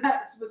on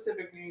that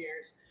specific New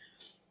Year's.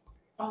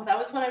 Oh, that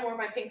was when I wore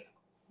my pink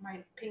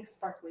my pink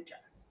sparkly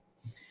dress.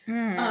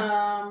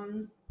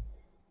 Mm.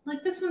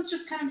 Like this one's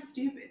just kind of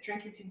stupid.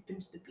 Drink if you've been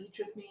to the beach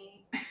with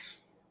me.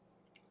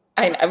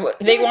 I know.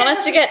 They want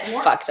us to get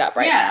fucked up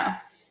right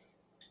now.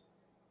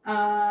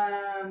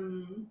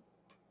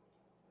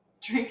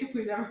 Drink if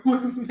we've ever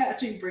worn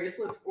matching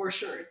bracelets or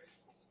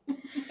shirts.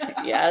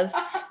 Yes.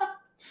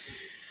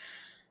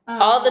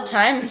 All the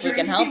time if we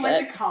can help it. If you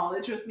went to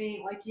college with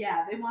me, like,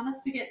 yeah, they want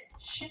us to get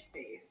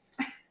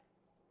shit-faced.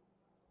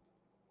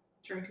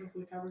 Drink if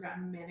we've ever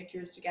gotten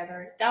manicures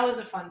together. That was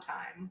a fun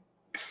time.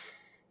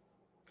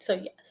 So,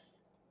 yes.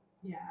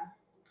 Yeah.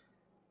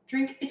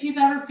 Drink if you've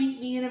ever beat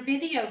me in a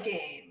video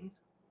game.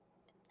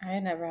 I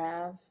never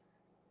have.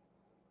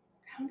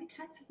 How many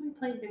times have we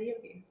played video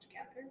games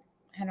together?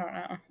 I don't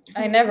know.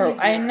 I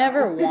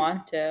never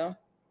want to.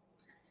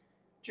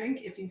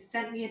 Drink if you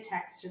sent me a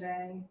text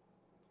today.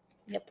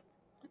 Yep.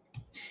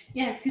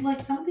 Yeah, see,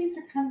 like, some of these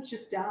are kind of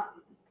just dumb.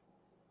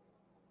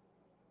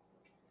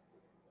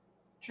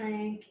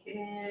 Drink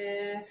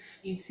if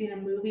you've seen a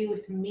movie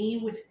with me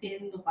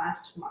within the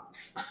last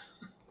month.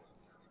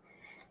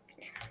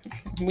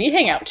 We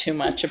hang out too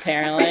much,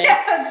 apparently.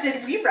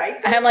 Did we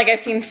write this? I'm like, I've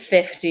seen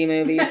 50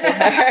 movies with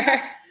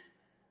her.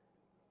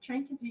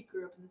 Drink if you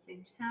grew up in the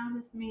same town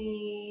as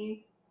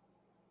me.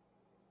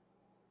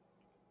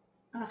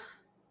 Ugh.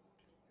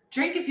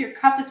 Drink if your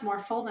cup is more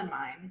full than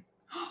mine.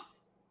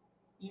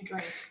 You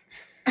drink.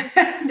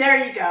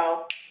 There you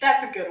go.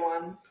 That's a good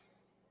one.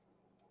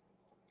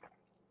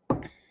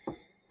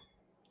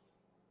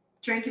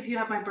 Drink if you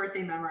have my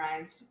birthday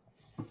memorized.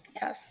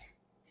 Yes.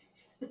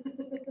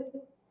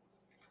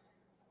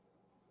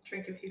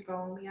 Drink if you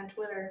follow me on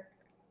Twitter.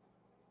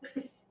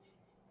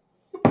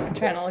 I'm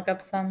trying to look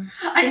up some.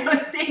 I know,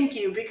 thank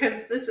you,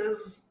 because this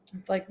is...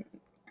 It's like...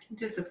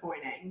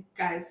 disappointing.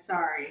 Guys,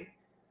 sorry.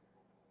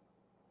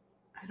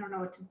 I don't know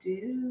what to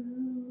do.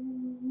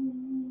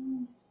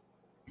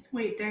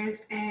 Wait,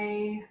 there's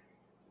a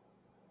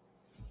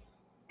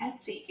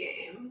Etsy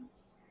game.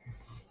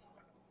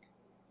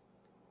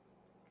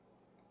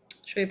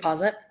 Should we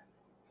pause it?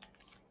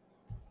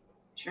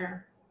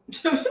 Sure.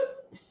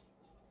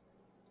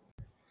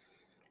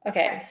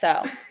 Okay,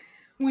 so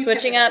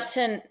switching up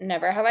to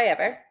Never Have I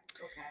Ever.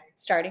 Okay.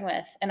 Starting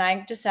with, and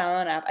I just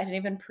downloaded an app. I didn't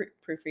even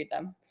proofread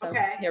them. So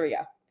Here we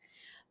go.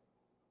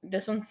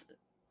 This one's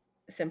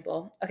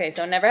simple. Okay,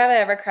 so never have I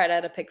ever cried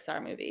at a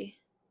Pixar movie.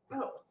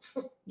 Oh.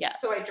 Yeah.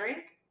 So I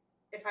drink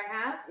if I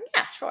have?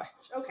 Yeah, sure.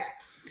 Okay.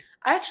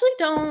 I actually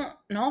don't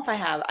know if I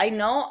have. I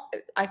know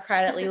I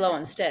cried at Lilo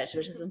and Stitch,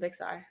 which isn't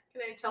Pixar.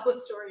 Can I tell the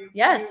story of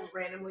you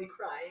randomly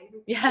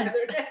crying? Yes. The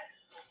other day?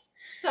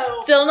 So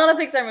still not a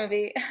Pixar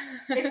movie.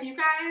 If you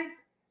guys,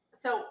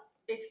 so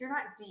if you're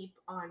not deep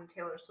on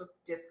Taylor Swift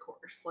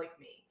discourse like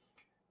me,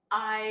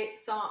 I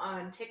saw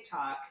on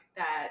TikTok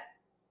that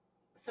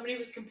somebody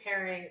was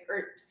comparing,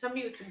 or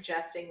somebody was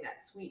suggesting that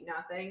Sweet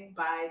Nothing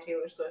by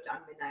Taylor Swift on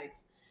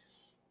Midnights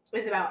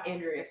is about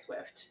Andrea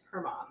Swift,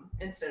 her mom,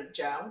 instead of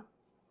Joe.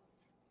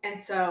 And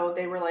so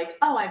they were like,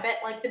 oh, I bet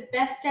like the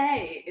best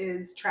day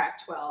is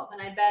track 12.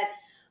 And I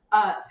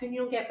bet Soon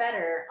You'll Get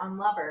Better on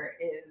Lover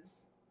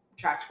is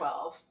track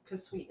 12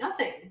 because Sweet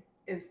Nothing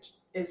is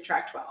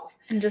track 12.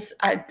 And just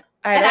I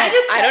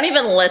don't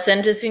even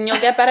listen to Soon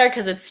You'll Get Better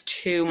because it's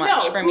too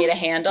much for me to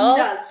handle. Who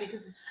does,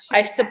 because it's too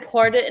I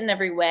support it in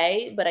every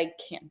way, but I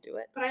can't do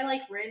it. But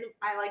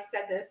I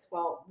said this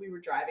while we were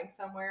driving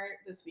somewhere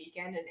this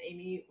weekend, and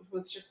Amy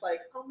was just like,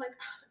 oh my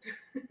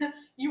God.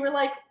 You were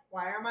like,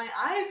 why are my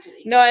eyes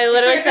leaking? No, I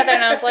literally sat there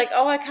and I was like,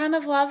 oh, I kind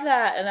of love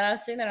that. And then I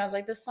was sitting there and I was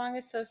like, this song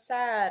is so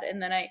sad.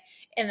 And then I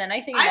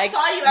think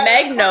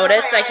Meg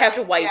noticed I kept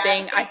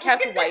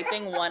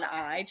wiping one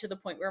eye to the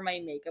point where my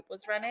makeup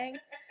was running.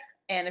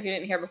 And if you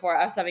didn't hear before,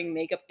 I was having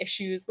makeup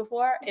issues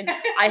before. And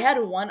I had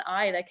one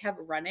eye that kept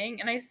running.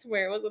 And I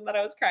swear it wasn't that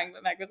I was crying.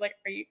 But Meg was like,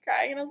 are you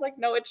crying? And I was like,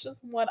 no, it's just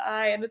one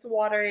eye. And it's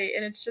watery.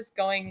 And it's just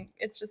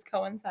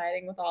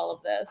coinciding with all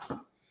of this.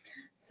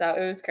 So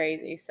it was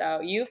crazy. So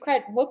you've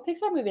cried. What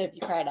Pixar movie have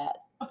you cried at?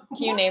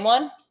 Can you name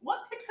one? What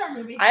Pixar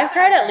movie? I've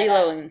cried at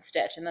Lilo and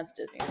Stitch. And that's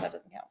Disney. So that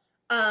doesn't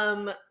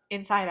count.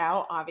 Inside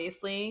Out,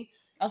 obviously.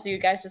 Also, you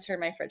guys just heard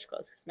my fridge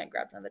close because Meg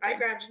grabbed another drink. I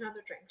grabbed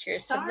another drink.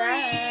 Cheers to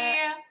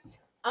that.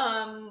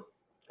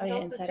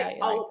 Inside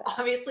Out.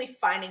 Obviously,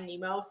 Finding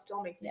Nemo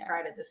still makes me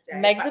cry to this day.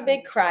 Meg's a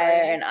big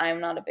crier, and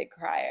I'm not a big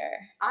crier.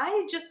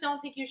 I just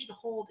don't think you should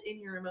hold in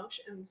your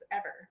emotions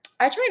ever.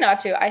 I try not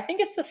to. I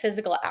think it's the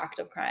physical act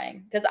of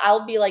crying because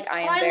I'll be like,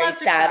 I am very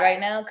sad right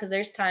now because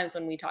there's times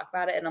when we talk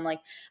about it and I'm like,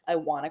 I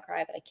want to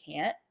cry, but I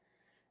can't.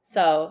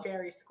 So it's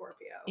very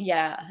Scorpio.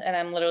 Yeah, and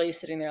I'm literally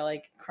sitting there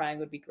like crying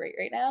would be great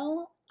right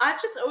now.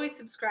 I've just always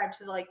subscribed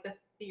to like the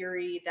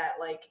theory that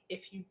like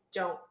if you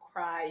don't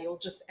cry, you'll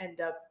just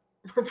end up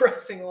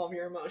repressing all of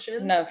your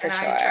emotions. No, for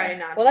sure. I try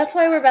not well, that's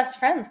why we're best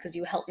friends, because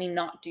you help me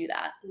not do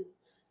that.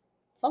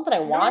 It's not that I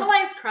want.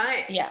 Normalize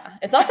crying. Yeah,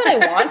 it's not that I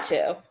want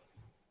to.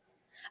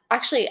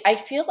 Actually, I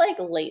feel like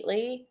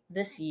lately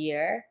this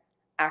year,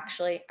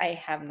 I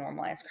have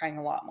normalized crying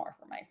a lot more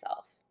for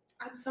myself.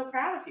 I'm so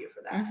proud of you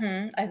for that.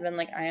 Mm-hmm. I've been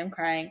like, I am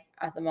crying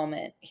at the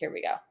moment. Here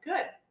we go.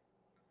 Good.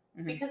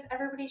 because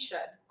everybody should.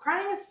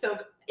 Crying is so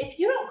good. If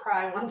you don't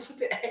cry once a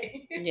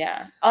day.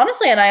 Yeah.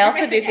 Honestly, and I You're also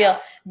do missing feel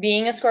out.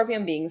 being a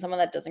Scorpion, being someone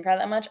that doesn't cry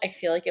that much, I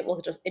feel like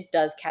it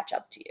does catch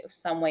up to you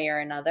some way or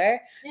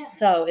another. Yeah.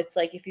 So it's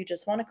like if you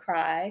just want to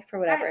cry for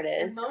whatever Guys,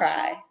 it is, emotional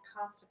cry.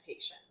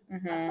 constipation.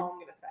 That's all I'm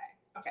going to say.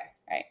 Okay.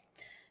 Right.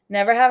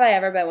 Never have I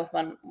ever been with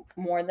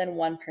more than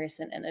one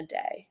person in a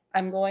day.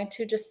 I'm going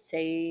to just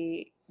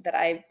say that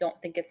I don't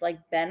think it's like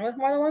been with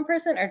more than one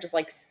person or just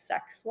like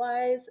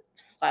sex-wise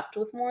slept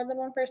with more than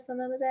one person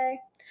in a day.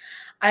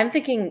 I'm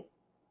thinking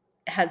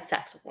had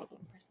sex with more than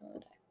one person in a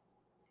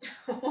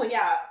day. Well,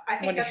 yeah, I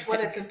think that's what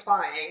it's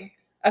implying.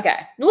 Okay.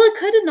 Well, it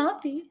could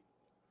not be.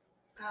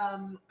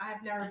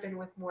 I've never been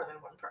with more than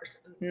one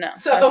person. No.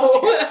 So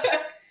that's true.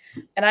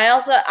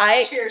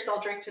 And cheers, I'll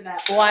drink to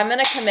that. Well, I'm in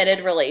a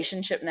committed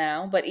relationship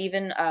now, but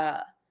even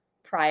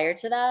prior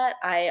to that,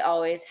 I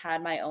always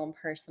had my own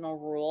personal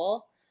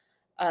rule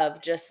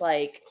of just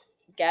like,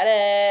 get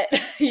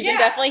it. You can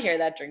definitely hear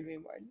that drink me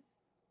more.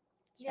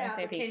 Yeah,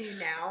 but can you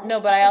now? No,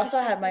 but I also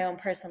had my own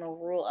personal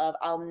rule of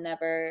I'll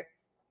never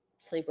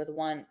sleep with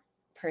one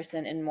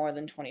person in more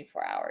than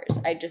 24 hours.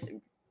 I just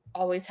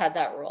always had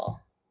that rule.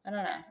 I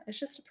don't know. It's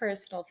just a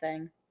personal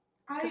thing.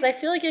 Because I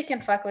feel like it can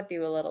fuck with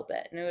you a little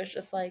bit. And it was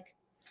just like,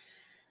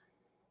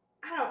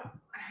 I don't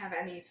have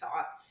any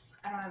thoughts.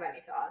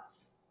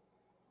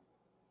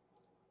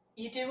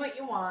 You do what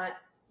you want.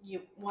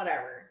 You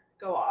whatever.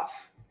 Go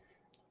off.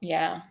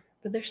 Yeah.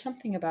 But there's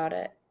something about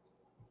it.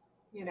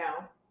 You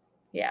know?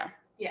 Yeah.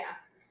 Yeah.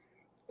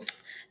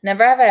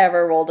 Never have I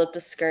ever rolled up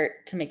the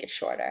skirt to make it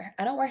shorter.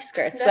 I don't wear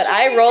skirts, but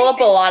I roll up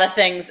a lot of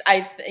things.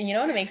 You know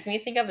what it makes me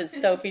think of is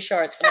Soffe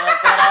shorts when I was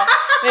little.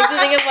 It makes me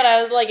think of when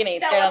I was like an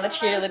 8th grade on the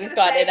cheerleading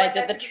squad and I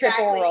did the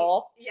triple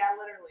roll. Yeah,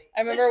 literally.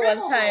 I remember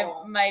one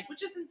time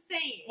which is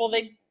insane. Well,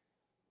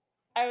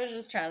 I was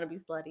just trying to be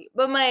slutty.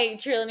 But my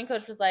cheerleading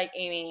coach was like,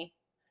 Amy,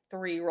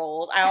 3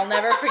 rolls. I'll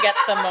never forget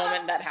the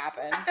moment that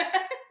happened.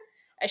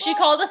 She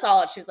called us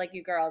all out. She was like,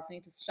 you girls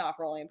need to stop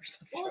rolling up your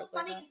Soffe shorts. Well, it's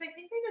funny because I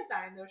think they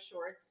designed those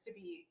shorts to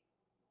be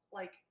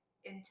like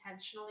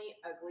intentionally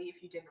ugly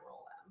if you didn't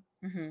roll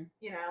them. Mm-hmm.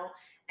 You know?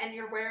 And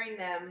you're wearing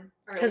them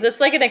because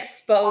it's like an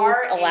exposed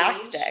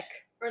elastic.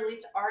 Or at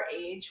least our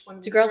age.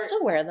 Do girls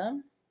still wear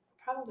them?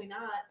 Probably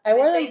not. I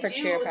wear them for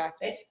cheer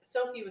practice. If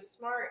Soffe was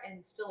smart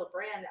and still a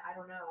brand, I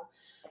don't know.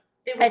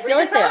 I feel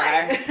like they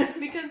are.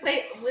 Because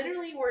they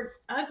literally were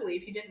ugly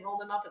if you didn't roll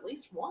them up at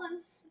least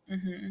once.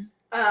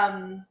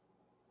 Mm-hmm.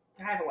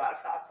 I have a lot of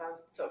thoughts on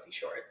Soffe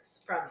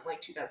shorts from like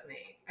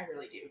 2008. I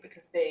really do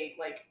because they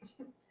like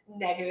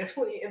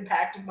negatively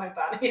impacted my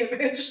body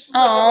image.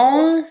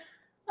 So.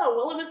 Oh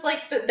well, it was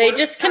like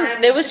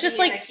it was just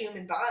like a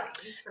human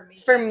body for me.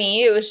 For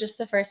me, it was just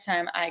the first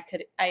time I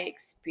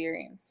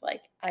experienced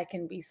like I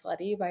can be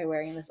slutty by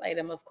wearing this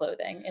item of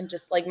clothing and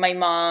just like my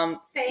mom.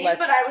 Same, but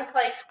I was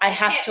like, I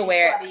have to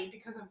wear slutty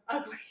because I'm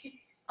ugly.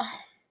 Oh.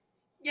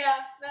 Yeah,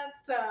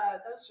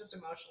 that's just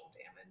emotional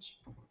damage.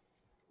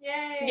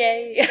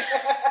 Yay!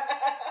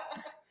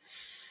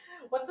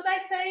 What did I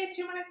say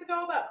 2 minutes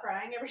ago about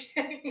crying every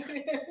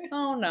day?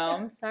 Oh no,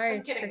 I'm sorry.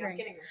 I'm kidding.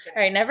 All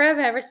right, never have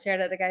I ever stared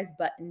at a guy's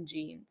butt in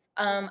jeans.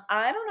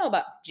 I don't know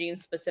about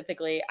jeans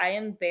specifically. I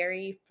am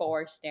very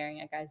for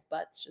staring at guys'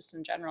 butts just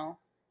in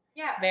general.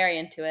 Yeah. Very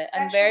into it.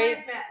 I'm very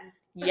men.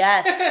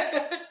 Yes.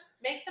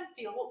 Make them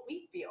feel what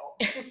we feel.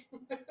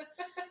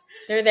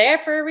 They're there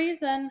for a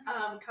reason.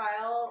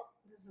 Kyle,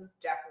 this is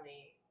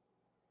definitely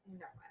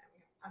never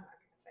mind. I'm not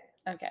gonna say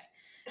it. Okay.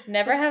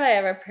 Never have I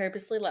ever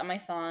purposely let my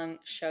thong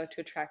show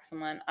to attract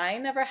someone. I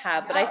never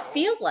have, but I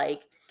feel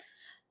like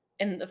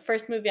in the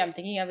first movie I'm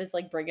thinking of is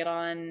like Bring It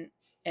On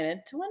In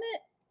It to Win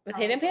It with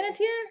Hayden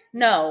Panettiere?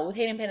 No, with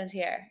Hayden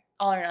Panettiere.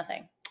 All or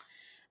Nothing.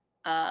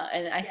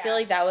 And I feel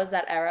like that was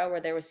that era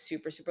where there was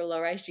super, super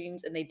low-rise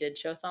jeans and they did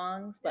show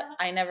thongs, but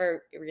I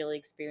never really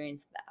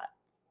experienced that.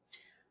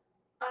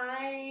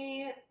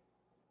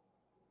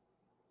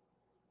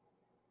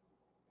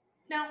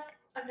 No,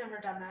 I've never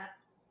done that.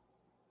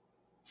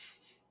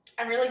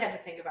 I really had to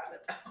think about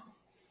it though.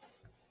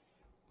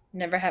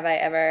 Never have I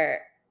ever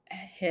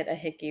hit a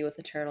hickey with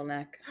a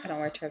turtleneck. I don't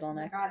wear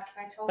turtlenecks. Oh my God,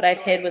 can I tell but I've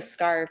hid with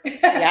scarves.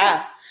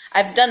 Yeah.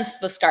 I've done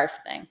the scarf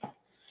thing.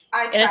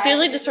 And it's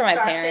usually just for my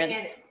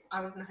parents.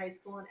 I was in high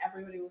school and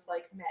everybody was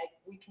like, Meg,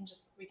 we can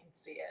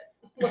see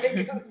it.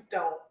 Like,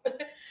 don't.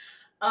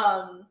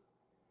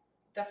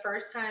 The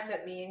first time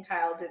that me and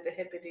Kyle did the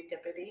hippity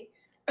dippity.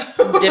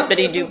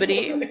 Dippity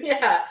doopity.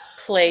 Yeah.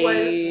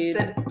 Played.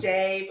 Was the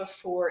day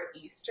before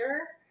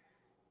Easter.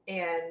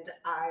 And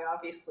I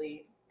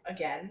obviously,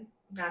 again,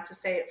 not to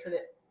say it for the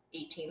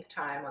 18th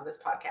time on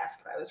this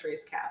podcast, but I was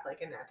raised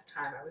Catholic. And at the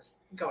time I was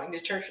going to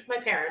church with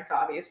my parents,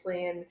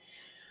 obviously. And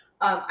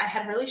I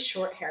had really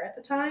short hair at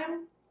the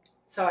time.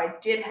 So I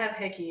did have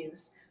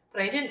hickeys,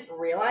 but I didn't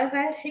realize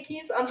I had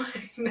hickeys on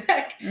my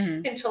neck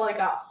until I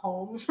got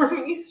home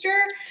from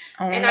Easter.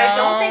 Oh, and no. I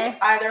don't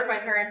think either of my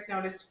parents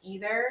noticed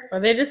either. Or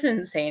they just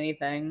didn't say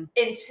anything.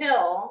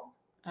 Until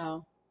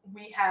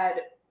we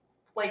had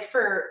like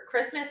for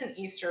Christmas and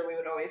Easter, we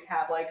would always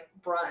have like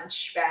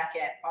brunch back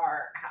at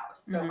our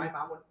house. So my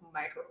mom would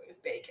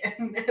microwave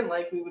bacon and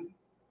like we would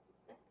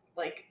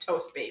like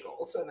toast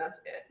bagels and that's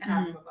it.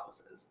 Have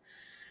mimosas.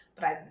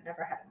 But I've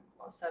never had a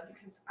mimosa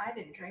because I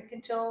didn't drink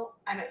until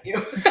I met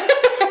you.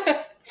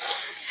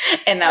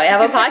 And now we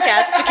have a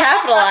podcast to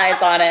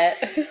capitalize on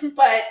it.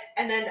 But,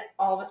 and then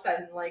all of a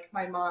sudden, like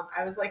my mom,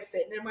 I was like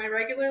sitting in my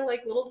regular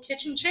like little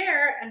kitchen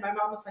chair and my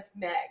mom was like,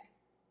 Meg.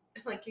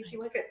 And like give me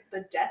like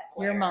the death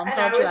glare. Your mom and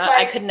called you out?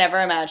 Like, I could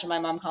never imagine my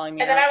mom calling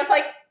me and out. then I was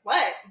like,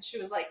 what? And she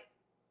was like,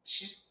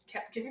 she just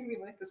kept giving me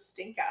like the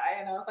stink eye.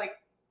 And I was like.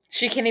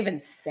 She can't even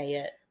say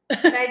it.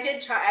 And I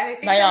did try. And I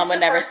think my mom would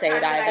never say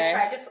it either. I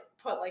tried to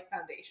put like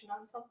foundation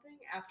on something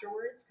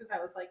afterwards because I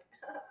was like,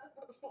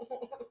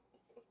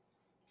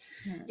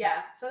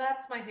 yeah. So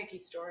that's my hickey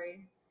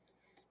story.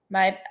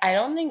 I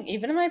don't think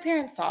even if my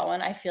parents saw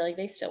one, I feel like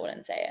they still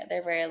wouldn't say it.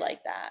 They're very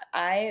like that.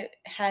 I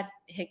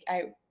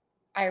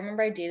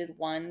remember I dated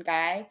one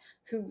guy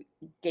who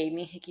gave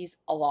me hickeys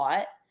a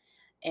lot,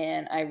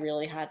 and I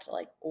really had to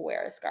like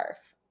wear a scarf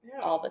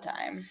all the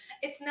time.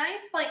 It's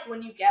nice like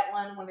when you get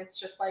one when it's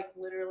just like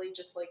literally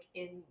just like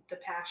in the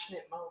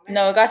passionate moment.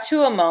 No, it got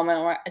to a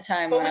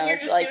time when I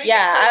was like,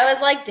 I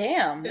was like,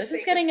 damn, this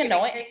is getting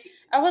annoying.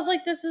 I was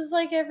like, this is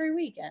like every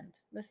weekend.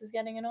 This is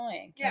getting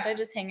annoying. Can't I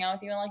just hang out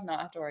with you and like not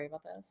have to worry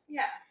about this?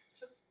 Yeah,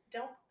 just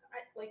don't.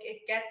 Like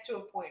it gets to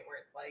a point where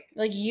it's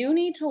like you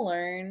need to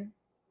learn.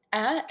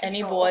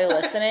 Any boy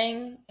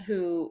listening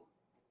who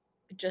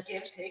just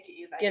gives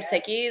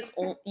hickeys,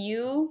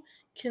 you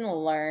can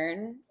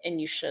learn,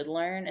 and you should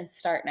learn and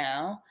start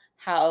now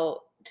how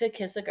to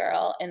kiss a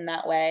girl in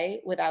that way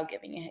without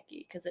giving a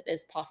hickey, because it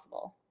is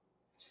possible.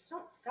 Just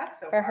don't suck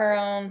so for hard. her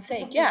own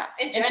sake, yeah.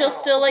 And general, she'll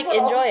still like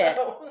enjoy it.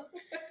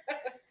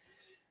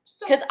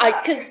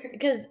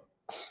 Because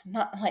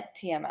not like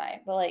TMI,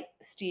 but like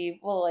Steve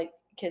will like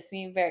kiss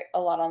me a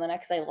lot on the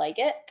neck because I like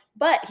it,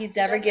 but he's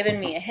never given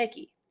me a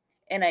hickey.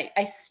 And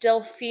I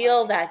still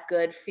feel that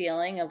good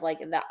feeling of like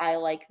that I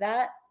like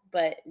that,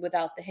 but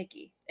without the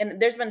hickey.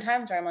 And there's been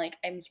times where I'm like,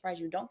 I'm surprised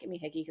you don't give me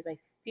hickey because I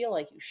feel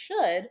like you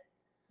should.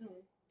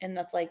 And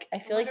that's like, I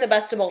feel like the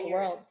best of both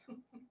worlds.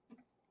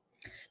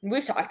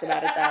 We've talked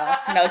about it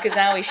though. No, because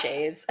now he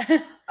shaves.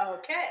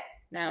 Okay.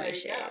 Now he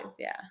shaves,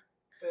 yeah.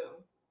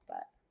 Boom.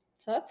 But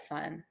so that's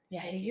fun.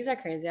 Yeah, hickeys are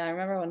crazy. I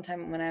remember one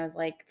time when I was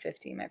like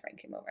 15, my friend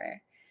came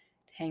over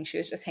to hang. She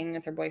was just hanging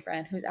with her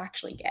boyfriend, who's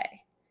actually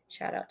gay.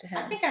 Shout out to him.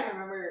 I think I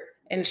remember.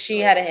 And she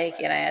had a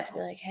hickey, and I had to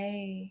be like,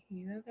 "Hey,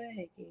 you have a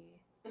hickey."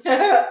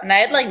 And I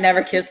had like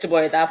never kissed a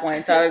boy at that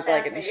point, so I was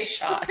like in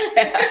shock.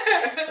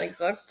 Like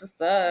sucks to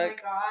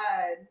suck.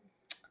 Oh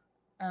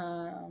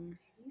my god.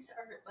 These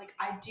are like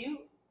I do.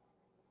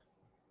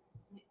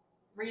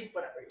 Read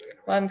whatever you're gonna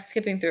read. Well, I'm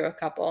skipping through a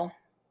couple.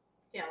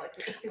 Yeah, like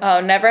me.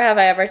 Oh, never have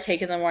I ever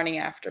taken the morning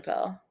after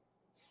pill.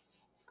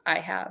 I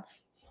have.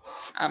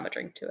 I'm a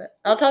drink to it.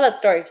 I'll tell that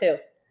story too.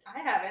 I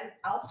haven't.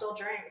 I'll still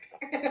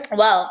drink.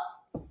 Well,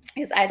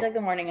 because I took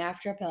the morning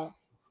after pill.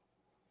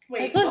 Wait,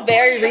 this was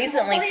very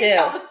recently too. You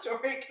tell the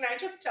story. Can I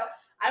just tell?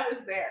 I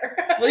was there.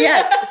 Well,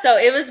 yes. So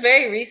it was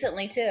very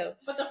recently too.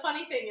 But the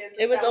funny thing is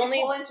it was that only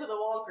we pull into the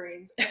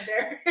Walgreens and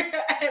there.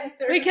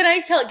 Wait, can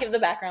I give the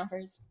background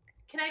first?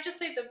 Can I just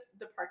say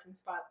the parking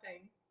spot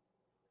thing?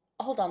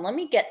 Hold on, let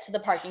me get to the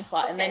parking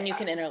spot and then you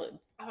can interlude.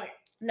 Okay.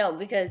 No,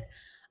 because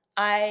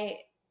I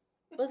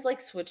was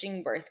like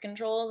switching birth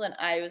controls and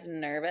I was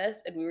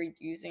nervous and we were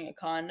using a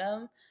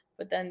condom,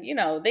 but then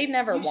they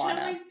never want to. You should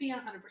always be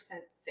 100%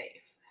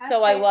 safe.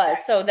 So I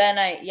was. So then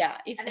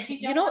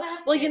if you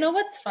know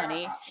what's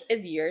funny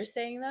is you're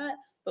saying that,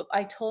 but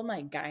I told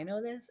my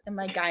gyno this, and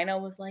my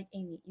gyno was like,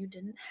 Amy, you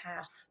didn't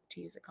have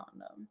to use a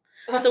condom.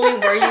 So we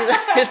were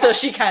using. So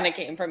she kind of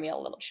came for me a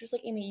little. She was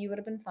like, Amy, you would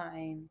have been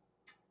fine.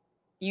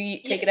 You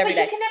take it every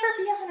day. You can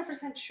never be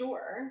 100%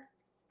 sure.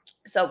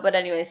 So, but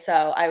anyway,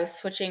 so I was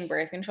switching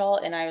birth control,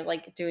 and I was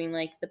like doing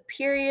like the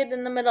period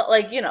in the middle,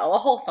 like a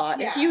whole thought.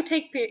 Yeah.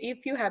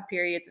 If you have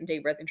periods and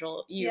take birth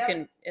control, you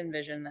can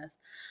envision this.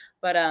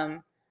 But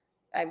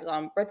I was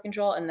on birth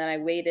control, and then I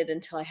waited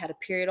until I had a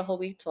period a whole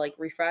week to like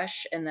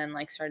refresh, and then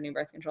like start new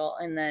birth control,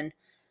 and then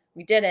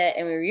we did it,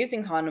 and we were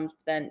using condoms.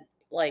 Then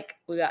like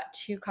we got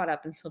too caught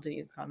up and still didn't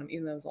use the condom,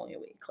 even though it was only a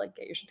week. Like,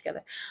 get your shit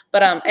together.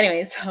 But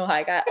anyway, so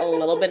I got a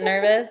little bit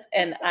nervous,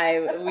 and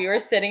we were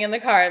sitting in the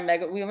car,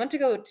 and we went to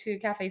go to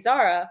Cafe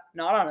Zara,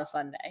 not on a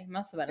Sunday,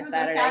 must have been a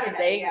Saturday because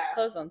they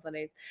close on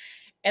Sundays.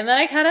 And then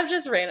I kind of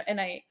just ran, and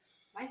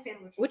my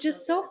sandwich, which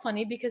is so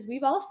funny because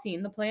we've all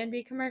seen the Plan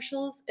B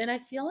commercials, and I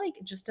feel like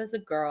just as a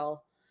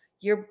girl,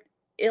 you're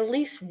at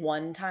least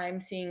one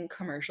time seeing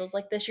commercials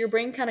like this, your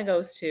brain kind of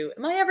goes to,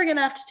 am I ever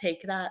gonna have to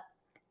take that?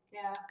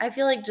 Yeah. I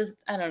feel like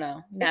just, I don't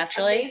know,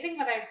 naturally. It's amazing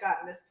that I've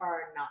gotten this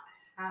far and not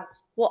have.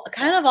 Well,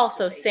 kind of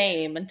also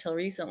same until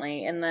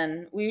recently. And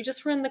then we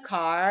just were in the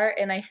car,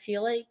 and I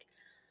feel like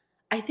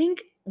I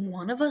think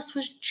one of us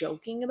was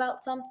joking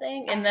about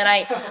something, and then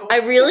I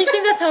really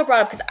think that's how it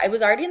brought up, because I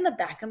was already in the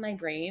back of my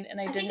brain, and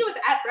I think it was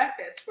at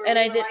breakfast where and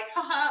we I were did. like,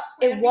 haha,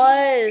 It Plan B.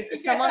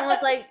 was someone was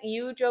like,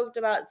 you joked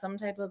about some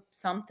type of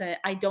something.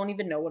 I don't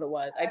even know what it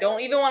was. I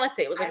don't even want to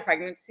say it was like a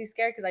pregnancy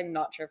scare, because I'm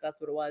not sure if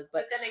that's what it was.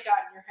 But then it got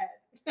in your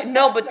head.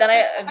 No, but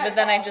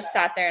then I just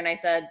sat there and I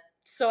said,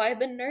 so I've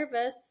been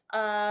nervous. Do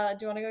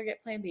you want to go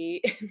get Plan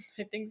B?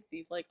 I think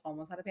Steve like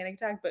almost had a panic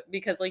attack, but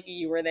because like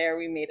you were there,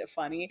 we made it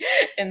funny,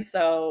 and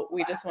so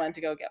we just went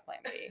to go get Plan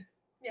B.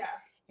 Yeah.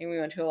 And we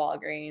went to a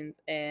Walgreens,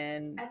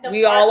 and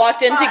we all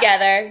walked in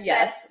together.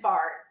 Yes. Fart.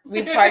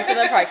 We parked in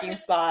the parking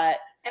spot.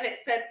 And it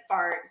said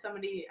fart.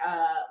 Somebody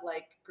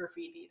like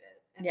graffitied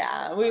it.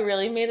 Yeah, we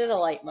really made it a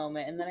light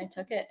moment, and then I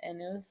took it, and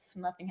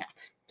nothing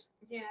happened.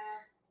 Yeah.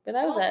 But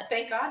that was it.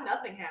 Thank God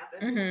nothing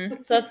happened.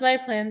 Mm-hmm. So that's my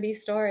Plan B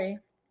story.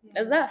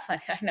 Is that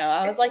funny? I know.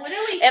 I was like,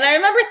 and I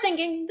remember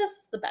thinking, this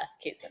is the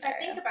best case scenario.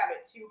 If I think about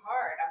it too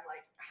hard, I'm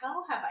like,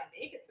 how have I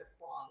made it this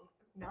long?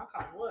 Knock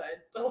on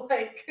wood, but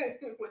like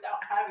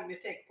without having to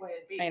take Plan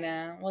B. I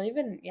know. Well,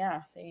 even,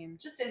 yeah, same.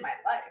 Just in my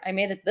life. I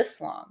made it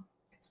this long.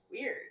 It's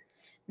weird.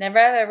 Never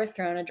have I ever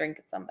thrown a drink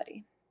at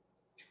somebody.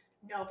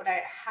 No, but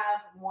I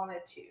have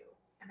wanted to.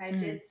 And I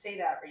did say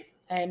that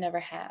recently. I never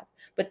have.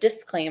 But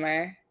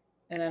disclaimer,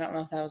 and I don't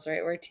know if that was the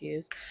right word to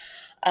use.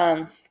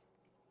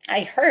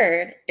 I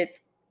heard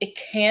it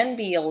can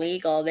be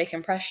illegal. They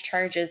can press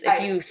charges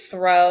if you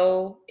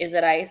throw,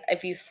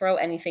 if you throw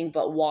anything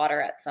but water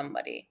at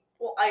somebody.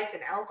 Well, ice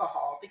and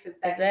alcohol, because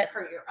that can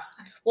hurt your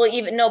eyes. Well,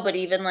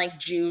 even like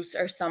juice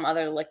or some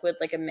other liquid,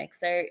 like a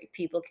mixer,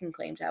 people can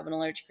claim to have an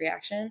allergic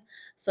reaction.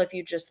 So if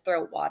you just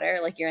throw water,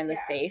 like you're in the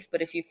safe,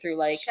 but if you threw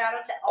like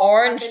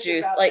orange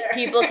juice, like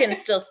people can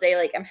still say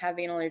like, I'm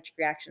having an allergic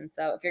reaction.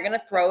 So if you're going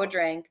to throw a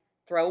drink,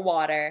 throw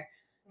water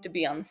to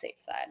be on the safe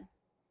side.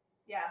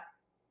 Yeah.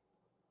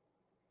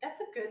 That's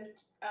a good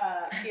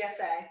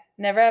PSA.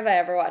 Never have I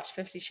ever watched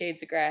 50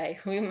 Shades of Grey.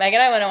 Meg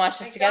and I went and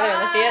watched it together in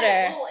the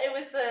theater. Well, it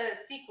was the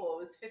sequel. It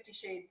was 50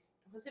 Shades.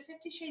 Was it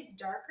 50 Shades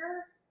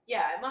Darker?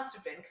 Yeah, it must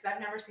have been, because I've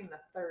never seen the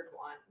third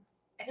one.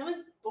 And it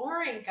was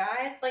boring,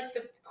 guys. Like,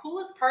 the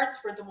coolest parts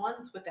were the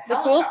ones with the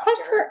helicopter. The coolest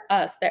parts were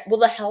us.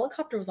 Well, the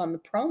helicopter was on the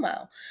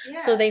promo. Yeah.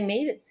 So they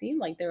made it seem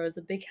like there was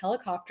a big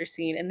helicopter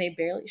scene, and they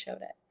barely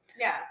showed it.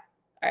 Yeah.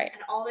 All right.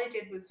 And all they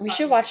did was. We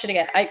should watch it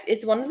again.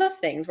 It's one of those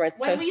things where it's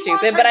so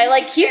stupid, but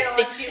I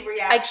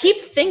keep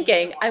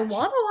thinking I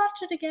want to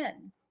watch it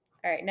again.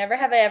 All right. Never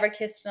have I ever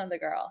kissed another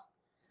girl.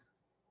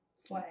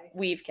 Slay.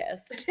 We've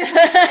kissed.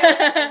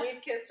 Yes, we've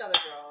kissed other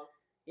girls.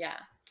 Yeah.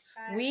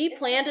 We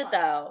planned it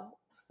though.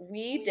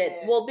 We did.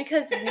 Well,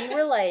 because we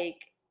were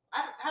like.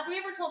 Have we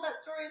ever told that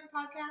story on the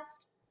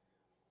podcast?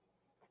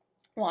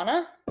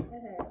 Wanna?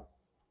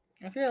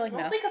 Mm-hmm. I feel like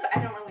mostly because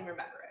I don't really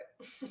remember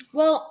it.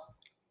 Well.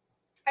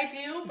 I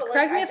do, but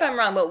correct me if I'm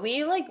wrong, but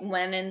we like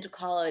went into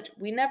college.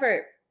 We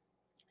never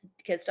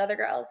kissed other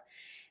girls,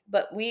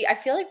 but I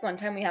feel like one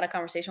time we had a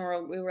conversation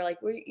where we were like,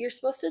 "You're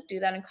supposed to do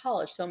that in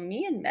college." So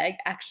me and Meg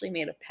actually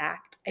made a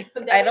pact.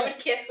 I don't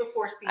kiss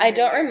before senior I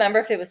don't remember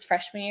if it was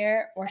freshman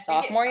year or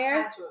sophomore year.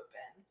 It had to have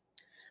been.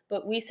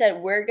 But we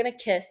said we're gonna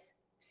kiss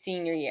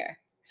senior year,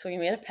 so we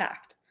made a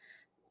pact.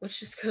 Which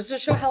just goes to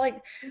show how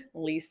like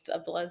least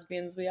of the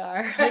lesbians we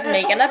are, like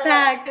making a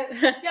pact.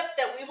 Yep,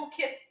 that we will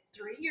kiss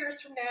 3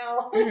 years from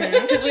now.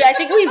 Because I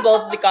think we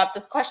both got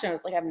this question. It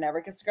was like, I've never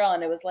kissed a girl,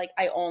 and it was like,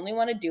 I only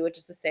want to do it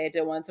just to say I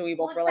did once. So we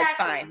both were like,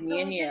 fine,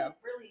 me and you.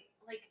 Really,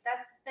 like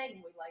that's the thing.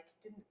 We like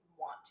didn't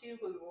want to,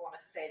 but we want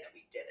to say that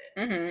we did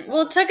it. Mm-hmm.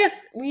 Well, it took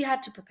us. We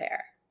had to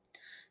prepare.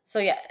 So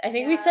yeah, I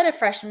think we said it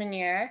freshman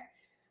year.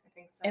 I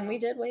think so. And we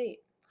did wait,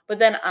 but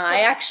then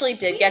I actually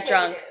did get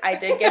drunk. I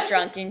did get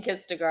drunk and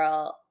kissed a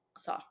girl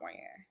sophomore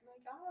year. Oh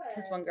my god!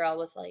 Because one girl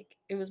was like,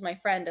 it was my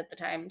friend at the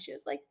time, and she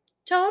was like,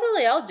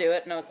 totally, I'll do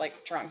it. And I was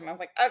like drunk, and I was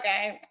like,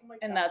 okay.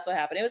 And that's what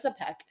happened. It was a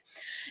peck,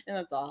 and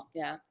that's all.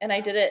 Yeah. And I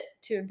did it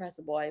to impress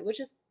a boy, which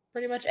is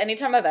pretty much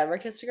anytime I've ever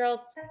kissed a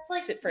girl, that's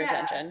like for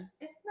attention.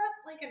 It's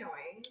not like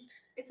annoying.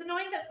 It's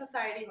annoying that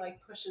society like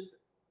pushes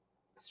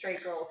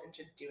straight girls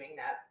into doing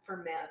that for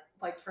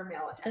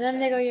male attention. And then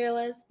they go, you're a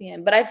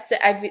lesbian. But I've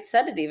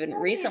said it even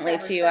recently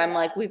to you. I'm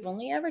like, we've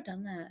only ever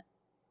done that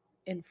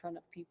in front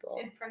of people,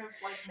 in front of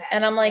like men,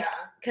 and I'm like,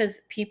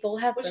 because people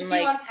have been like,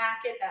 if you unpack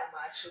it that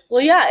much,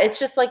 it's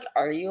just like,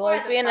 are you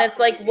lesbian? And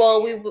it's like,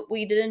 well,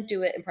 we didn't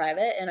do it in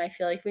private, and I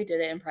feel like if we did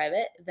it in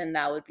private, then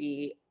that would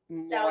be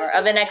more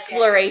of an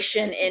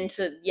exploration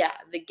into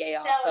the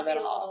chaos of it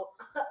all.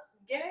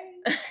 Gay.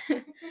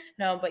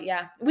 No, but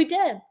yeah, we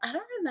did. I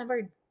don't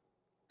remember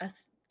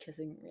us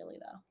kissing really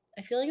though.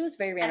 I feel like it was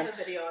very random. I have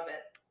a video of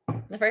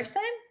it. The first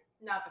time?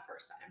 Not the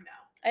first time, no.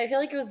 I feel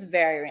like it was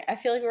very. I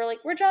feel like we were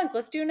like, we're drunk,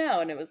 let's do it now,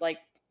 and it was like,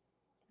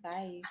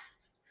 bye.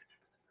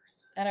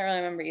 I don't really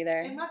remember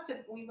either. We must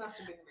have been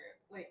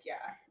like,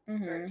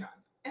 very drunk.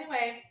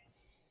 Anyway,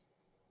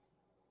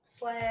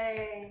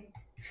 slay.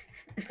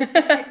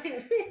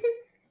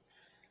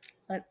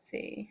 Let's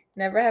see.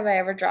 Never have I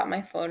ever dropped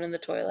my phone in the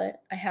toilet.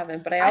 I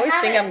haven't, but I always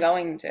think I'm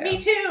going to. Me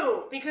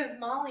too, because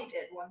Molly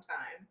did one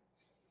time.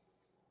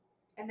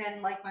 And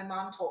then, like, my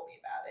mom told me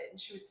about it, and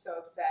she was so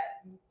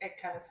upset, and it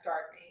kind of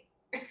scarred me.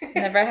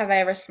 Never have I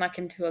ever snuck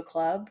into a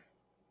club.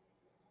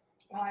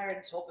 Well, I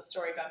already told the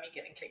story about me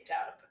getting kicked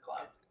out of the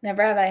club.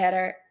 Never have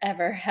I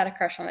ever had a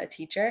crush on a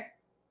teacher.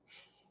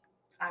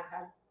 I've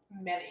had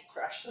many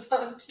crushes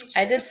on teachers.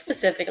 I did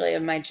specifically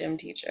of my gym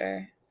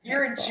teacher.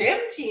 You're a gym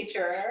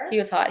teacher? He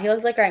was hot. He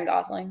looked like Ryan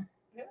Gosling.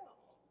 No.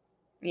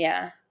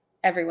 Yeah.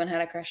 Everyone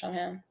had a crush on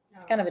him. No.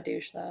 He's kind of a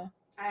douche, though.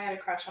 I had a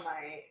crush on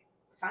my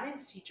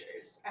science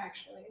teachers,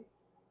 actually.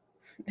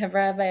 Never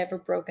have I ever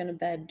broken a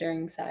bed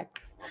during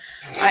sex.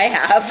 I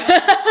have.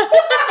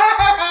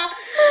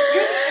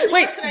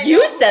 Wait,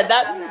 you said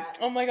that?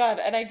 Oh my god,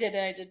 and I did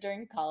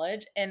during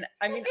college. And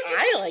I mean,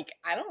 I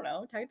don't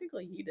know.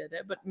 Technically, he did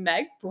it, but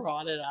Meg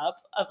brought it up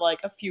of like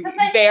a few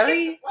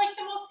very it's like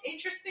the most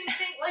interesting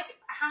thing. Like,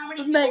 how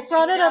many people Meg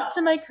brought it up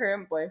to my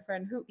current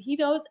boyfriend, who he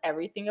knows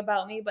everything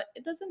about me, but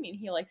it doesn't mean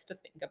he likes to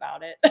think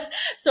about it.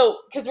 So,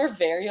 because we're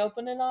very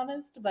open and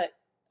honest, but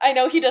I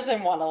know he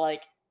doesn't want to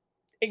like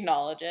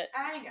acknowledge it.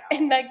 I know.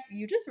 And Meg,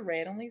 you just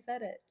randomly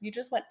said it. You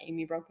just went,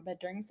 Amy broke a bed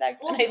during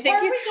sex. Well, and I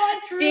think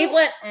Steve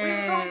went, we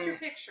were going through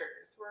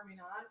pictures, were we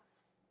not?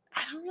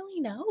 I don't really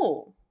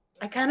know.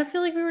 I kind of feel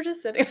like we were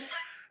just sitting.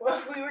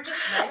 Well, we were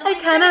just I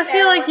kind of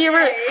feel like you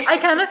were. I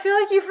kind of feel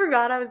like you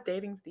forgot I was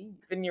dating Steve,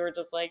 and you were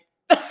just like.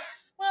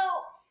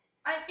 Well,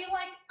 I feel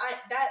like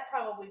that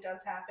probably does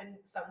happen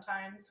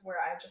sometimes, where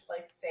I just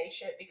like say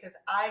shit because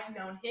I've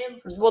known him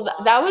for so long.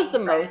 Well, that was the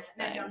most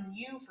thing. And I've known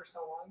you for so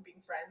long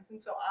being friends,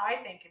 and so I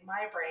think in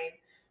my brain,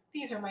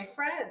 these are my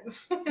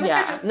friends.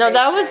 Yeah. No,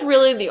 that was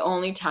really the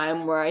only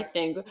time where I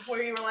think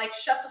where you were like,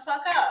 shut the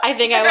fuck up. I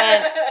think I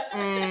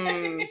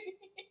went.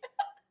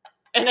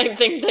 And I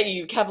think that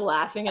you kept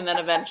laughing, and then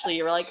eventually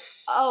you were like,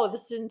 "Oh,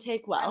 this didn't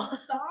take well." I'm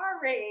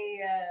sorry.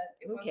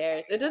 Who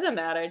cares? It didn't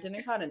matter. It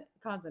didn't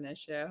cause an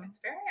issue. It's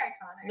very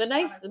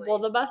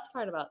iconic. The best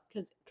part about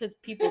because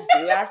people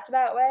do act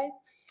that way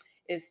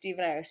is Steve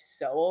and I are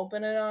so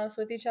open and honest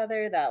with each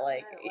other that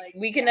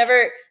we can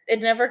never.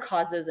 It never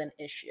causes an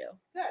issue.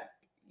 Good.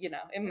 You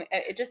know,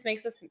 it just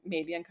makes us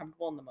maybe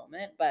uncomfortable in the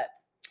moment, but.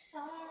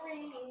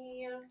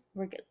 Sorry.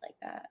 We're good like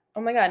that.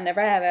 Oh my god!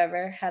 Never have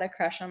ever had a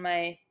crush on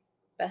my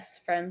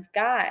best friend's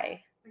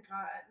guy. Oh my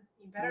god,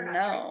 you better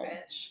not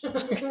drink,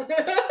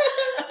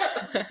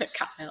 bitch.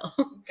 Kyle.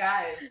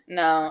 Guys.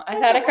 No,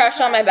 I've had a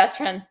crush on my best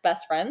friend's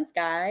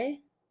guy.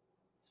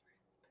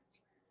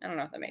 I don't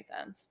know if that makes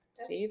sense.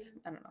 Steve?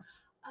 I don't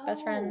know.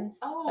 Best friends.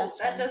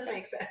 That does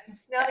make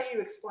sense. Now that you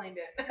explained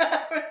it.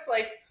 I was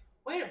like,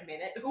 wait a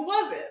minute, who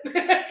was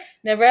it?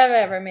 Never have I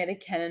ever made a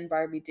Ken and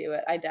Barbie do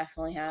it. I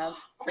definitely have.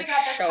 Oh my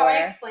god, that's how I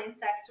explained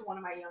sex to one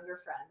of my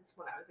younger friends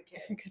when I was a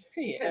kid. Good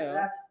for you. Because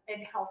that's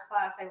in health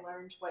class I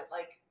learned what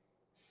like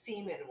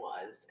semen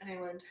was, and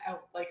I learned how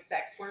like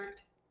sex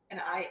worked.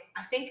 And I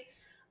think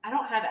I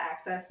don't have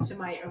access to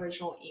my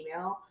original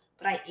email,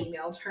 but I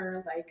emailed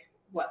her like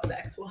what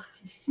sex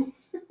was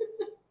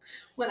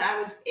when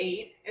I was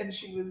 8 and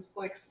she was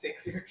like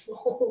 6 years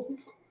old.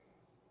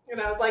 And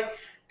I was like,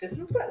 this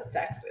is what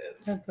sex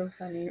is. That's so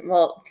funny.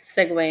 Well,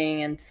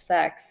 segueing into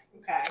sex.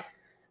 Okay.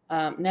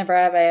 Never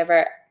have I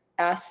ever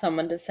asked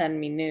someone to send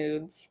me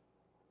nudes.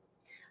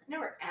 I've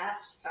never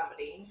asked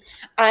somebody.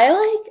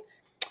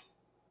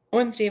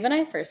 When Steve and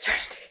I first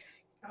started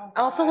dating.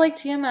 Also, like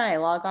TMI,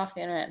 log off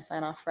the internet and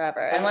sign off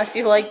forever. Unless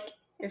you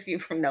if you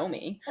know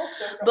me. Full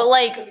circle. But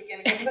like, the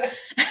beginning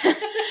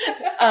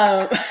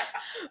of this.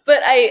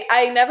 But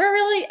I never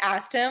really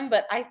asked him,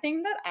 but I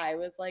think that I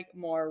was like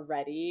more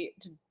ready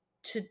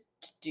to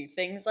do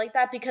things like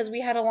that because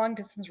we had a long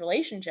distance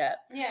relationship.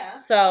 Yeah.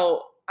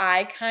 So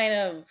I kind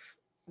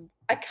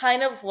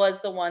of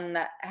was the one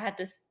that had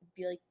to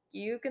be like,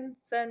 you can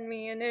send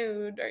me a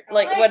nude or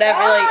like whatever.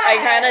 God. Like I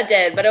kind of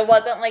did, but it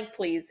wasn't like,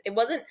 please. It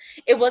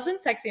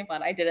wasn't sexy and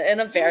fun. I did it in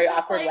a very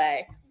awkward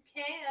way.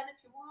 You can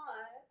if you want.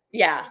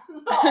 Yeah.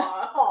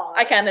 Aww,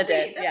 I kind of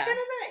did. That's yeah. Nice.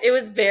 It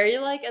was very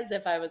like as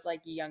if I was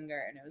like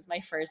younger and it was my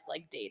first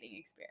like dating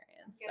experience.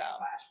 Getting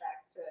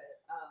flashbacks to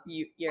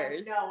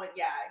yours.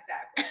 Yeah,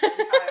 exactly.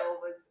 When Kyle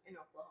was in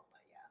Oklahoma,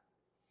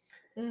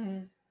 yeah.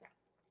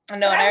 Mm-hmm.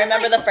 No, and I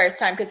remember the first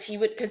time because he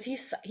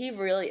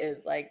really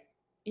is like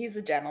he's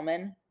a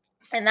gentleman,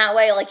 and that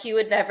way like he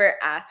would never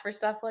ask for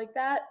stuff like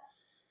that.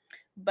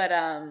 But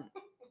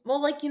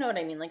well, like you know what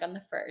I mean, like on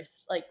the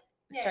first like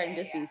starting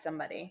to see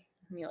somebody.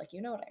 I mean, like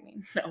you know what I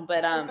mean. No,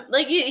 but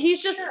like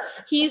he's just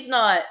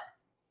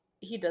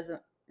he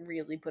doesn't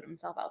really put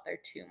himself out there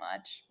too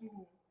much.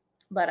 Mm-hmm.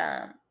 But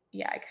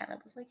yeah, I kind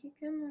of was like, you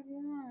can if you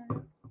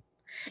want.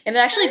 And it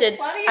actually did.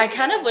 I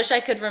kind of wish I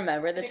could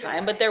remember the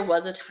time, but there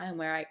was a time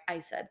where I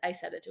said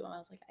it to him. I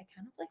was like, I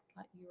kind of like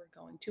thought you were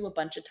going to a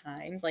bunch of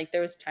times. Like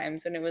there was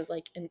times when it was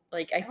like,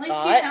 like I thought. At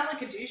least he's not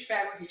like a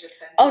douchebag where he just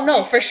sends. Oh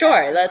no, for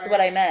sure. That's what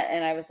I meant.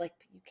 And I was like,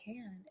 but you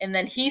can. And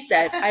then he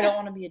said, I don't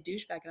want to be a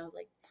douchebag. And I was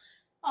like,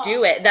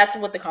 do it. That's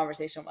what the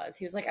conversation was.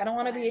 He was like, I don't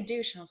want to be a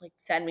douche. And I was like,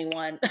 send me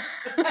one. Do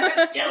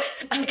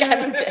it.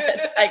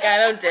 I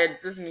kind of did.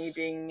 Just me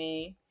being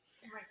me.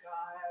 Oh my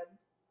god.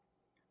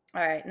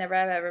 All right. Never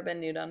have I ever been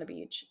nude on a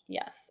beach.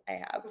 Yes, I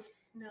have. With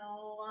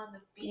snow on the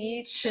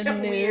Beach beach.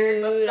 and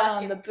Weird, but nude on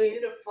fucking the beach.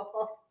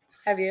 beautiful.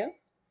 Have you?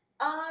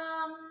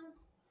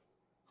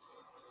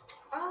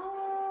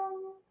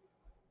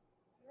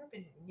 Never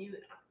been nude on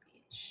a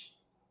beach.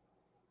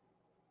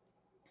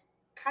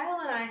 Kyle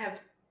and I have.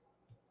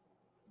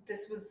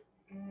 This was.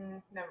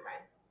 Never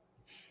mind.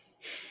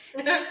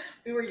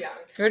 We were young.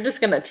 We're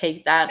just gonna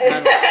take that.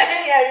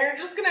 Yeah, you're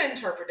just gonna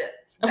interpret it.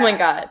 Oh my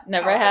god!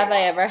 Never have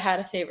I ever had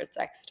a favorite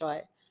sex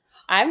toy.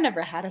 I've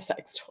never had a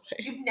sex toy.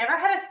 You've never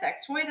had a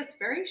sex toy? That's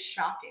very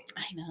shocking.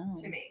 I know.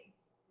 To me,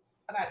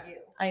 about you.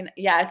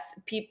 Yeah, it's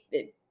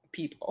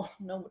people.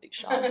 Nobody's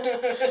shocked.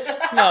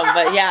 No,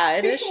 but yeah,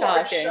 it is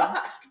shocking.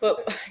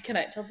 But can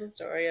I tell the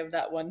story of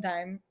that one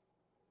time?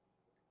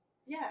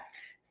 Yeah.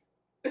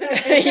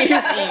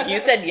 you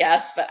said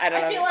yes, but I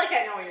don't know. I feel like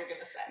I know what you're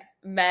gonna say.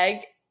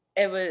 Meg,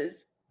 it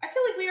was. I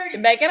feel like we already.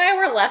 Meg and I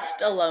were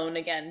left alone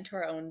again to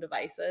our own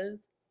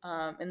devices.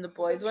 And the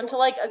boys went to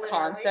like a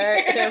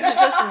concert. And it was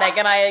just Meg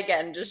and I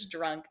again, just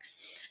drunk.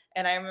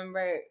 And I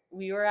remember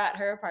we were at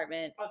her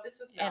apartment. Oh, this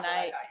is not and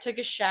I took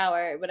a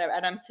shower, whatever.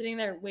 And I'm sitting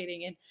there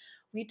waiting, and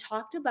we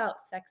talked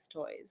about sex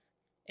toys.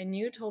 And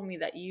you told me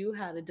that you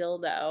had a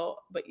dildo,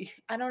 but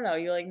I don't know.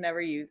 You like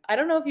never used. I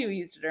don't know if you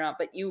used it or not,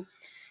 but you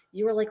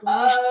were like,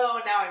 now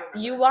I remember.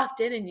 You walked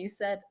in and you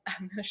said,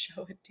 "I'm gonna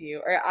show it to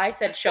you," or I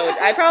said, "Show it."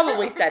 I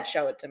probably said,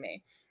 "Show it to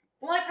me."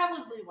 Well, I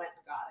probably went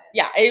and got it.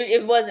 Yeah,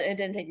 it wasn't. It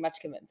didn't take much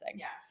convincing.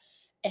 Yeah.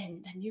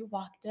 And then you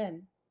walked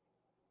in,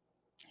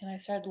 and I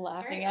started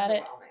laughing at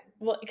it.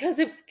 Well, because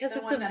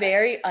it's a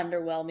very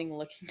underwhelming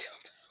looking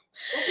dildo.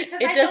 Well,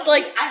 because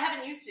I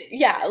haven't used it.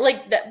 Yeah,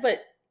 like that,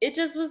 but it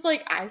just was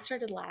like I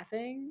started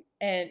laughing,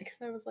 and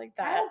because I was like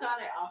that. Kyle got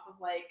it off of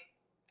like.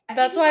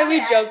 That's why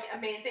we joked.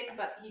 Amazing,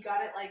 but he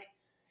got it like.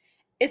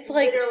 It's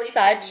like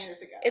such. 10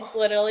 years ago. It's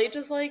literally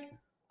just like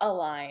a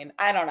line.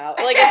 I don't know.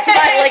 Like it's not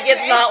like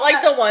it's not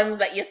like the ones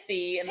that you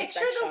see in the sex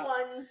shop. Picture the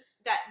ones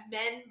that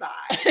men buy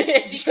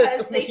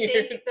because they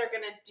think they're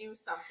gonna do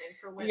something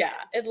for women.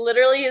 Yeah, it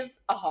literally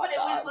is a hot dog. It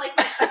was like.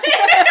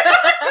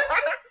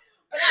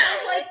 But it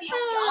was like the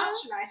only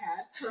option I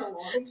had for a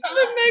long time.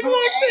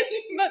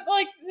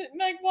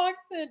 Meg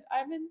walks in.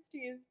 I'm in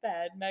Steve's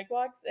bed. Meg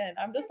walks in.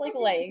 I'm just like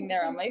laying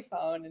there on my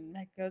phone, and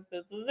Meg goes,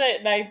 "This is it."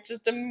 And I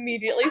just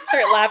immediately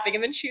start laughing,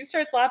 and then she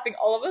starts laughing.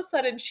 All of a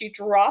sudden, she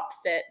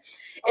drops it.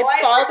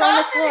 It falls on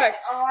the floor.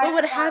 But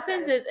what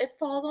happens is it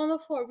falls on the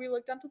floor. We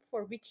looked onto the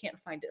floor. We can't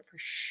find it for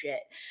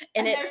shit.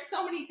 And there's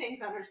so many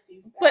things under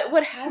Steve's bed. But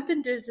what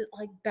happened is it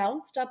like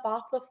bounced up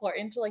off the floor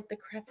into like the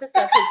crevice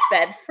of his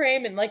bed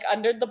frame and like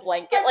under the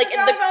blanket. Like in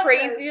the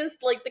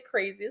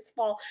craziest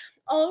fall.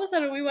 All of a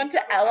sudden we went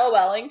to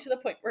LOLing to the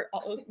point where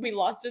we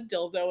lost a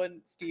dildo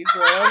in Steve's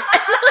room.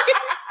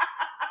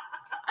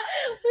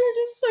 We were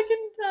just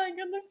fucking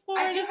dying on the floor.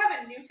 I do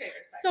have a new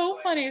favorite sex So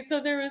toy. funny. So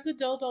there was a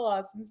dildo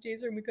lost in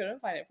Steve's room. We couldn't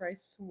find it for, I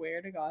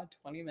swear to God,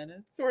 20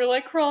 minutes. So we're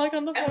like crawling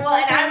on the floor. And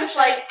I was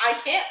like, I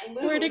can't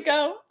lose. Where'd it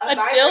go? A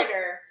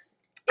vibrator.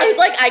 I was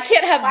like, I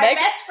can't have my Meg.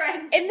 best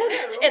friend's and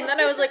then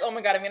I was like, oh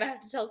my God, I'm gonna have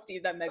to tell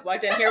Steve that Meg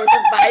walked in here with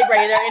a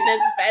vibrator in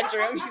his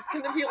bedroom. He's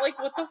gonna be like,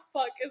 what the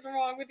fuck is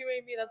wrong with you,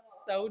 Amy?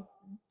 That's so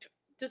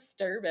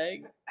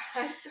disturbing.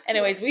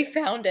 Anyways, we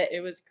found it.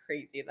 It was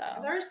crazy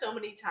though. There are so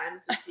many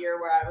times this year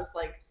where I was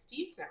like,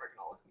 Steve's never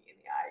gonna look me in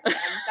the eye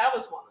again. That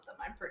was one of them,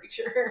 I'm pretty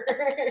sure.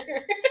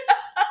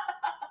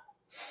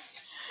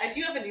 I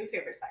do have a new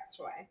favorite sex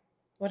toy.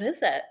 What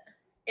is it?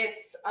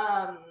 It's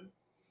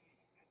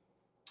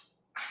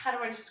how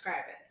do I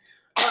describe it?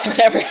 I've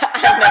never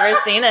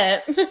seen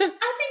it. I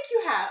think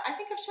you have. I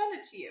think I've shown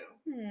it to you.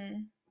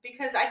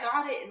 Because I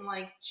got it in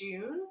like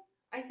June,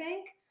 I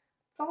think.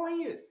 That's all I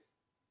use.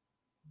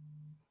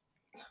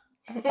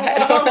 I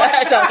don't know.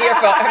 I saw your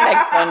phone. Our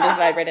next phone just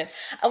vibrated.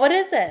 What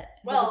is it?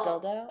 Is it a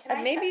dildo?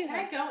 Can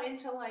I go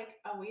into like?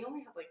 Oh, we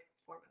only have like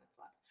 4 minutes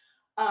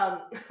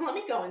left. Let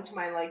me go into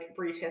my like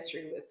brief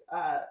history with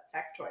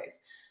sex toys.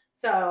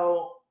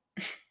 So,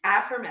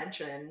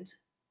 aforementioned.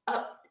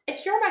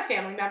 If you're my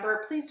family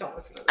member, please don't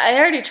listen to this. I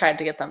already tried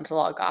to get them to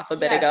log off a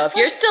bit ago. If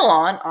you're still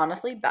on,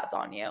 honestly, that's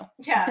on you.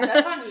 Yeah,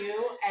 that's on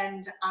you,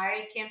 and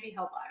I can't be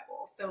held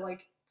liable. So,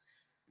 like,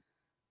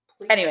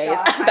 please. Anyways,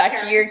 God, back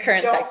to your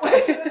current sex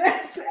toys.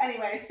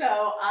 Anyway,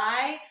 so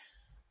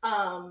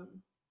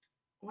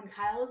when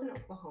Kyle was in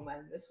Oklahoma,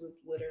 and this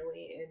was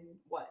literally in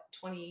what,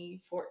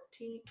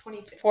 2014?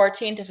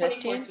 2014 to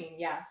 15? 2014,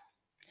 yeah.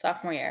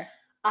 Sophomore year.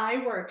 I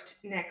worked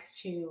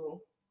next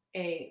to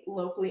a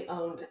locally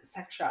owned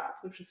sex shop,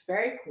 which was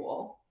very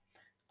cool.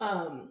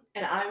 And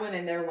I went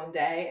in there one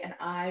day and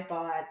I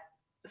bought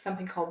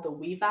something called the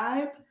We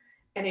Vibe,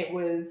 and it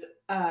was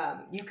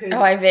you could.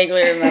 Oh, I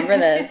vaguely remember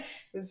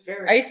this. It was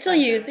very. Are you still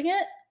using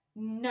it?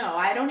 No,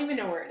 I don't even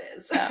know where it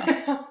is.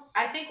 Oh.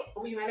 I think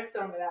we might have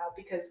thrown it out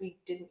because we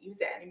didn't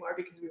use it anymore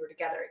because we were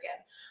together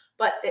again.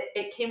 But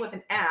it came with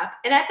an app,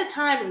 and at the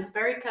time it was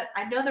very cut.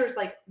 I know there's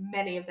like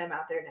many of them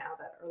out there now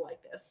that are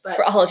like this, but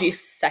for all of you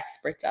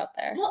sexperts out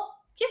there, well.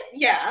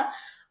 Yeah.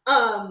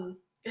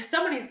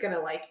 Somebody's gonna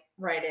like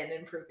write in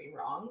and prove me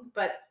wrong.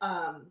 But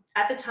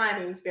at the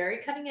time, it was very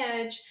cutting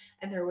edge,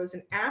 and there was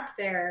an app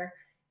there,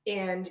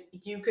 and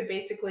you could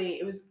basically,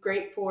 it was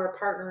great for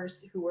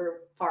partners who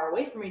were far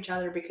away from each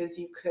other because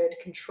you could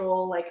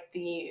control like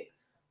the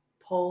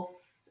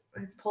pulse.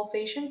 Is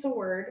pulsation's a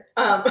word?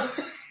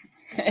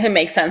 It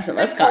makes sense in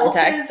this the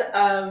context. pulses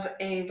of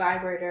a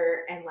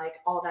vibrator and like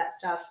all that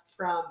stuff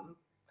from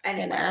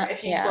anywhere. app,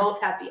 If you yeah.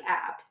 both had the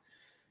app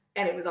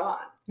and it was on.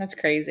 That's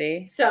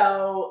crazy.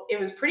 So it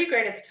was pretty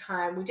great at the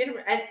time. We didn't,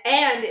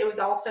 and it was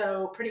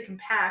also pretty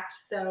compact.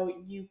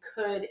 So you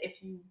could,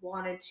 if you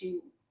wanted to,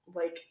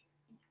 like,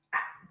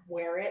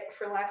 wear it,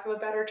 for lack of a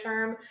better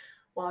term,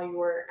 while you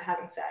were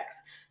having sex.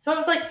 So I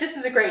was like, this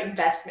is a great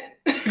investment.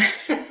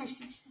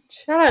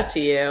 Shout out to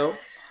you.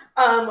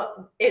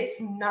 It's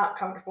not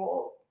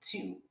comfortable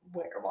to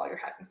wear while you're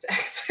having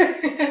sex.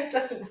 It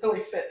doesn't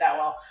really fit that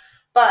well.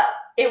 But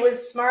it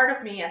was smart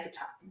of me at the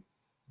time.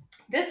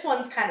 This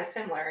one's kind of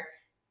similar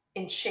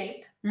in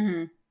shape,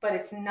 but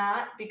it's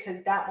not,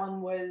 because that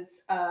one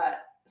was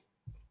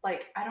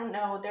like, I don't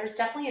know, there's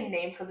definitely a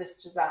name for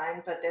this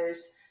design, but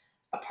there's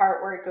a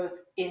part where it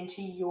goes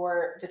into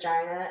your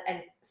vagina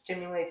and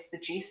stimulates the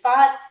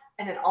G-spot,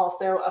 and then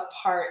also a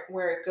part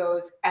where it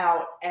goes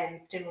out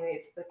and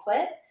stimulates the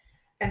clit.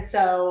 And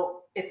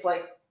so it's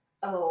like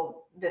a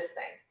little this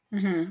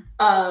thing.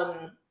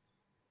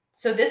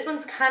 So this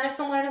one's kind of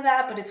similar to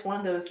that, but it's one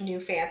of those new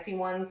fancy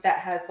ones that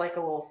has like a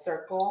little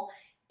circle,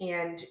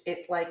 and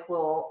it like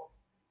will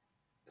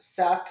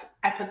suck.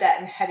 I put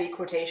that in heavy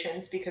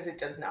quotations because it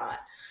does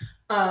not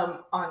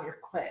on your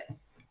clit.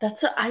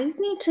 That's what I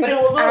need to. But it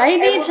will. I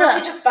need it will to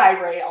really just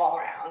vibrate all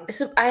around.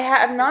 So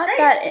I'm not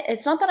that.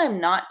 It's not that I'm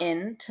not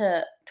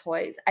into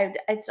toys.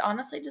 It's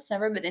honestly just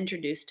never been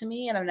introduced to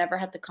me, and I've never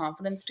had the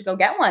confidence to go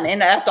get one.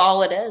 And that's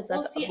all it is.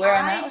 That's where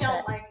I'm at with it. I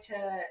don't like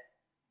to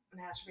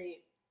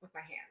masturbate with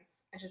my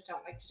hands. I just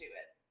don't like to do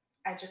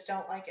it. I just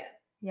don't like it.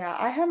 Yeah,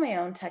 I have my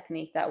own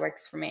technique that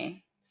works for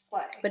me.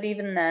 Slutty. But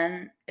even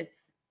then,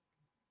 it's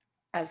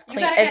as clean.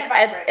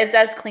 It's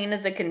as clean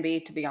as it can be,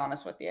 to be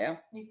honest with you.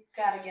 You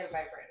gotta get a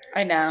vibrator.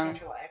 I know.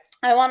 Change your life.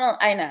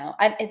 I know.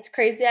 It's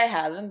crazy I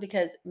have them,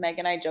 because Meg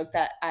and I joke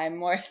that I'm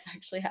more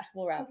sexually active.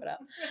 We'll wrap it up.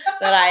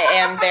 That I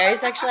am very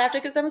sexually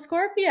active because I'm a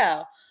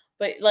Scorpio.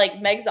 But like,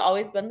 Meg's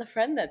always been the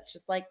friend that's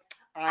just like,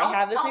 I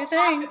have this new thing.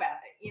 I'll talk about it.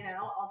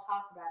 I'll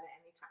talk about it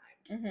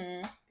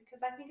anytime.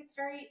 Because I think it's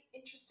very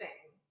interesting.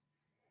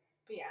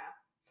 But yeah.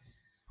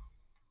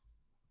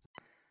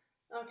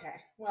 Okay.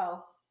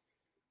 Well,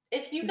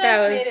 if you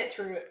guys made it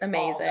through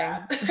amazing.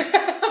 All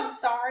that, I'm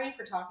sorry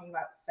for talking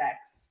about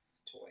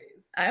sex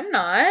toys. I'm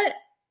not.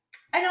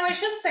 I know I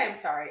shouldn't say I'm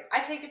sorry. I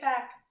take it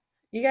back.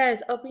 You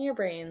guys, open your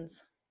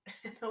brains.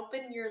 And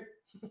open your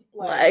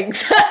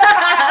legs.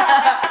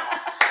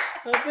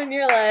 Open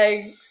your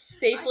legs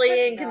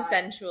safely and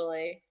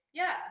consensually.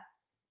 Yeah.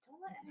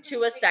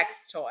 To a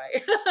sex toy.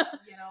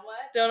 You know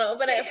what? Don't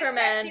open it for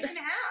men. You can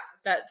have.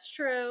 That's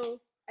true.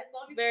 As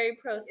long as very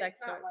pro sex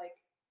toy. It's not like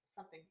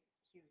something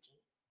huge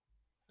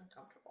and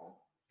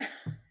uncomfortable.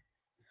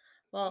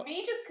 Well,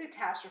 me just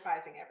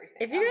catastrophizing everything.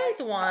 If you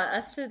guys want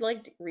us to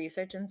like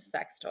research into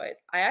sex toys,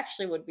 I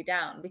actually would be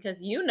down,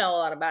 because you know a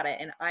lot about it,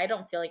 and I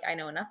don't feel like I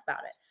know enough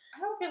about it. I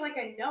don't feel like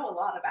I know a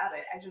lot about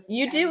it. I just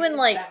you do, and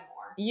like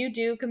you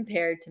do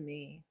compared to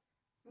me.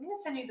 I'm gonna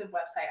send you the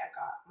website I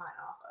got mine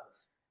off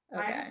of.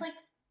 Okay. Mine was like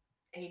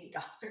 $80.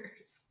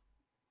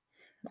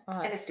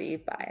 I'll have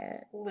Steve buy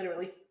it.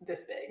 Literally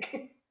this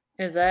big.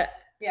 Is it?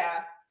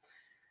 Yeah.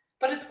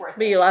 But it's worth it.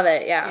 But you love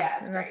it, yeah. Yeah,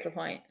 it's and great. That's the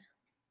point.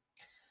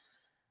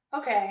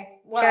 Okay.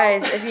 Well,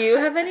 guys, if you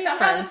have any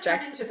fun this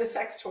turned into the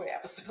sex toy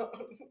episode.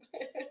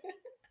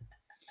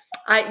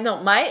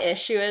 My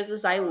issue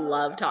is I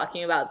love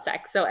talking about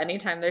sex. So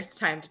anytime there's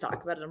time to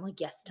talk about it, I'm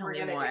like, yes, tell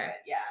me more. Do it.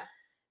 Yeah.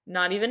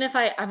 Not even if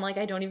I'm like,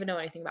 I don't even know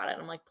anything about it.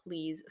 I'm like,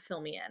 please fill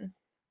me in.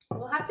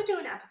 We'll have to do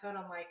an episode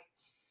on like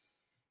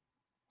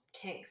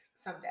kinks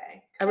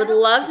someday. I would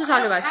love to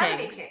talk about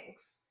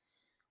kinks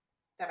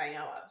that I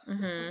know of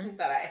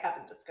that I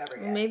haven't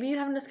discovered yet. Maybe you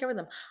haven't discovered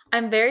them.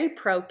 I'm very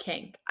pro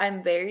kink.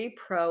 I'm very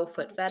pro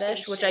foot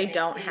fetish, which I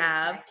don't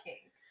have.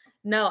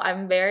 No,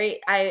 I'm very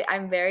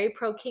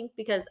pro kink,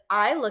 because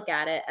I look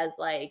at it as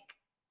like,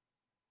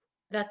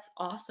 that's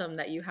awesome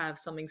that you have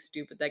something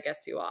stupid that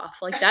gets you off.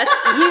 Like, that's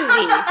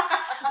easy.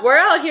 We're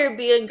out here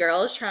being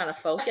girls trying to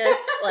focus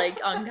like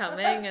on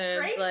coming, and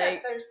it's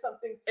like there's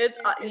something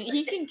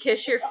he can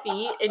kiss your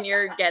feet and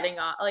you're getting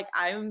off. Like,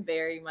 I'm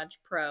very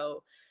much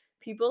pro.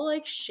 People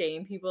like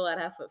shame people that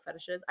have foot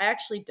fetishes. I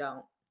actually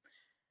don't.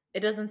 It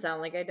doesn't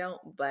sound like I don't,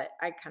 but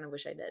I kind of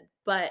wish I did.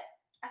 But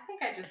I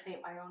think I just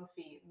hate my own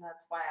feet, and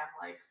that's why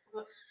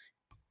I'm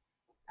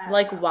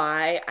like,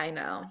 why? I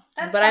know.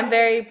 But I'm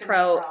very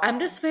pro. I'm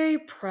just very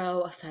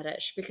pro a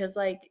fetish, because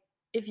like,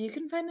 if you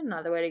can find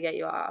another way to get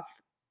you off,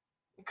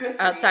 good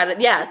for outside you. of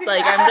yes,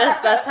 like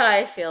that's how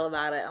I feel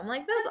about it. I'm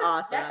like, that's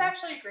awesome. That's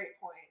actually a great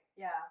point.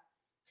 Yeah,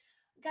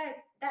 guys,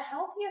 the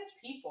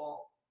healthiest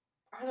people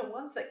are the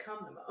ones that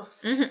come the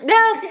most.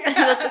 Yes.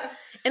 Yeah.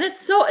 And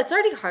it's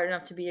already hard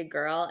enough to be a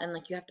girl, and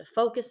like, you have to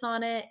focus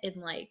on it, and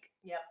like,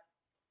 yep.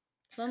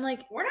 So I'm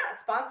like, we're not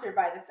sponsored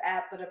by this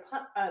app, but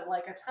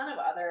like a ton of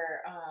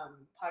other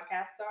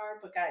podcasts are.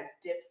 But guys,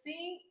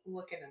 Dipsy,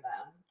 look into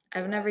them.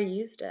 I've never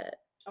used it.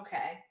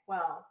 Okay,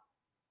 well,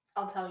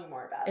 I'll tell you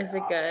more about it. Is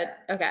it good?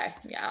 Okay,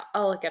 yeah,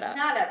 I'll look it up.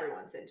 Not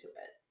everyone's into it.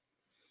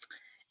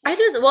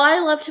 I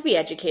love to be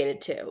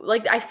educated too.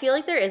 Like, I feel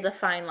like there is a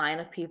fine line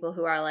of people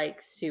who are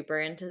like super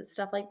into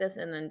stuff like this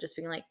and then just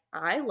being like,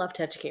 I love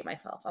to educate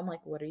myself. I'm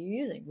like, what are you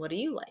using? What do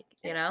you like?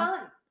 You know? Fun.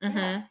 Mm-hmm.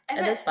 Yeah. And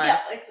it is fun. Yeah,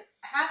 it's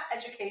half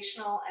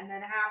educational and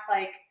then half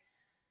like,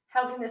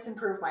 how can this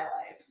improve my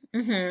life?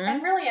 Mm-hmm.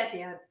 And really at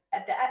the end,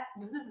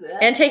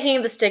 and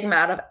taking the stigma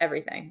out of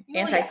everything.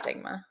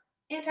 Anti-stigma.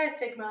 Yeah.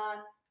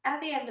 Anti-stigma. At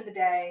the end of the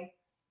day,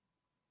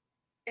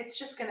 it's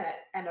just going to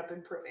end up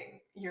improving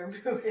your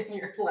mood and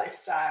your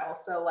lifestyle.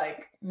 So,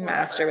 like,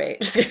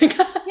 masturbate. Just kidding.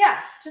 Yeah,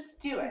 just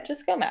do it.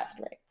 Just go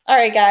masturbate. All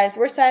right, guys,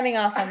 we're signing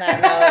off on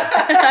that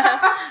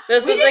note.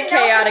 This was a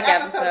chaotic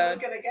episode. Was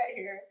gonna get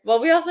here. Well,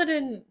 we also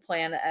didn't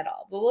plan it at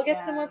all, but we'll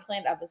get some more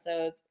planned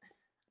episodes,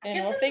 and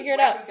we'll figure it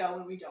out. We go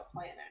when we don't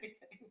plan anything.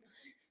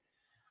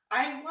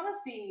 I want to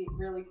see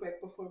really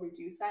quick before we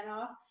do sign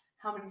off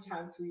how many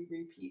times we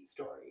repeat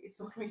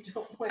stories when we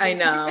don't plan. I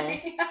know,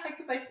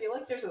 because I feel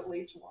like there's at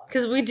least one.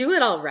 Because we do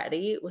it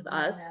already with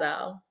us,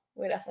 so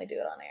we definitely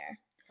do it on air.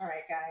 All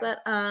right, guys.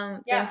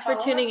 But thanks for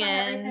tuning in.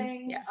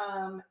 Everything. Yes.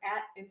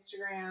 At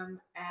Instagram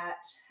at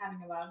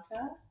having a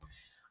vodka,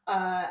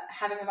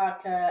 having a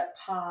vodka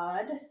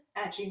pod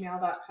at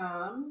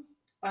gmail.com.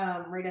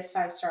 Rate us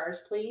 5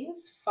 stars,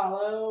 please.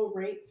 Follow,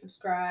 rate,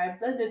 subscribe.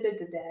 Blah, blah, blah,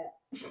 blah,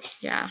 blah.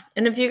 Yeah,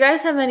 and if you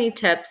guys have any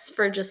tips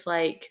for just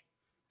like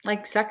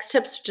sex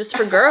tips just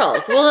for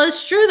girls, well,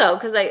 it's true though,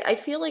 because I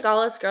feel like all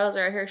us girls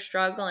are here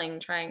struggling,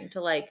 trying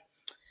to like,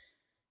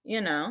 you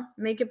know,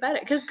 make it better.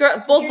 Because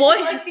boys,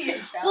 like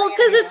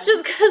because it's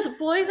just because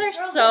boys are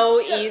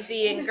so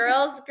easy, and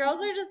girls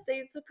are just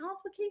it's a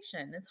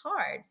complication. It's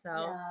hard.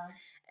 So,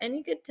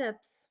 any good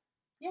tips?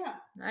 Yeah,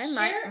 I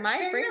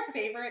share your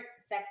favorite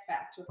sex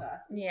fact with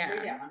us.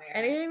 Yeah,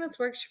 anything that's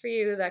worked for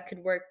you that could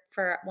work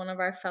for one of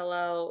our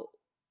fellow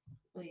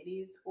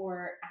ladies,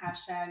 or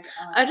hashtag.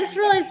 I just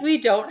realized we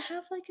don't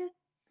have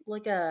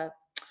like a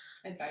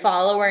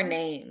follower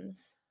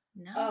names.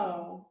 No.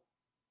 Oh.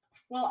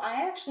 Well,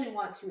 I actually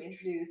want to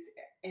introduce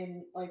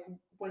in like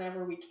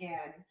whenever we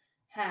can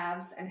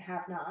haves and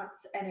have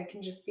nots, and it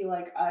can just be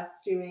like us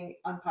doing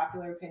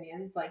unpopular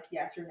opinions, like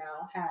yes or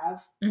no,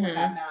 have or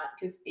have not,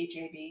 because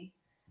HAV,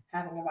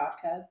 having a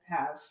vodka,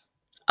 have.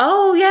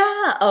 Oh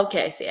yeah,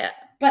 okay, see it.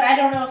 But I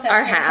don't know if that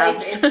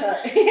translates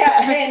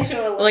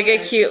into a like a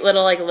cute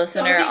little like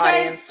listener so if you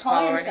audience. Guys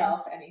call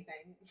yourself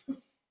anything.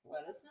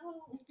 Let us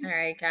know. All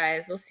right,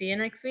 guys, we'll see you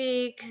next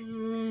week.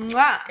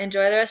 Mwah.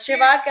 Enjoy the rest of your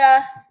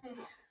vodka.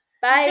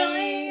 Bye.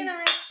 Enjoy the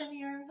rest of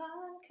your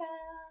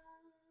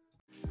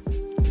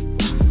vodka.